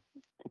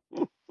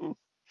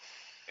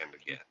and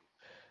again.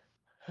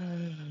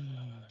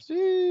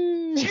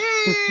 Jeez.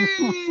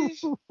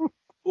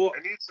 Well, I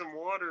need some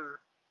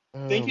water.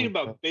 Thinking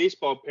about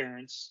baseball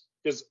parents,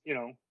 because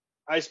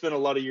I spent a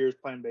lot of years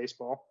playing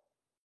baseball.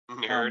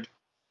 Nerd.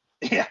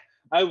 Yeah,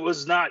 I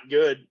was not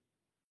good.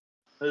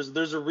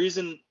 There's a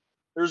reason.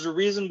 There's a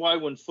reason why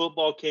when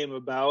football came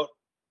about,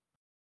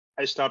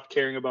 I stopped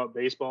caring about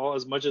baseball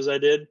as much as I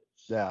did.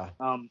 Yeah.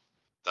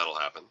 That'll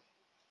happen.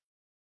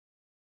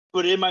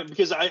 But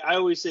because I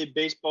always say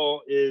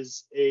baseball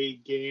is a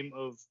game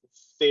of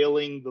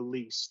failing the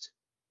least.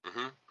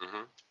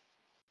 Mm-hmm.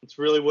 It's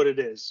really what it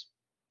is.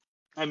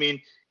 I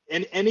mean,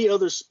 in any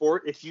other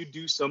sport, if you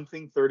do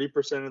something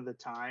 30% of the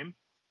time,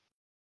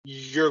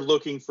 you're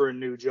looking for a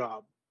new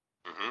job.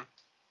 Mm-hmm.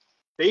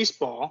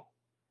 Baseball,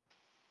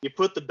 you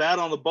put the bat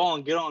on the ball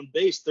and get on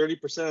base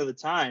 30% of the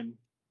time,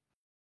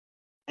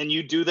 and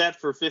you do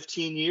that for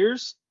 15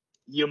 years,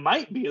 you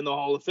might be in the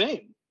Hall of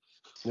Fame.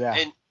 Yeah.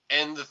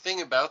 And the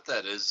thing about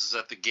that is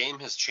that the game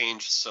has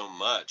changed so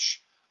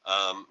much.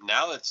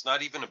 Now it's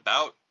not even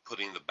about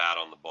putting the bat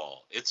on the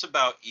ball. It's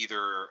about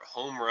either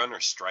home run or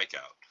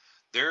strikeout.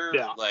 They're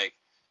like,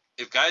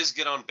 if guys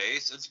get on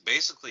base, it's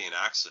basically an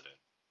accident.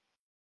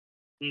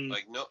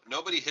 Like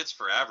nobody hits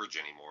for average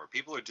anymore.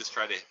 People are just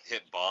trying to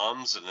hit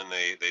bombs, and then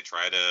they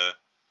try to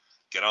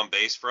get on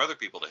base for other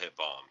people to hit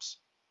bombs.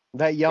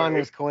 That yawn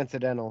was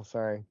coincidental.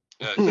 Sorry.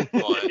 Well,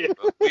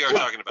 we are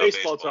talking about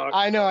baseball talk.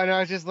 I know. I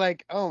was just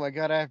like, oh my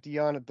god, I have to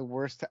yawn at the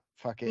worst time.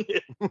 Fuck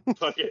it.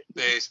 Fuck it.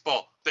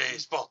 Baseball. But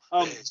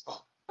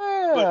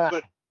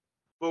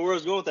where I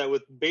was going with that,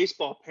 with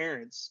baseball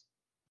parents,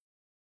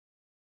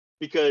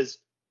 because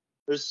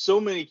there's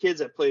so many kids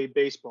that play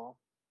baseball,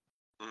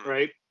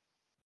 right?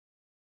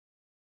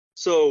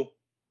 So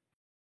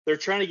they're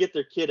trying to get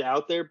their kid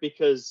out there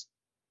because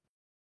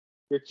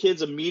your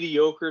kid's a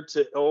mediocre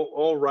to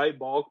all right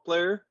ball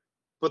player,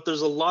 but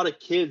there's a lot of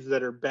kids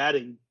that are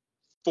batting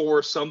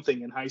for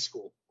something in high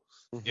school.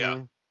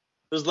 Yeah.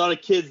 There's a lot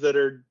of kids that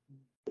are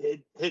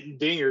hitting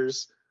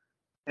dingers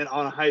and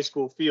on a high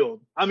school field.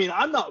 I mean,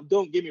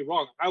 don't get me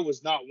wrong, I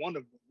was not one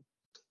of them.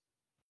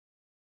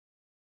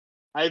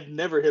 I've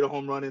never hit a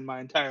home run in my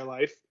entire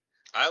life.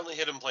 I only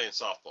hit him playing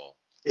softball.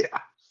 Yeah.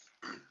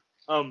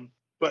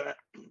 But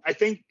I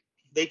think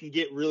they can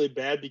get really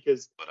bad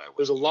because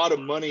there's a lot of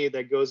money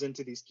that goes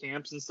into these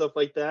camps and stuff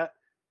like that,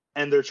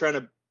 and they're trying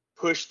to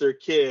push their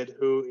kid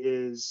who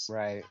is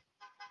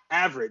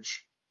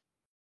average.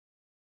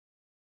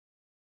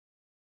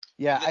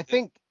 Yeah, I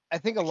think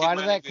a lot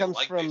of that comes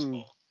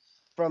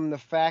from the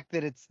fact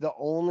that it's the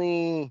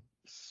only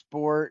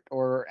sport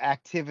or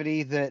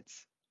activity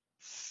that's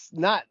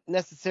not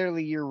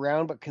necessarily year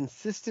round, but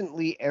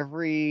consistently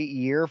every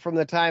year from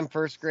the time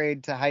first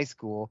grade to high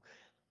school.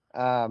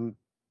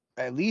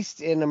 At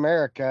least in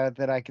America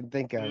that I can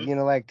think of,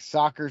 like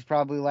soccer's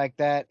probably like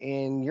that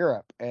in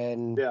Europe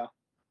and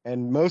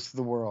most of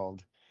the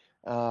world.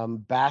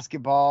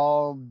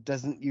 Basketball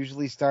doesn't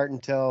usually start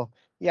until,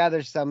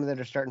 there's some that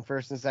are starting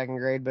first and second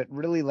grade, but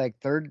really like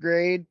third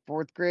grade,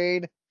 fourth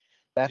grade,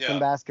 that's when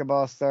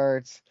basketball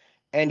starts.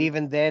 And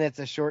even then it's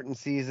a shortened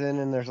season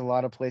and there's a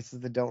lot of places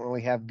that don't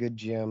really have good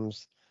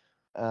gyms.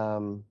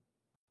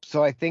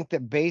 So I think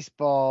that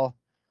baseball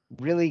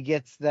really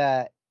gets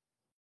that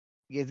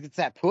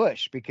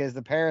push because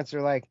the parents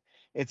are like,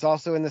 it's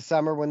also in the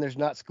summer when there's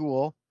not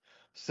school.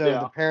 So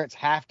the parents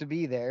have to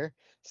be there.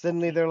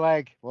 Suddenly they're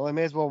like, well, I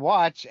may as well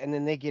watch. And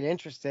then they get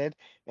interested.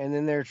 And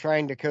then they're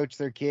trying to coach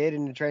their kid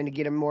and trying to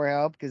get him more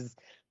help because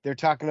they're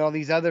talking to all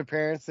these other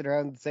parents that are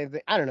on the same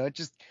thing. I don't know. It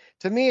just,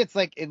 to me, it's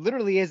like, it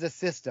literally is a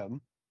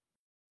system.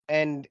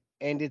 And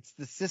it's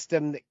the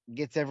system that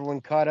gets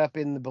everyone caught up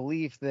in the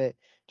belief that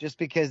just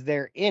because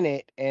they're in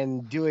it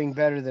and doing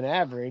better than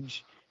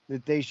average,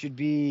 that they should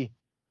be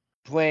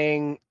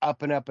playing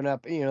up and up and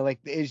up, like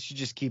it should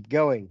just keep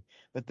going.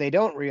 But they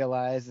don't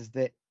realize is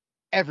that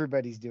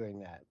everybody's doing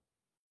that.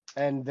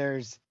 And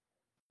there's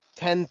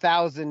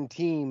 10,000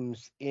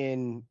 teams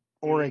in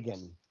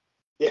Oregon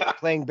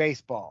playing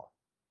baseball.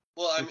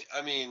 Well,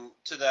 I mean,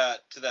 to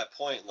that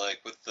point, like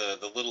with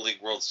the Little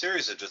League World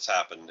Series that just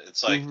happened,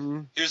 it's like,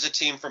 here's a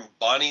team from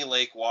Bonnie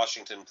Lake,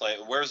 Washington playing.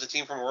 Where's the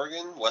team from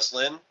Oregon? West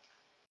Lynn?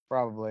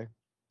 Probably.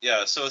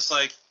 Yeah, so it's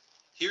like,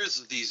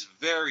 here's these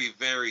very,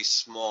 very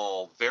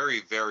small,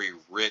 very, very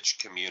rich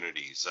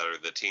communities that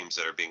are the teams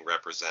that are being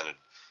represented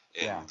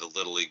in the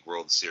Little League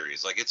World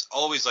Series. Like, it's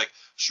always like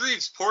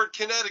Shreveport,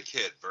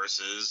 Connecticut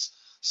versus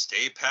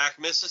Stay Pack,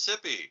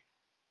 Mississippi.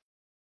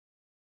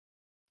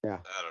 Yeah.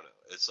 I don't know.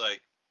 It's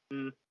like,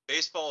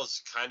 baseball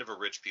is kind of a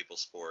rich people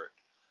sport.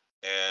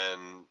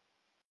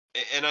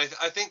 And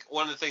I think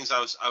one of the things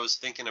I was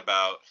thinking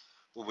about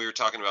when we were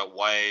talking about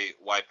why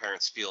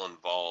parents feel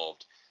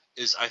involved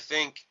is I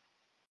think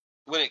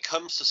when it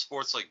comes to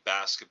sports like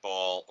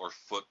basketball or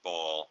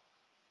football,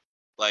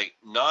 like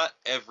not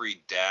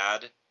every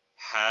dad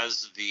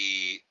has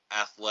the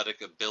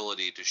athletic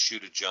ability to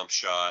shoot a jump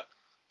shot,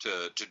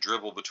 to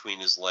dribble between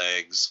his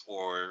legs,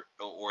 or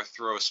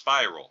throw a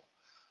spiral.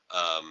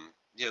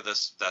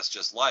 That's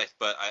just life.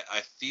 But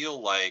I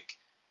feel like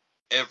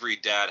every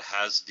dad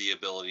has the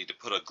ability to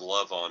put a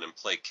glove on and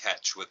play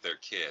catch with their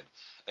kid,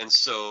 and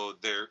so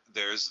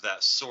there's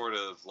that sort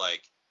of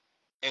like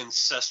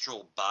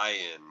ancestral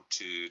buy-in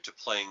to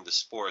playing the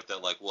sport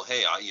that like, well,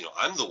 hey,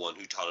 I'm the one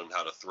who taught him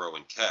how to throw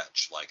and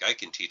catch. Like, I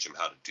can teach him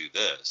how to do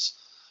this.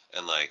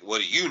 And like, what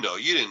do you know?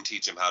 You didn't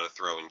teach him how to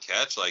throw and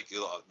catch. Like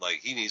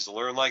he needs to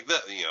learn like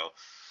that,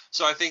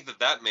 So I think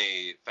that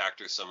may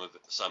factor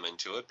some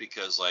into it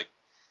because like,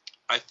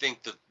 I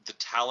think the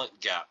talent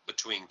gap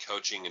between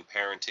coaching and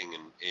parenting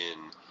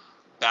in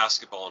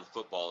basketball and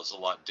football is a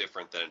lot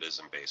different than it is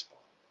in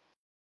baseball.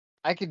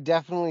 I could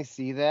definitely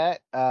see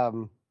that.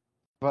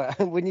 But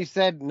when you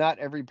said not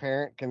every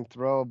parent can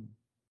throw a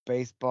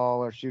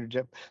baseball or shoot a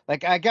jump,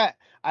 like I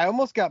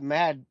almost got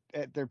mad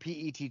at their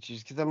PE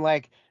teachers because I'm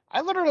like,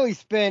 I literally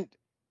spent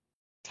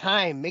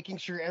time making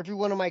sure every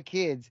one of my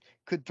kids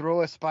could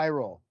throw a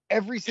spiral.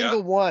 Every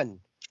single one.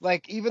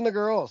 Like even the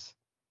girls.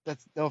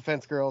 That's no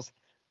offense, girls.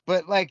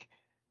 But like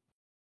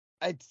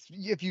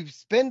if you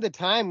spend the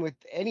time with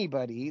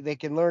anybody, they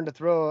can learn to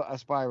throw a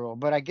spiral.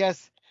 But I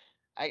guess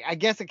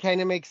it kind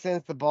of makes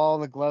sense, the ball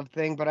and the glove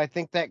thing, but I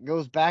think that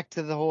goes back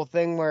to the whole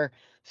thing where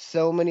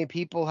so many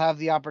people have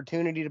the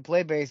opportunity to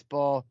play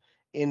baseball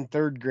in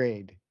third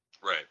grade.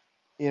 Right.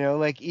 You know,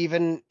 like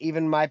even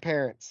my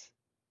parents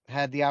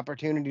had the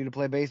opportunity to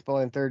play baseball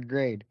in third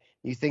grade.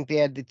 You think they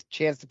had the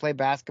chance to play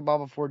basketball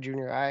before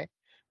junior high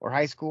or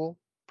high school?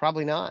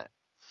 Probably not.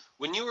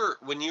 When you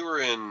were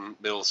in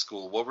middle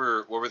school, what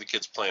were the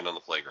kids playing on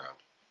the playground?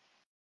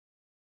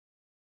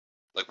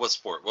 Like what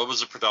sport? What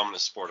was the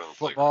predominant sport on the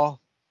playground?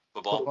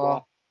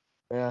 Football.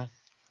 Yeah.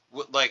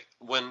 Like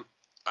when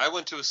I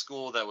went to a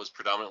school that was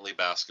predominantly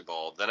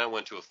basketball, then I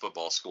went to a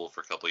football school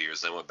for a couple of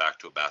years, then went back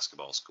to a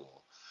basketball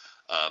school.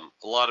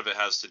 A lot of it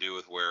has to do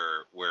with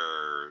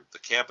where the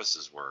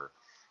campuses were,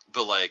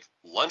 but like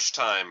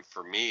lunchtime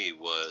for me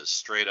was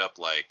straight up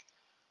like,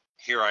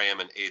 here I am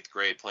in 8th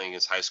grade playing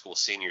against high school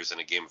seniors in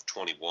a game of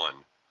 21.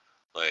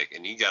 Like,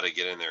 and you got to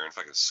get in there and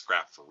fucking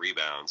scrap for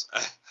rebounds.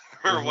 I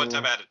remember one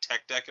time I had a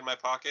tech deck in my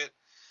pocket,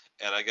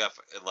 and I got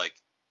like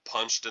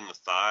punched in the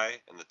thigh,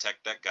 and the tech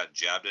deck got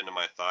jabbed into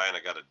my thigh, and I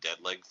got a dead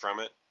leg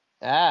from it.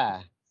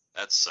 Ah.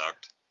 That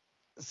sucked.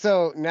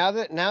 So now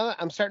that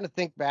I'm starting to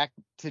think back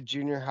to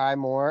junior high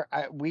more,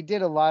 we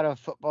did a lot of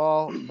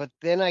football, but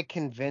then I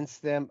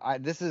convinced them.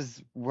 This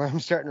is where I'm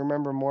starting to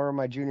remember more of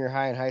my junior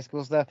high and high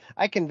school stuff.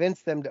 I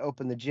convinced them to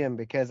open the gym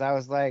because I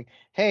was like,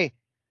 hey,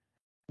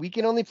 we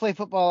can only play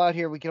football out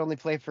here. We can only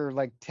play for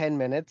like 10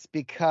 minutes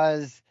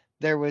because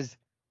there was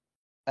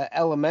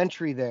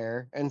elementary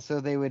there. And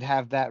so they would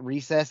have that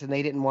recess, and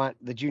they didn't want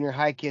the junior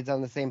high kids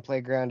on the same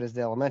playground as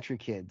the elementary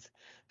kids.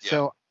 Yeah.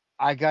 So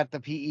I got the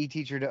PE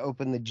teacher to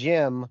open the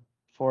gym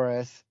for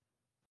us.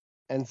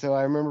 And so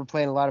I remember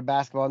playing a lot of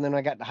basketball. And then when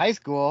I got to high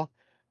school,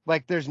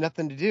 like there's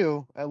nothing to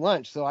do at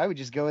lunch. So I would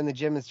just go in the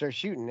gym and start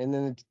shooting. And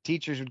then the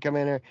teachers would come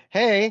in there,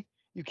 hey,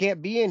 you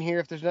can't be in here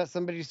if there's not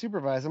somebody to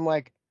supervise. I'm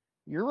like,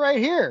 you're right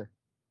here.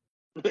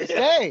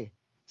 Stay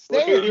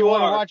if you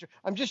want to watch.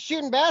 I'm just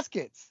shooting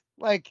baskets.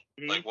 Like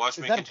watch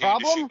me continue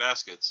to shoot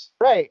baskets.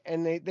 Right.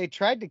 And they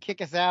tried to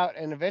kick us out,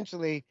 and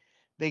eventually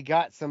they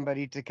got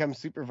somebody to come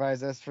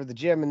supervise us for the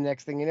gym. And the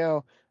next thing you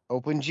know,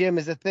 open gym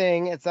is a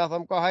thing at South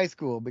Umpqua High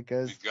School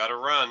because we've got to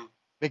run.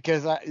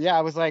 Because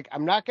I was like,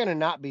 I'm not going to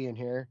not be in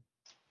here.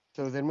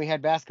 So then we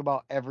had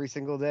basketball every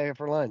single day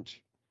for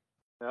lunch.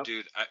 Yep.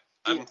 Dude,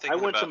 I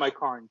went to my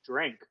car and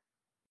drank.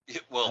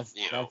 Well,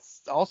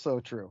 that's also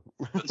true.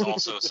 That's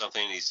also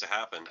something that needs to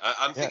happen.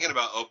 I'm thinking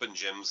about open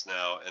gyms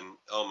now, and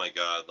oh my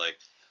god, like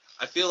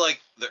I feel like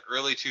the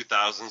early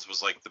 2000s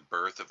was like the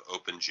birth of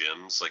open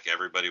gyms. Like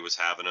everybody was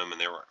having them, and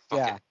they were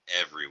fucking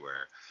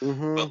everywhere.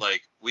 Mm-hmm. But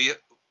like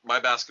my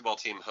basketball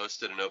team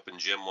hosted an open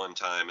gym one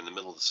time in the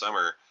middle of the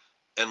summer,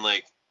 and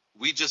like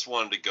we just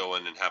wanted to go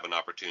in and have an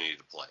opportunity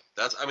to play.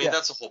 That's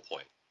the whole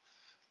point.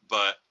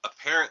 But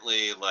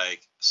apparently,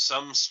 like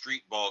some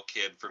street ball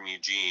kid from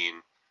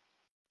Eugene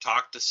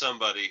talked to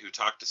somebody who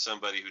talked to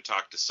somebody who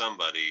talked to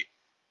somebody,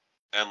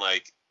 and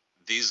like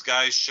these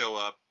guys show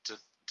up to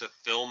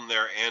film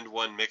their And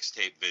One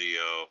mixtape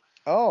video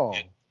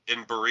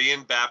in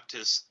Berean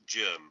Baptist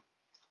gym.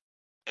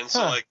 And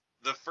so like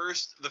the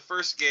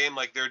first game,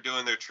 like they're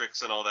doing their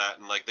tricks and all that,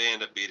 and like they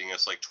end up beating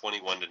us like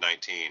 21-19.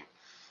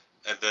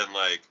 And then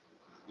like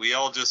we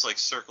all just like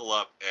circle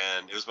up,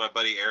 and it was my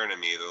buddy Aaron and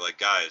me. They're like,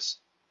 guys,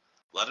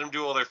 let them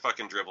do all their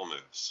fucking dribble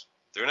moves.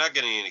 They're not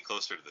getting any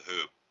closer to the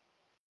hoop.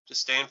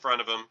 Just stay in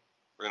front of them.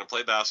 We're going to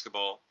play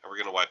basketball, and we're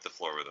going to wipe the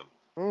floor with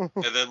them.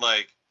 And then,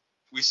 like,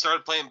 we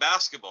started playing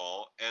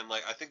basketball, and,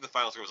 like, I think the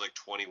final score was, like,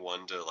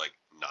 21-9.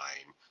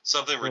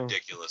 Something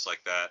ridiculous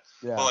like that.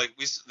 Yeah. But, like,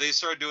 they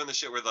started doing the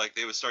shit where, like,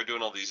 they would start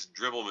doing all these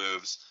dribble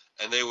moves,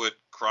 and they would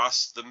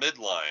cross the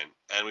midline,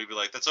 and we'd be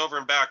like, that's over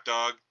and back,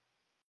 dog.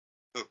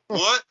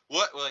 What?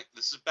 We're like,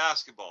 this is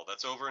basketball.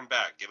 That's over and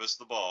back. Give us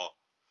the ball.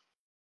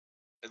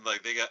 And,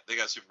 like, they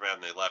got super mad,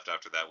 and they left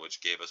after that,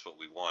 which gave us what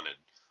we wanted,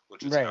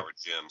 which was our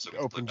gym, so we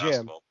could play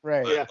basketball.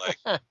 Right. But,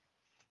 like,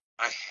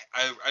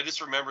 I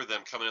just remember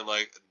them coming in,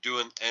 like,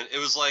 doing, and it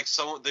was like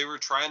they were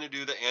trying to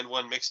do the And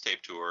One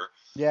mixtape tour,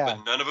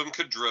 but none of them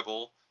could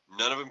dribble,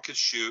 none of them could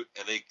shoot,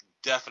 and they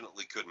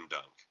definitely couldn't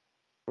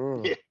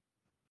dunk. Yeah.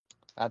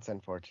 That's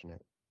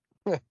unfortunate.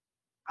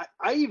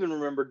 I even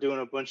remember doing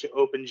a bunch of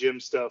open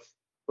gym stuff.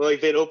 Like,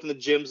 they'd open the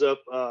gyms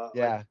up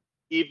like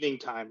evening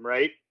time,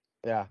 right?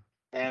 Yeah.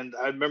 And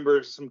I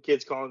remember some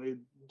kids calling me,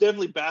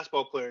 definitely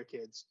basketball player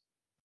kids,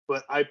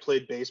 but I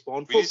played baseball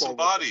and football. We need some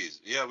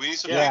bodies. Yeah, we need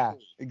some people.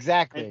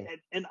 Exactly.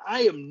 And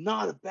I am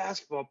not a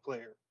basketball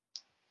player.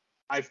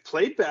 I've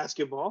played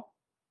basketball.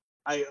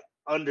 I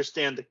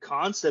understand the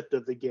concept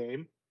of the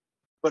game,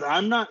 but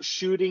I'm not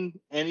shooting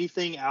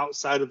anything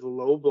outside of the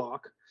low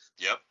block.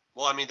 Yep.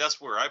 Well, I mean, that's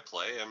where I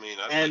play. I mean,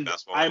 I play And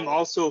basketball. I'm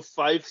also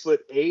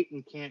 5'8"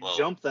 and can't Well-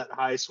 jump that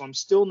high, so I'm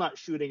still not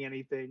shooting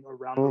anything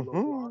around the low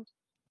block.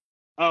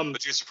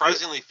 But you're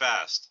surprisingly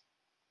fast.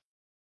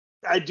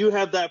 I do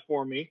have that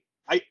for me.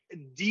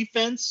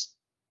 Defense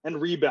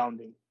and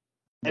rebounding,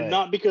 and Right.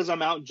 not because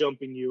I'm out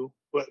jumping you,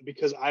 but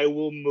because I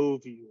will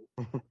move you.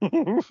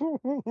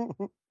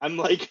 I'm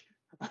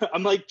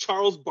like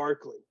Charles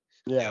Barkley.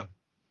 Yeah.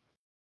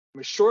 I'm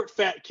a short,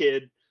 fat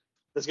kid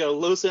that's got a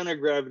low center of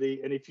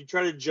gravity, and if you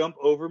try to jump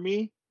over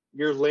me,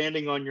 you're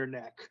landing on your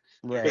neck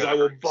because Right. I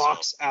will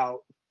box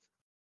out.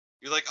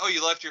 You're like, oh,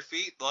 you left your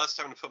feet? Well, it's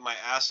time to put my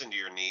ass into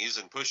your knees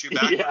and push you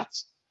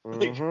backwards.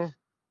 Mhm.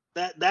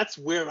 That's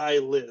where I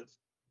live.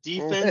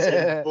 Defense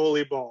and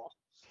bully ball.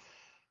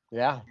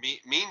 Yeah.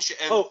 What's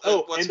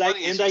and I-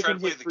 funny is and you I try can to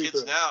play hit the free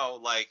kids throws. now,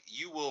 like,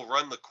 you will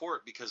run the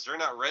court because they're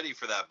not ready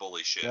for that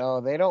bully shit. No,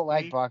 they don't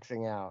like Mhm.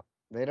 boxing out.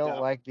 They don't Yeah.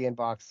 like being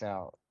boxed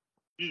out.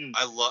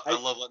 I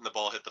love letting the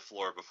ball hit the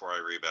floor before I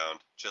rebound,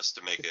 just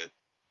to make it.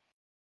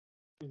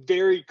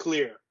 Very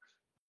clear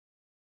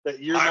that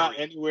you're not Irie.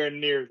 anywhere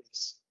near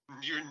this.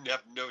 You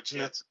have no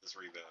chance at this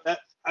rebound.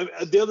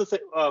 The other thing,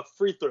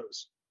 free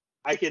throws.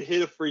 I can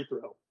hit a free throw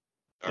All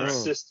right.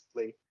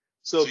 consistently.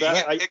 So So you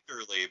that can't pick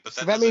early, but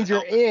So that that means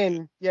doesn't you're help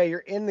in. Yeah, you're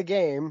in the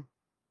game.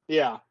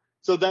 yeah.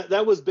 So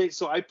that was big.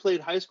 So I played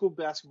high school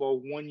basketball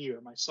 1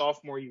 year, my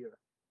sophomore year.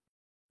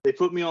 They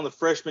put me on the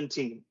freshman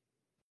team.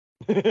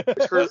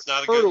 It's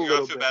not a hurt good. a You're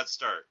little off to a bit. bad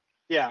start.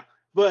 Yeah,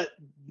 but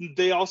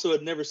they also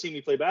had never seen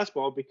me play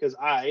basketball because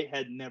I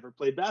had never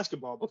played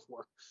basketball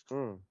before.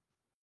 Mm.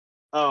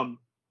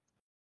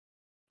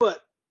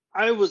 But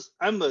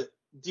I'm a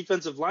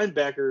defensive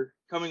linebacker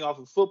coming off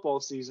of football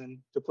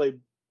season to play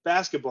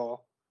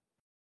basketball.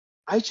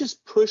 I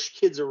just push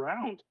kids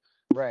around.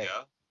 Right.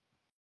 Yeah.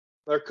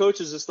 Our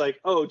coach is just like,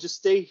 oh, just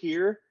stay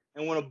here,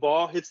 and when a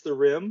ball hits the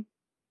rim,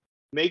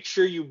 make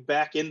sure you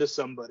back into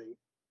somebody.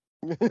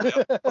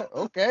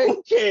 Okay.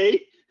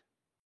 Okay.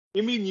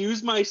 You mean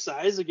use my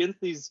size against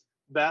these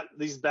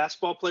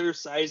basketball player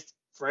sized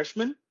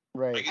freshmen?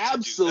 Right. I get to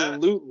do that.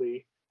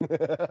 Absolutely.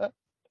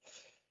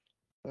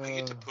 I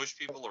get to push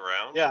people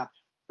around. Yeah.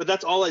 But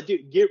that's all I do.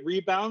 Get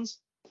rebounds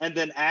and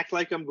then act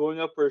like I'm going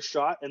up for a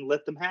shot and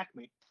let them hack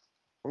me.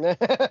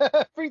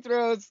 Free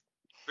throws.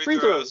 Free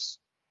throws.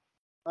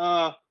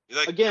 You're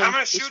like, Again, I'm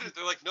gonna this shoot is- it.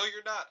 They're like, no,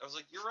 you're not. I was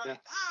like, you're right.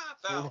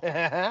 Yeah.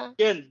 Foul.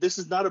 Again, this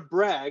is not a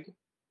brag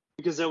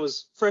because that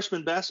was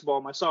freshman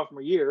basketball my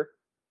sophomore year,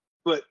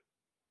 but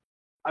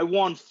I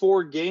won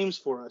 4 games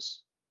for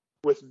us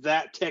with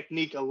that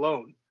technique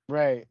alone.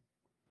 Right.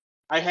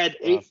 I had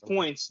 8 Awesome.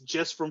 points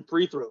just from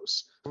free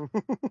throws. I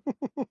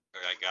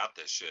got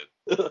this shit.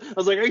 I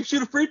was like, I can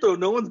shoot a free throw.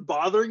 No one's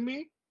bothering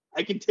me.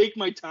 I can take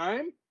my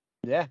time.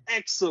 Yeah.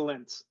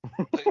 Excellent.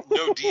 Like,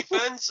 no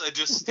defense. I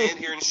just stand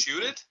here and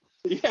shoot it.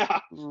 Yeah.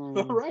 Mm.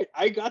 All right.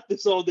 I got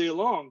this all day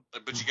long.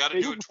 But you got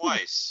to do it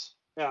twice.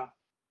 Yeah.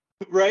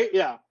 Right?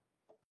 Yeah.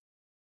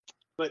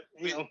 But,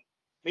 Wait.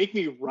 make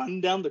me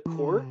run down the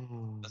court.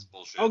 Mm. That's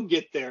bullshit. I'll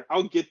get there.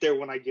 I'll get there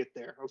when I get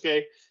there.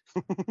 Okay.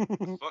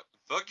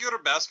 Fuck your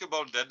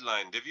basketball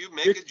deadline. If you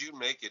make You're- it, you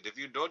make it. If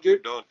you don't, you're-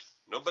 you don't.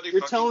 Nobody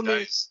you're fucking telling me-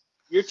 dies.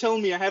 You're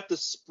telling me I have to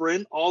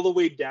sprint all the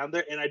way down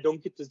there and I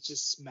don't get to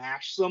just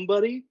smash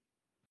somebody?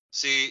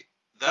 See,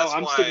 that's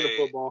I'm sticking to why.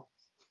 football.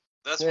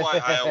 That's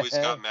why I always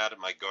got mad at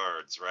my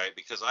guards, right?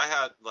 Because I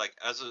had like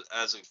as a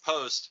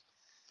post,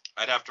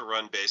 I'd have to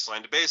run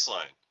baseline to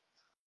baseline.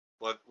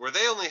 Where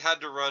they only had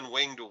to run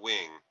wing to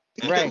wing,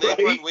 and Right. then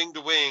they Right. run wing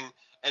to wing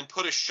and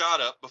put a shot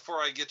up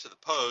before I get to the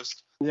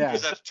post. Yeah.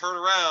 Because I have to turn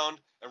around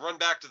and run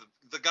back to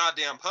the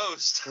goddamn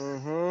post.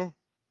 Mm-hmm.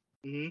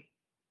 Hmm.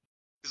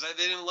 Because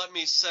they didn't let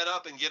me set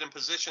up and get in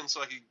position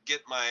so I could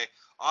get my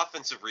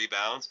offensive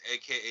rebounds,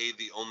 aka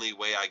the only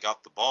way I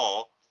got the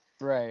ball.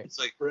 Right. It's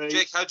like, Right.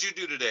 Jake, how'd you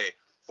do today?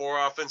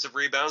 4 offensive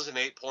rebounds and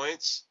 8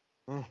 points?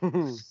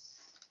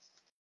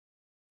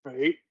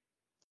 Right.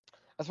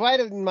 That's why I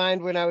didn't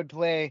mind when I would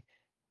play,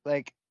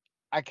 like,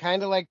 I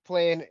kind of like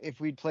playing, if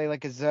we'd play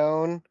like a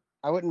zone,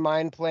 I wouldn't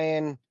mind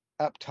playing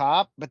up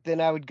top, but then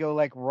I would go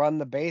like run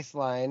the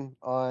baseline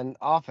on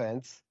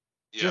offense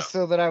Yeah. just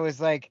so that I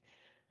was like,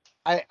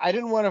 I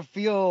didn't want to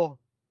feel,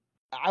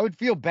 I would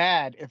feel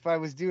bad if I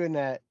was doing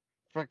that,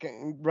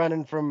 fucking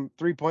running from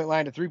 3-point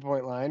line to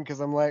 3-point line,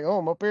 because I'm like, oh,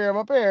 I'm up here,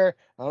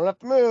 I don't have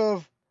to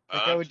move.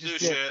 Like, I would do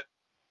just get, shit.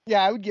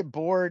 yeah, I would get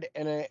bored,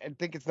 and I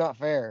think it's not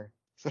fair.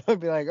 So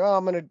I'd be like, oh,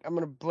 I'm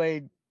gonna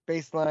play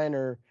baseline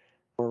or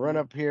run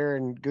up here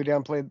and go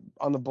down, play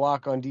on the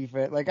block on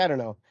defense. Like, I don't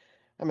know.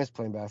 I miss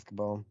playing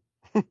basketball.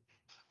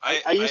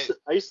 I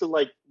used to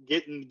like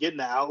getting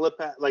the outlet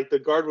pass, like the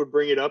guard would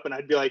bring it up and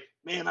I'd be like,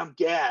 man, I'm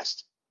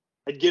gassed.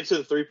 I'd get to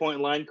the 3-point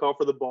line, call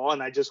for the ball,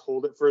 and I just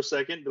hold it for a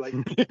second, be like,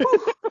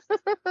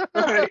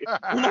 all right,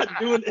 we're not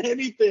doing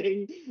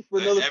anything for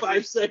another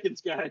 5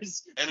 seconds,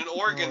 guys. And in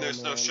Oregon, Oh,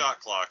 there's no man.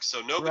 shot clock,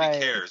 so nobody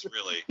Right. cares,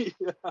 really.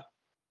 Yeah,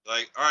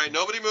 Like, all right,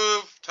 nobody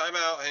move.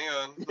 Timeout. Hang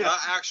on. Yeah. Not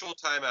actual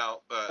timeout,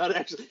 but not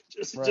actually,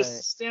 Right.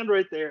 just stand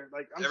right there.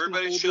 Like, I'm just gonna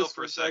everybody hold chill this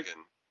for a second.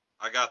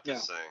 I got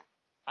this thing.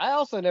 I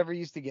also never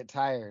used to get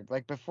tired.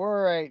 Like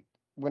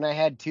when I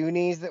had two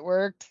knees that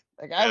worked,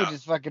 like I would Yeah.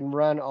 just fucking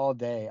run all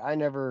day. I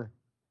never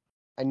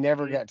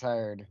got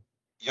tired. And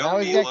I Young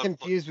always me got loved.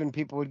 confused when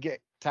people would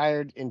get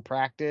tired in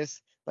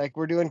practice. Like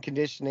we're doing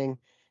conditioning.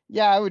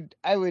 Yeah,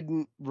 I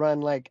would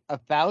run like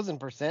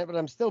 1,000%, but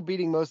I'm still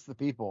beating most of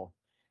the people.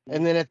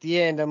 And then at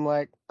the end, I'm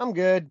like, I'm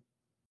good.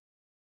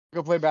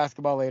 Go play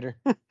basketball later.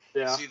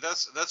 Yeah. See,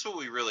 that's what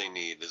we really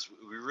need. Is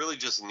we really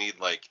just need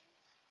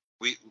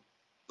we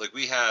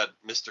we had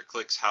Mr.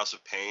 Click's House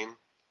of Pain.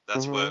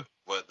 That's Mhm.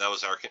 what that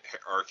was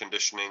our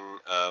conditioning.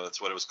 That's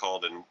what it was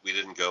called, and we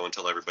didn't go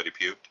until everybody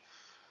puked.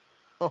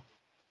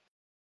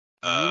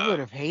 Oh. You would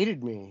have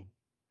hated me.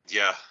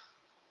 Yeah,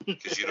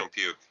 because you don't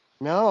puke.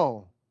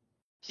 No.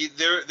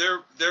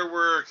 There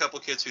were a couple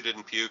kids who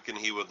didn't puke, and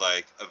he would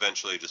like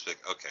eventually just be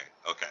like, okay.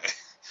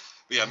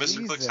 But yeah,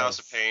 Mr. Click's House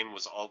of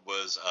Jesus.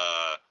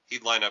 Pain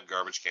he'd line up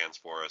garbage cans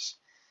for us,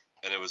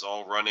 and it was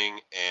all running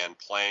and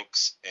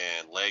planks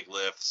and leg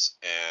lifts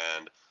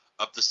and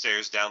up the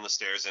stairs, down the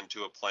stairs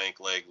into a plank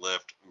leg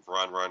lift,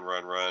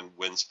 run,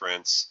 wind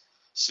sprints,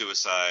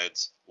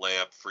 suicides,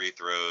 layup, free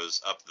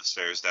throws, up the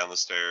stairs, down the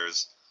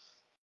stairs.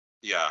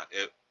 Yeah,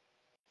 it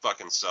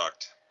fucking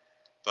sucked.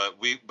 But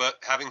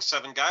having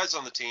 7 guys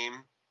on the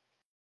team,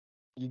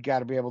 You got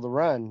to be able to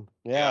run.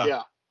 Yeah.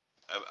 Yeah.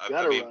 I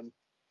Gotta mean, run.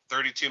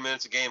 32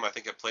 minutes a game, I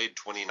think I played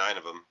 29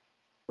 of them,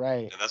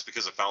 Right. and that's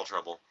because of foul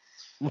trouble.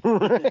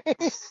 Right.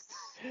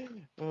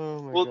 Oh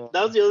my Well, god.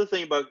 that was the other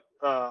thing about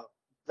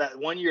that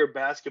 1 year of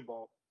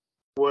basketball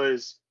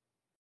was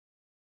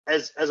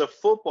as a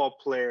football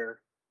player,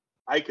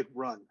 I could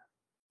run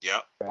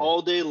Yeah. Right.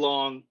 all day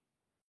long,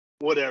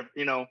 whatever,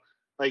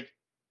 like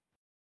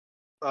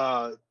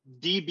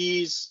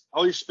DBs,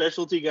 all your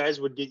specialty guys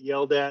would get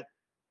yelled at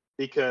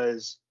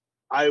because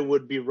I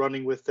would be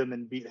running with them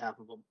and beat half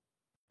of them.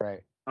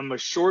 Right. I'm a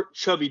short,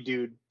 chubby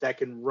dude that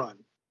can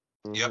run.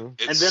 Yep.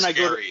 Mhm. It's And then I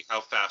go to- scary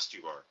how fast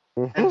you are.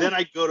 And then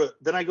I go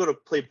to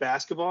play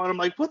basketball, and I'm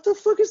like, what the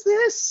fuck is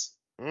this?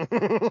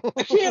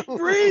 I can't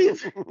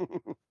breathe.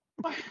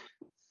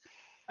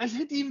 I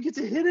didn't even get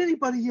to hit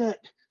anybody yet.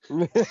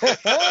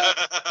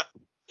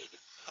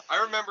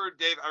 I remember,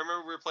 Dave. I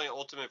remember we were playing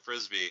Ultimate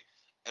Frisbee,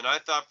 and I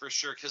thought for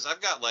sure because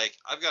I've got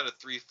a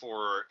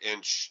 3-4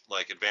 inch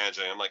advantage.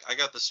 And I'm like, I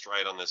got the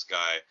stride on this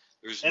guy.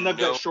 And I've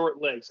got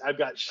short legs. I've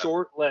got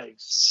short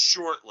legs.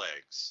 short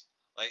legs.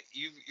 Like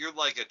you're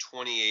like a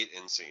 28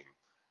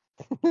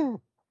 inseam.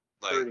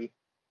 Like 30.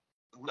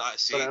 not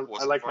see.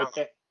 But I like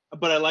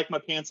but I like my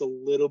pants a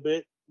little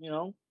bit,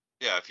 Yeah,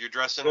 if you're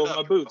dressing Roll it up,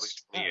 my you're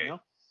boots. probably 28.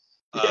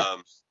 Yeah.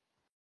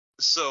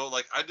 So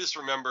I just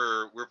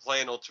remember we're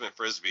playing Ultimate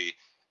Frisbee,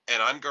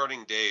 and I'm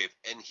guarding Dave,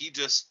 and he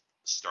just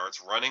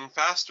starts running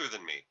faster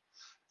than me,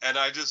 and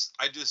I just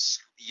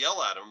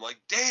yell at him like,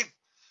 Dave,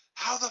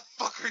 how the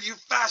fuck are you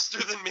faster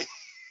than me?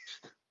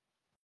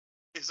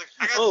 He's like,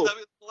 I got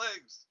 7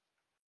 legs.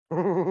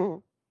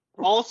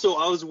 Also,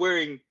 I was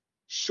wearing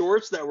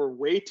shorts that were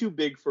way too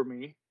big for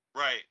me,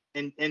 Right.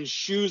 and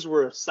shoes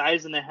were a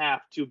size and a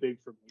half too big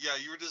for me. Yeah,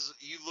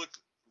 you looked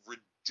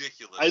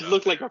ridiculous. I out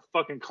looked there. like a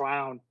fucking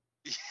clown.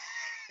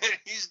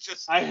 He's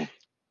just I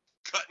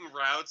cutting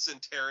routes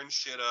and tearing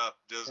shit up.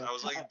 I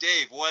was like,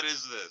 Dave, what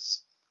is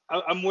this?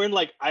 I'm wearing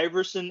like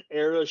Iverson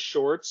era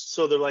shorts,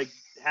 so they're like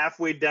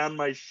halfway down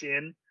my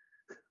shin.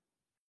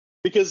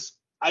 Because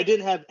I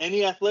didn't have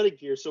any athletic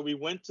gear, so we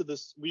went to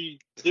this. We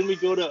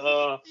go to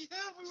Yeah,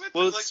 we went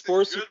well, to like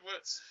Sports- the good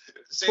ones.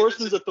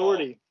 Sportsman's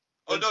Authority.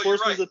 Oh And no, you're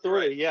Sportsman's right.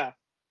 Authority, yeah.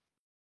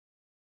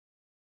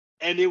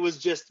 And it was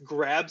just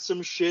grab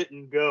some shit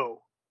and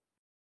go.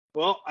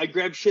 Well, I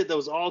grabbed shit that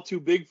was all too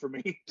big for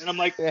me, and I'm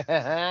like,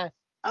 I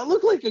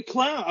look like a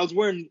clown. I was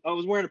wearing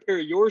a pair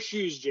of your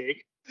shoes,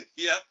 Jake.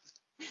 Yep.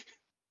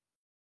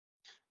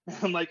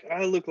 I'm like,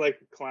 I look like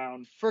a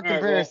clown. For All right, well,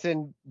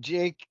 comparison,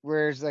 Jake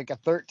wears like a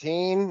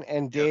 13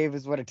 and Yeah. Dave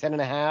is what, a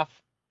 10.5?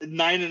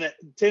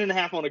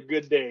 10.5 on a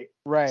good day,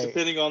 Right.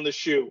 depending on the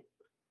shoe.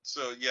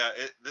 So yeah,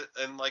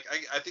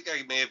 I think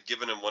I may have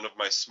given him one of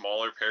my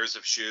smaller pairs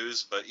of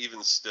shoes, but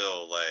even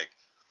still,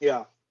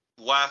 Yeah.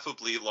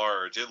 laughably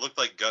large. It looked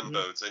like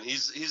gunboats, and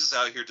he's just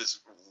out here just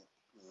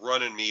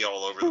running me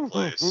all over the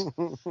place.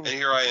 And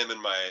here I am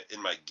in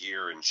my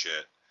gear and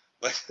shit.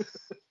 Like,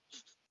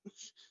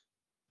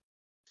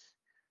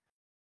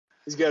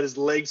 He's got his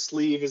leg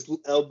sleeve, his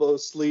elbow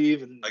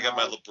sleeve, and I got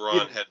my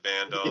LeBron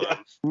headband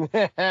on.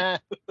 Yeah.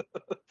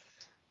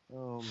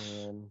 Oh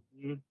man.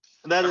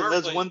 That's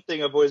playing- one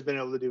thing I've always been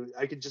able to do.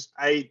 I could just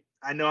I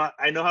know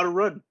how to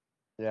run.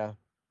 Yeah.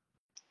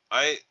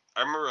 I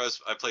remember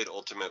I played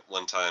Ultimate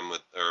one time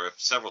or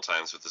several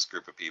times with this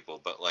group of people,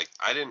 but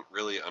I didn't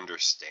really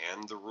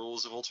understand the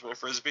rules of Ultimate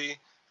Frisbee,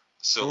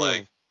 so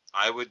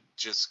I would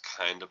just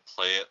kind of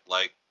play it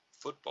like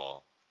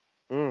football,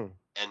 and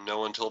no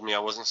one told me I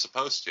wasn't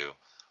supposed to.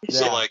 Yeah.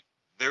 So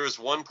there was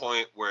one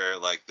point where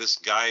this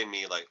guy and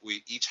me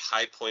we each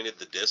high pointed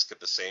the disc at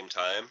the same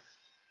time,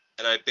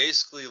 and I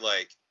basically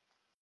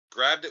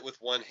grabbed it with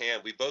one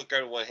hand. We both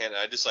grabbed it with one hand,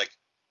 and I just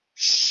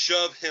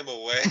shove him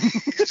away.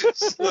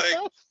 Just like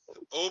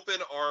open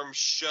arm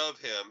shove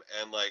him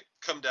and like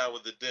come down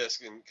with the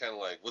disc and kind of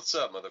like, what's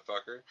up,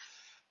 motherfucker?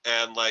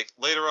 And like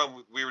later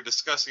on we were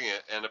discussing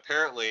it, and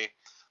apparently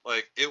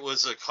like it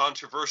was a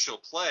controversial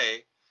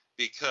play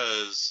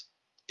because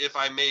if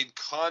I made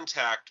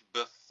contact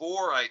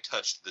before I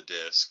touched the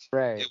disc,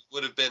 Right. it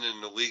would have been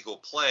an illegal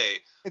play.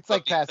 It's But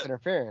like pass because-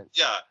 interference.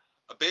 Yeah,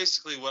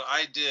 basically what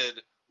I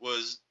did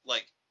was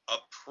like a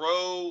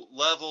pro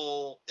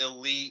level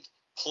elite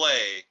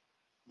play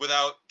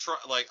without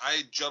like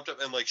I jumped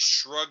up and like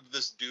shrugged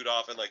this dude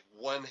off and like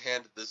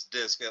one-handed this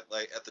disc at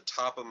the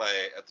top of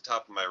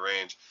my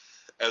range.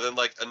 And then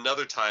like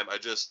another time I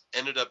just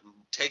ended up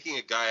taking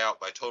a guy out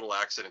by total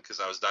accident because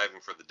I was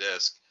diving for the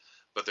disc.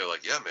 But they're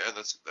like, yeah, man,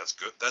 that's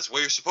good. That's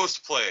where you're supposed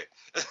to play.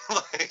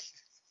 Like,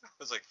 I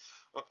was like,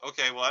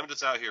 okay, well, I'm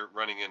just out here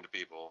running into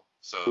people.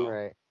 So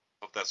Right.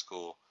 hope that's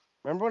cool.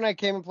 Remember when I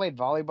came and played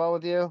volleyball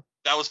with you?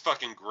 That was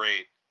fucking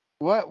great.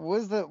 What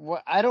was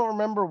what? I don't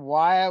remember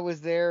why I was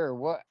there or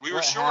what. We were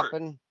what short.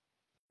 happened,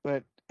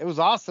 but it was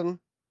awesome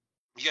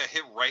You got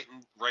hit right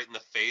in the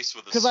face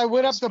with a because I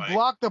went up to spike.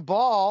 block the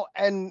ball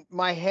and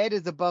my head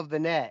is above the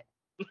net,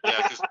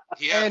 Yeah, because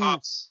he had And-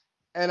 hops.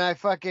 and I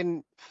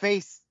fucking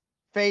face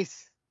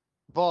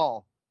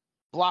ball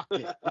blocked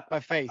it with my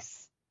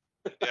face.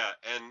 Yeah,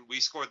 and we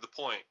scored the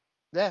point.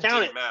 Yeah,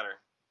 Count Didn't matter.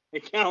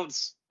 It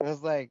counts. I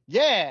was like,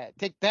 yeah,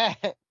 take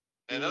that.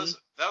 And that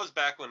was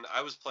back when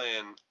I was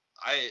playing.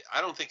 I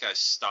don't think I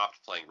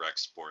stopped playing rec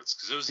sports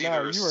because it was No,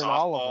 either you were in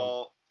all of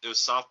softball, it was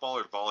softball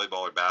or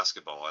volleyball or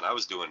basketball, and I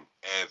was doing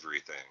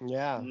everything.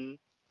 Yeah, Mhm.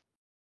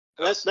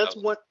 That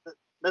was-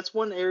 That's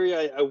one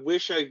area I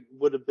wish I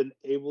would have been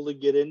able to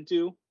get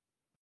into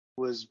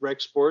was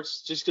rec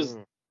sports, just because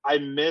Mm. I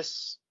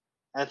miss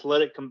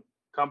athletic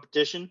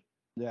competition.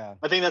 yeah,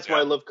 I think that's why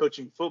Yeah. I love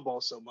coaching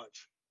football so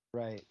much,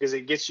 right. because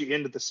it gets you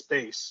into the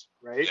space,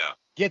 right? Yeah.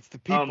 Gets the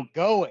people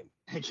going.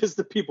 It gets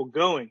the people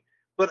going.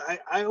 But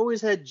I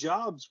always had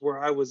jobs where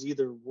I was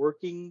either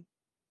working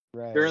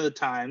Right. during the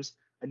times.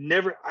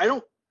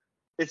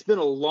 It's been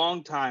a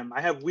long time.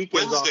 I have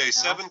weekends off Wednesday,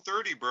 now.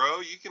 7:30, bro.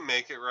 You can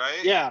make it,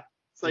 right? Yeah.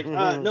 It's like,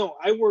 Mhm. no,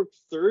 I work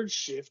third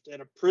shift at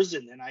a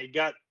prison and I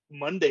got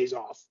Mondays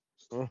off.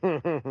 Like, I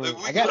we got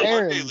got a Monday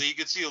errands. league.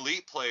 It's the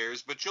elite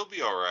players, but you'll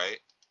be all right.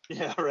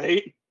 Yeah,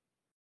 right?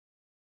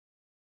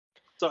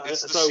 So,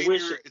 It's the so I senior.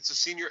 wish. It's a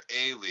senior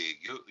A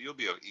league. You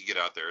get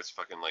out there. It's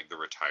fucking like the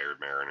retired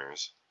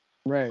Mariners.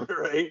 Right.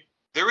 Right?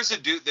 There was a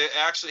dude that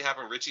actually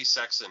happened. Richie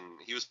Sexton.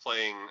 He was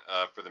playing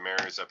for the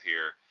Mariners up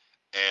here,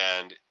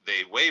 and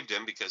they waived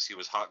him because he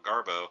was hot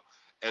garbo,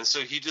 and so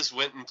he just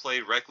went and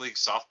played rec league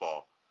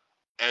softball,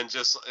 and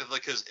just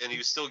like and he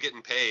was still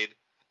getting paid,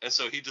 and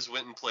so he just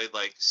went and played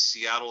like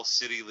Seattle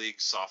City League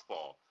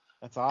softball,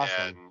 That's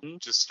awesome.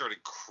 and just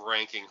started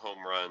cranking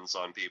home runs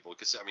on people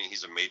because I mean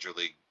he's a major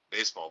league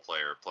baseball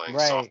player playing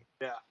Right.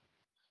 softball.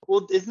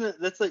 Well,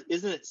 isn't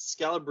it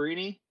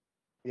Scalabrini?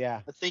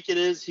 Yeah. I think it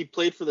is. He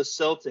played for the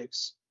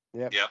Celtics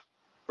Yep. Yep.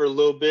 for a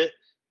little bit,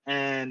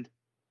 and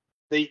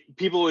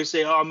people always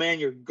say, "Oh man,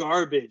 you're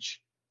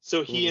garbage."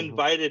 So he Mhm.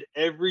 invited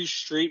every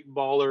street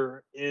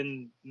baller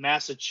in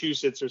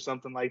Massachusetts or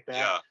something like that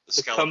Yeah, the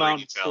to come out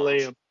Scalabrini and play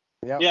challenge. him.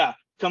 Yep. Yeah,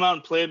 come out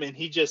and play him, and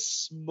he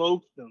just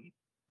smoked them.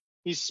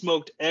 He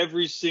smoked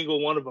every single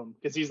one of them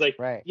because he's like,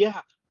 Right.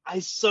 "Yeah, I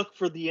suck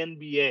for the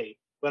NBA,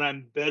 but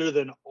I'm better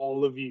than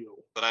all of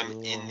you." But I'm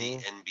in the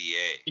Mhm.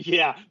 NBA.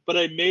 Yeah, but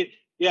I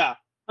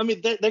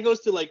mean that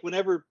goes to like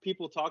whenever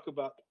people talk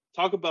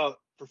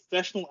about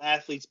professional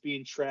athletes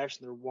being trash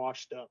and they're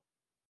washed up.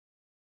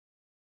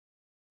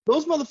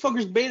 Those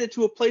motherfuckers made it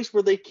to a place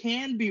where they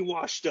can be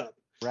washed up.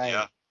 Right.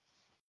 Yeah.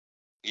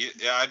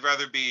 Yeah, I'd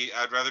rather be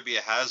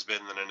a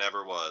has-been than I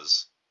never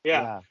was.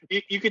 Yeah.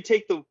 You could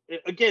take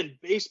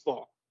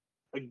baseball,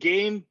 a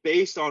game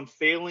based on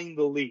failing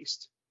the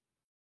least.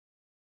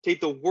 Take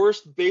the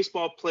worst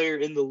baseball player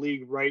in the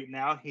league right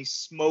now. He's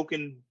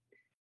smoking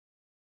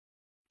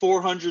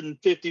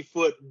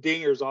 450-foot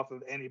dingers off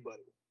of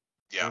anybody.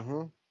 Yeah,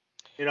 Mhm.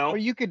 You know? Or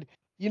you could,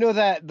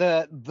 that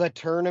the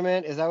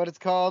tournament, is that what it's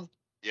called?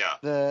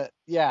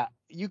 yeah.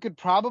 You could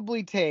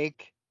probably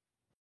take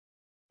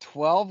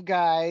 12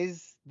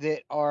 guys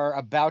that are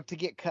about to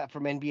get cut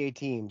from NBA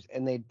teams,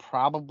 and they'd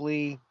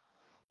probably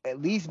at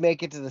least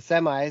make it to the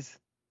semis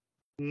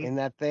Mhm. in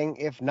that thing,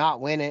 if not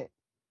win it.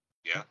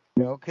 Yeah.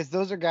 Because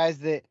those are guys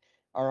that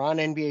are on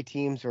NBA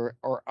teams or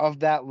of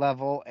that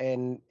level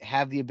and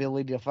have the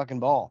ability to fucking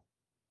ball.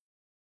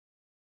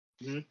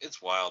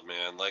 It's wild,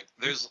 man. Like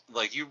there's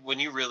like when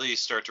you really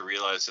start to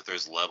realize that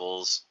there's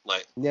levels,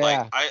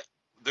 Yeah.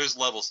 there's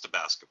levels to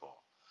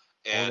basketball,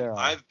 and there are.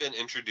 I've been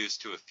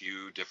introduced to a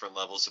few different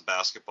levels of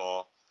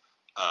basketball.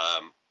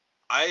 I'm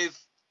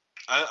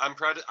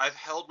proud. I've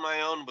held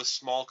my own with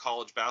small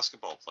college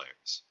basketball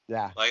players.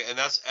 Yeah. And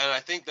I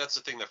think that's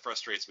the thing that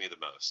frustrates me the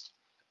most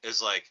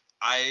is like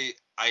I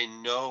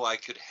know I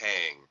could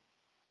hang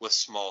with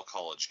small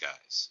college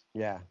guys,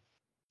 Yeah.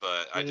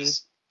 but I Mhm.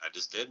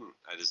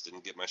 just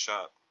didn't get my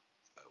shot.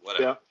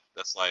 Whatever. Yeah.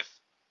 That's life.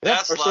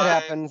 That's Or Shit live.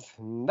 happens.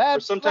 Or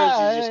That's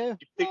sometimes life.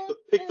 you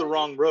pick the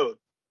wrong road,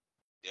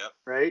 Yep.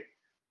 right?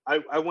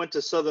 I went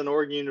to Southern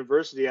Oregon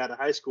University out of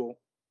high school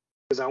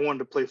because I wanted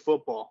to play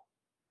football.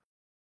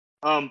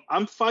 I'm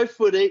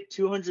 5'8",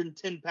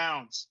 210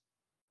 pounds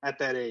at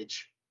that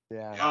age.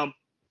 Yeah.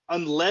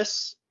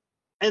 Unless,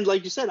 and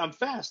like you said, I'm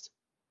fast.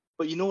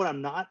 But you know what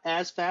I'm not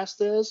as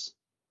fast as?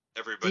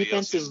 Everybody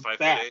else is Defensive 5'8".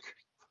 back.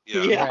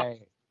 Yeah. Yeah.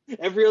 Right.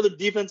 Every other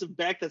defensive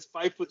back that's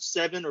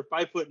 5'7" or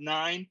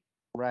 5'9",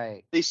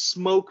 Right. they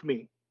smoke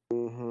me,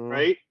 Mm-hmm.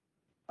 right?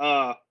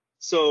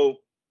 So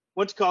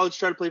went to college,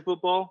 tried to play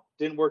football,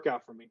 didn't work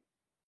out for me.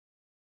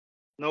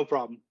 No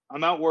problem.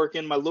 I'm out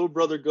working. My little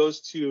brother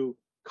goes to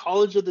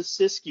College of the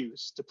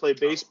Siskiyous to play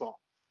baseball.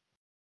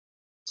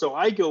 So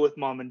I go with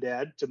mom and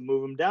dad to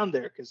move him down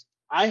there because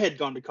I had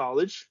gone to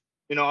college.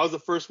 You know, I was the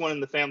first one in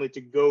the family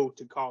to go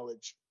to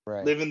college,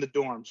 Right. live in the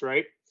dorms,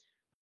 right?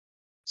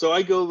 So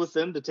I go with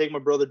them to take my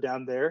brother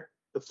down there.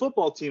 The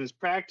football team is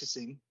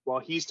practicing while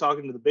he's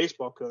talking to the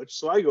baseball coach.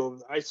 So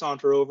I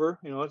saunter over,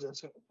 you know,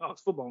 it's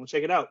football. I'm gonna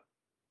check it out.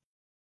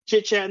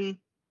 Chit chatting.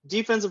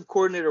 Defensive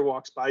coordinator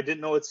walks by. I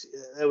didn't know it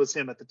was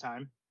him at the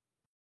time.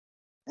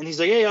 And he's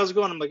like, "Hey, how's it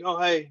going?" I'm like, "Oh,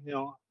 hey," you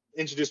know,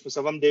 introduce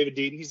myself. I'm David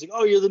Deaton. He's like,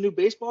 "Oh, you're the new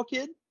baseball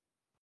kid?"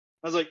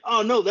 I was like,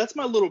 "Oh no, that's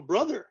my little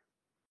brother."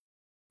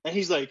 And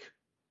he's like,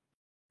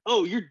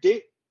 "Oh, you're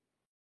Did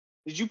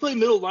you play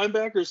middle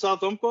linebacker at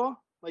South Umpqua?"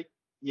 Like,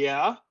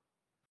 yeah.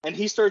 And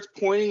he starts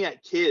pointing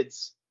at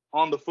kids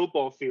on the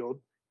football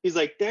field. He's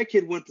like, "That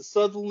kid went to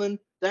Sutherland.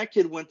 That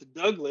kid went to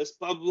Douglas.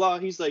 Blah blah blah."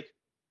 He's like,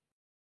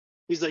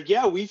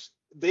 "Yeah,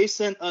 they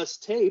sent us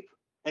tape,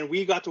 and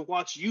we got to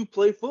watch you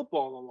play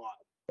football a lot."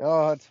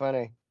 Oh, that's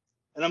funny.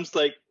 And I'm just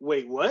like,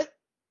 "Wait, what?"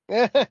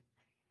 You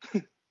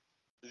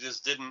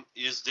just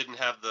didn't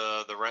have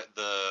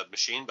the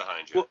machine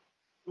behind you. Well,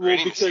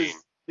 Grading machine.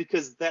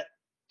 because that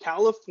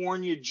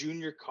California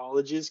junior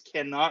colleges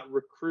cannot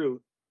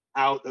recruit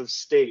out of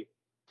state.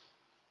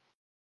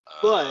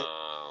 But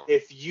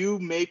if you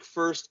make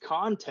first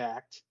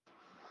contact,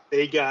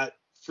 they got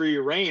free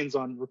reins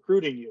on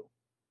recruiting you.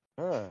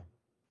 Huh.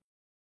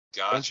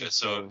 Gotcha.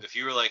 So Interesting. if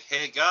you were like,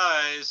 "Hey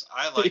guys,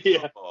 I like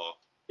Yeah. football,"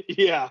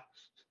 Yeah.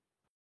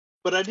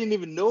 But I didn't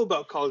even know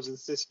about College of the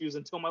Siskiyous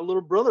until my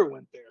little brother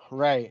went there.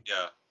 Right.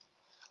 yeah.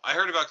 I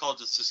heard about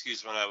College of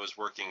Siskiyous when I was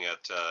working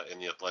in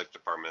the athletic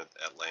department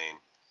at Lane.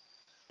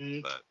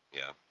 Mhm. But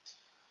yeah.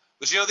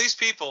 But you know, these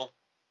people,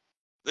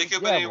 they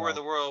could be Yeah, anywhere well. in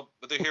the world,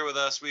 but they're here with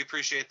us. We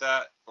appreciate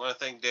that. I want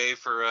to thank Dave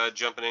for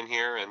jumping in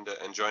here and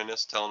joining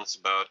us, telling us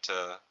about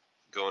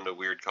going to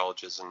weird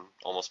colleges and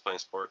almost playing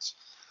sports.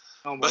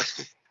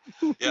 Almost.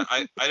 Yeah,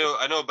 I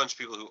know a bunch of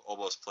people who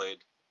almost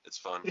played. It's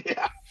fun.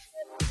 Yeah.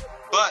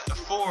 But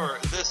for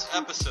this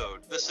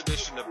episode, this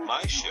edition of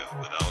my show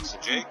with Alex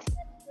and Jake,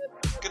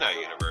 good night,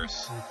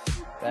 universe.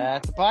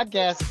 That's a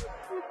podcast.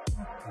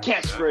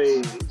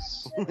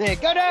 Catchphrase.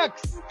 Go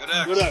Ducks! Good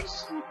night. Good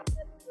Ducks.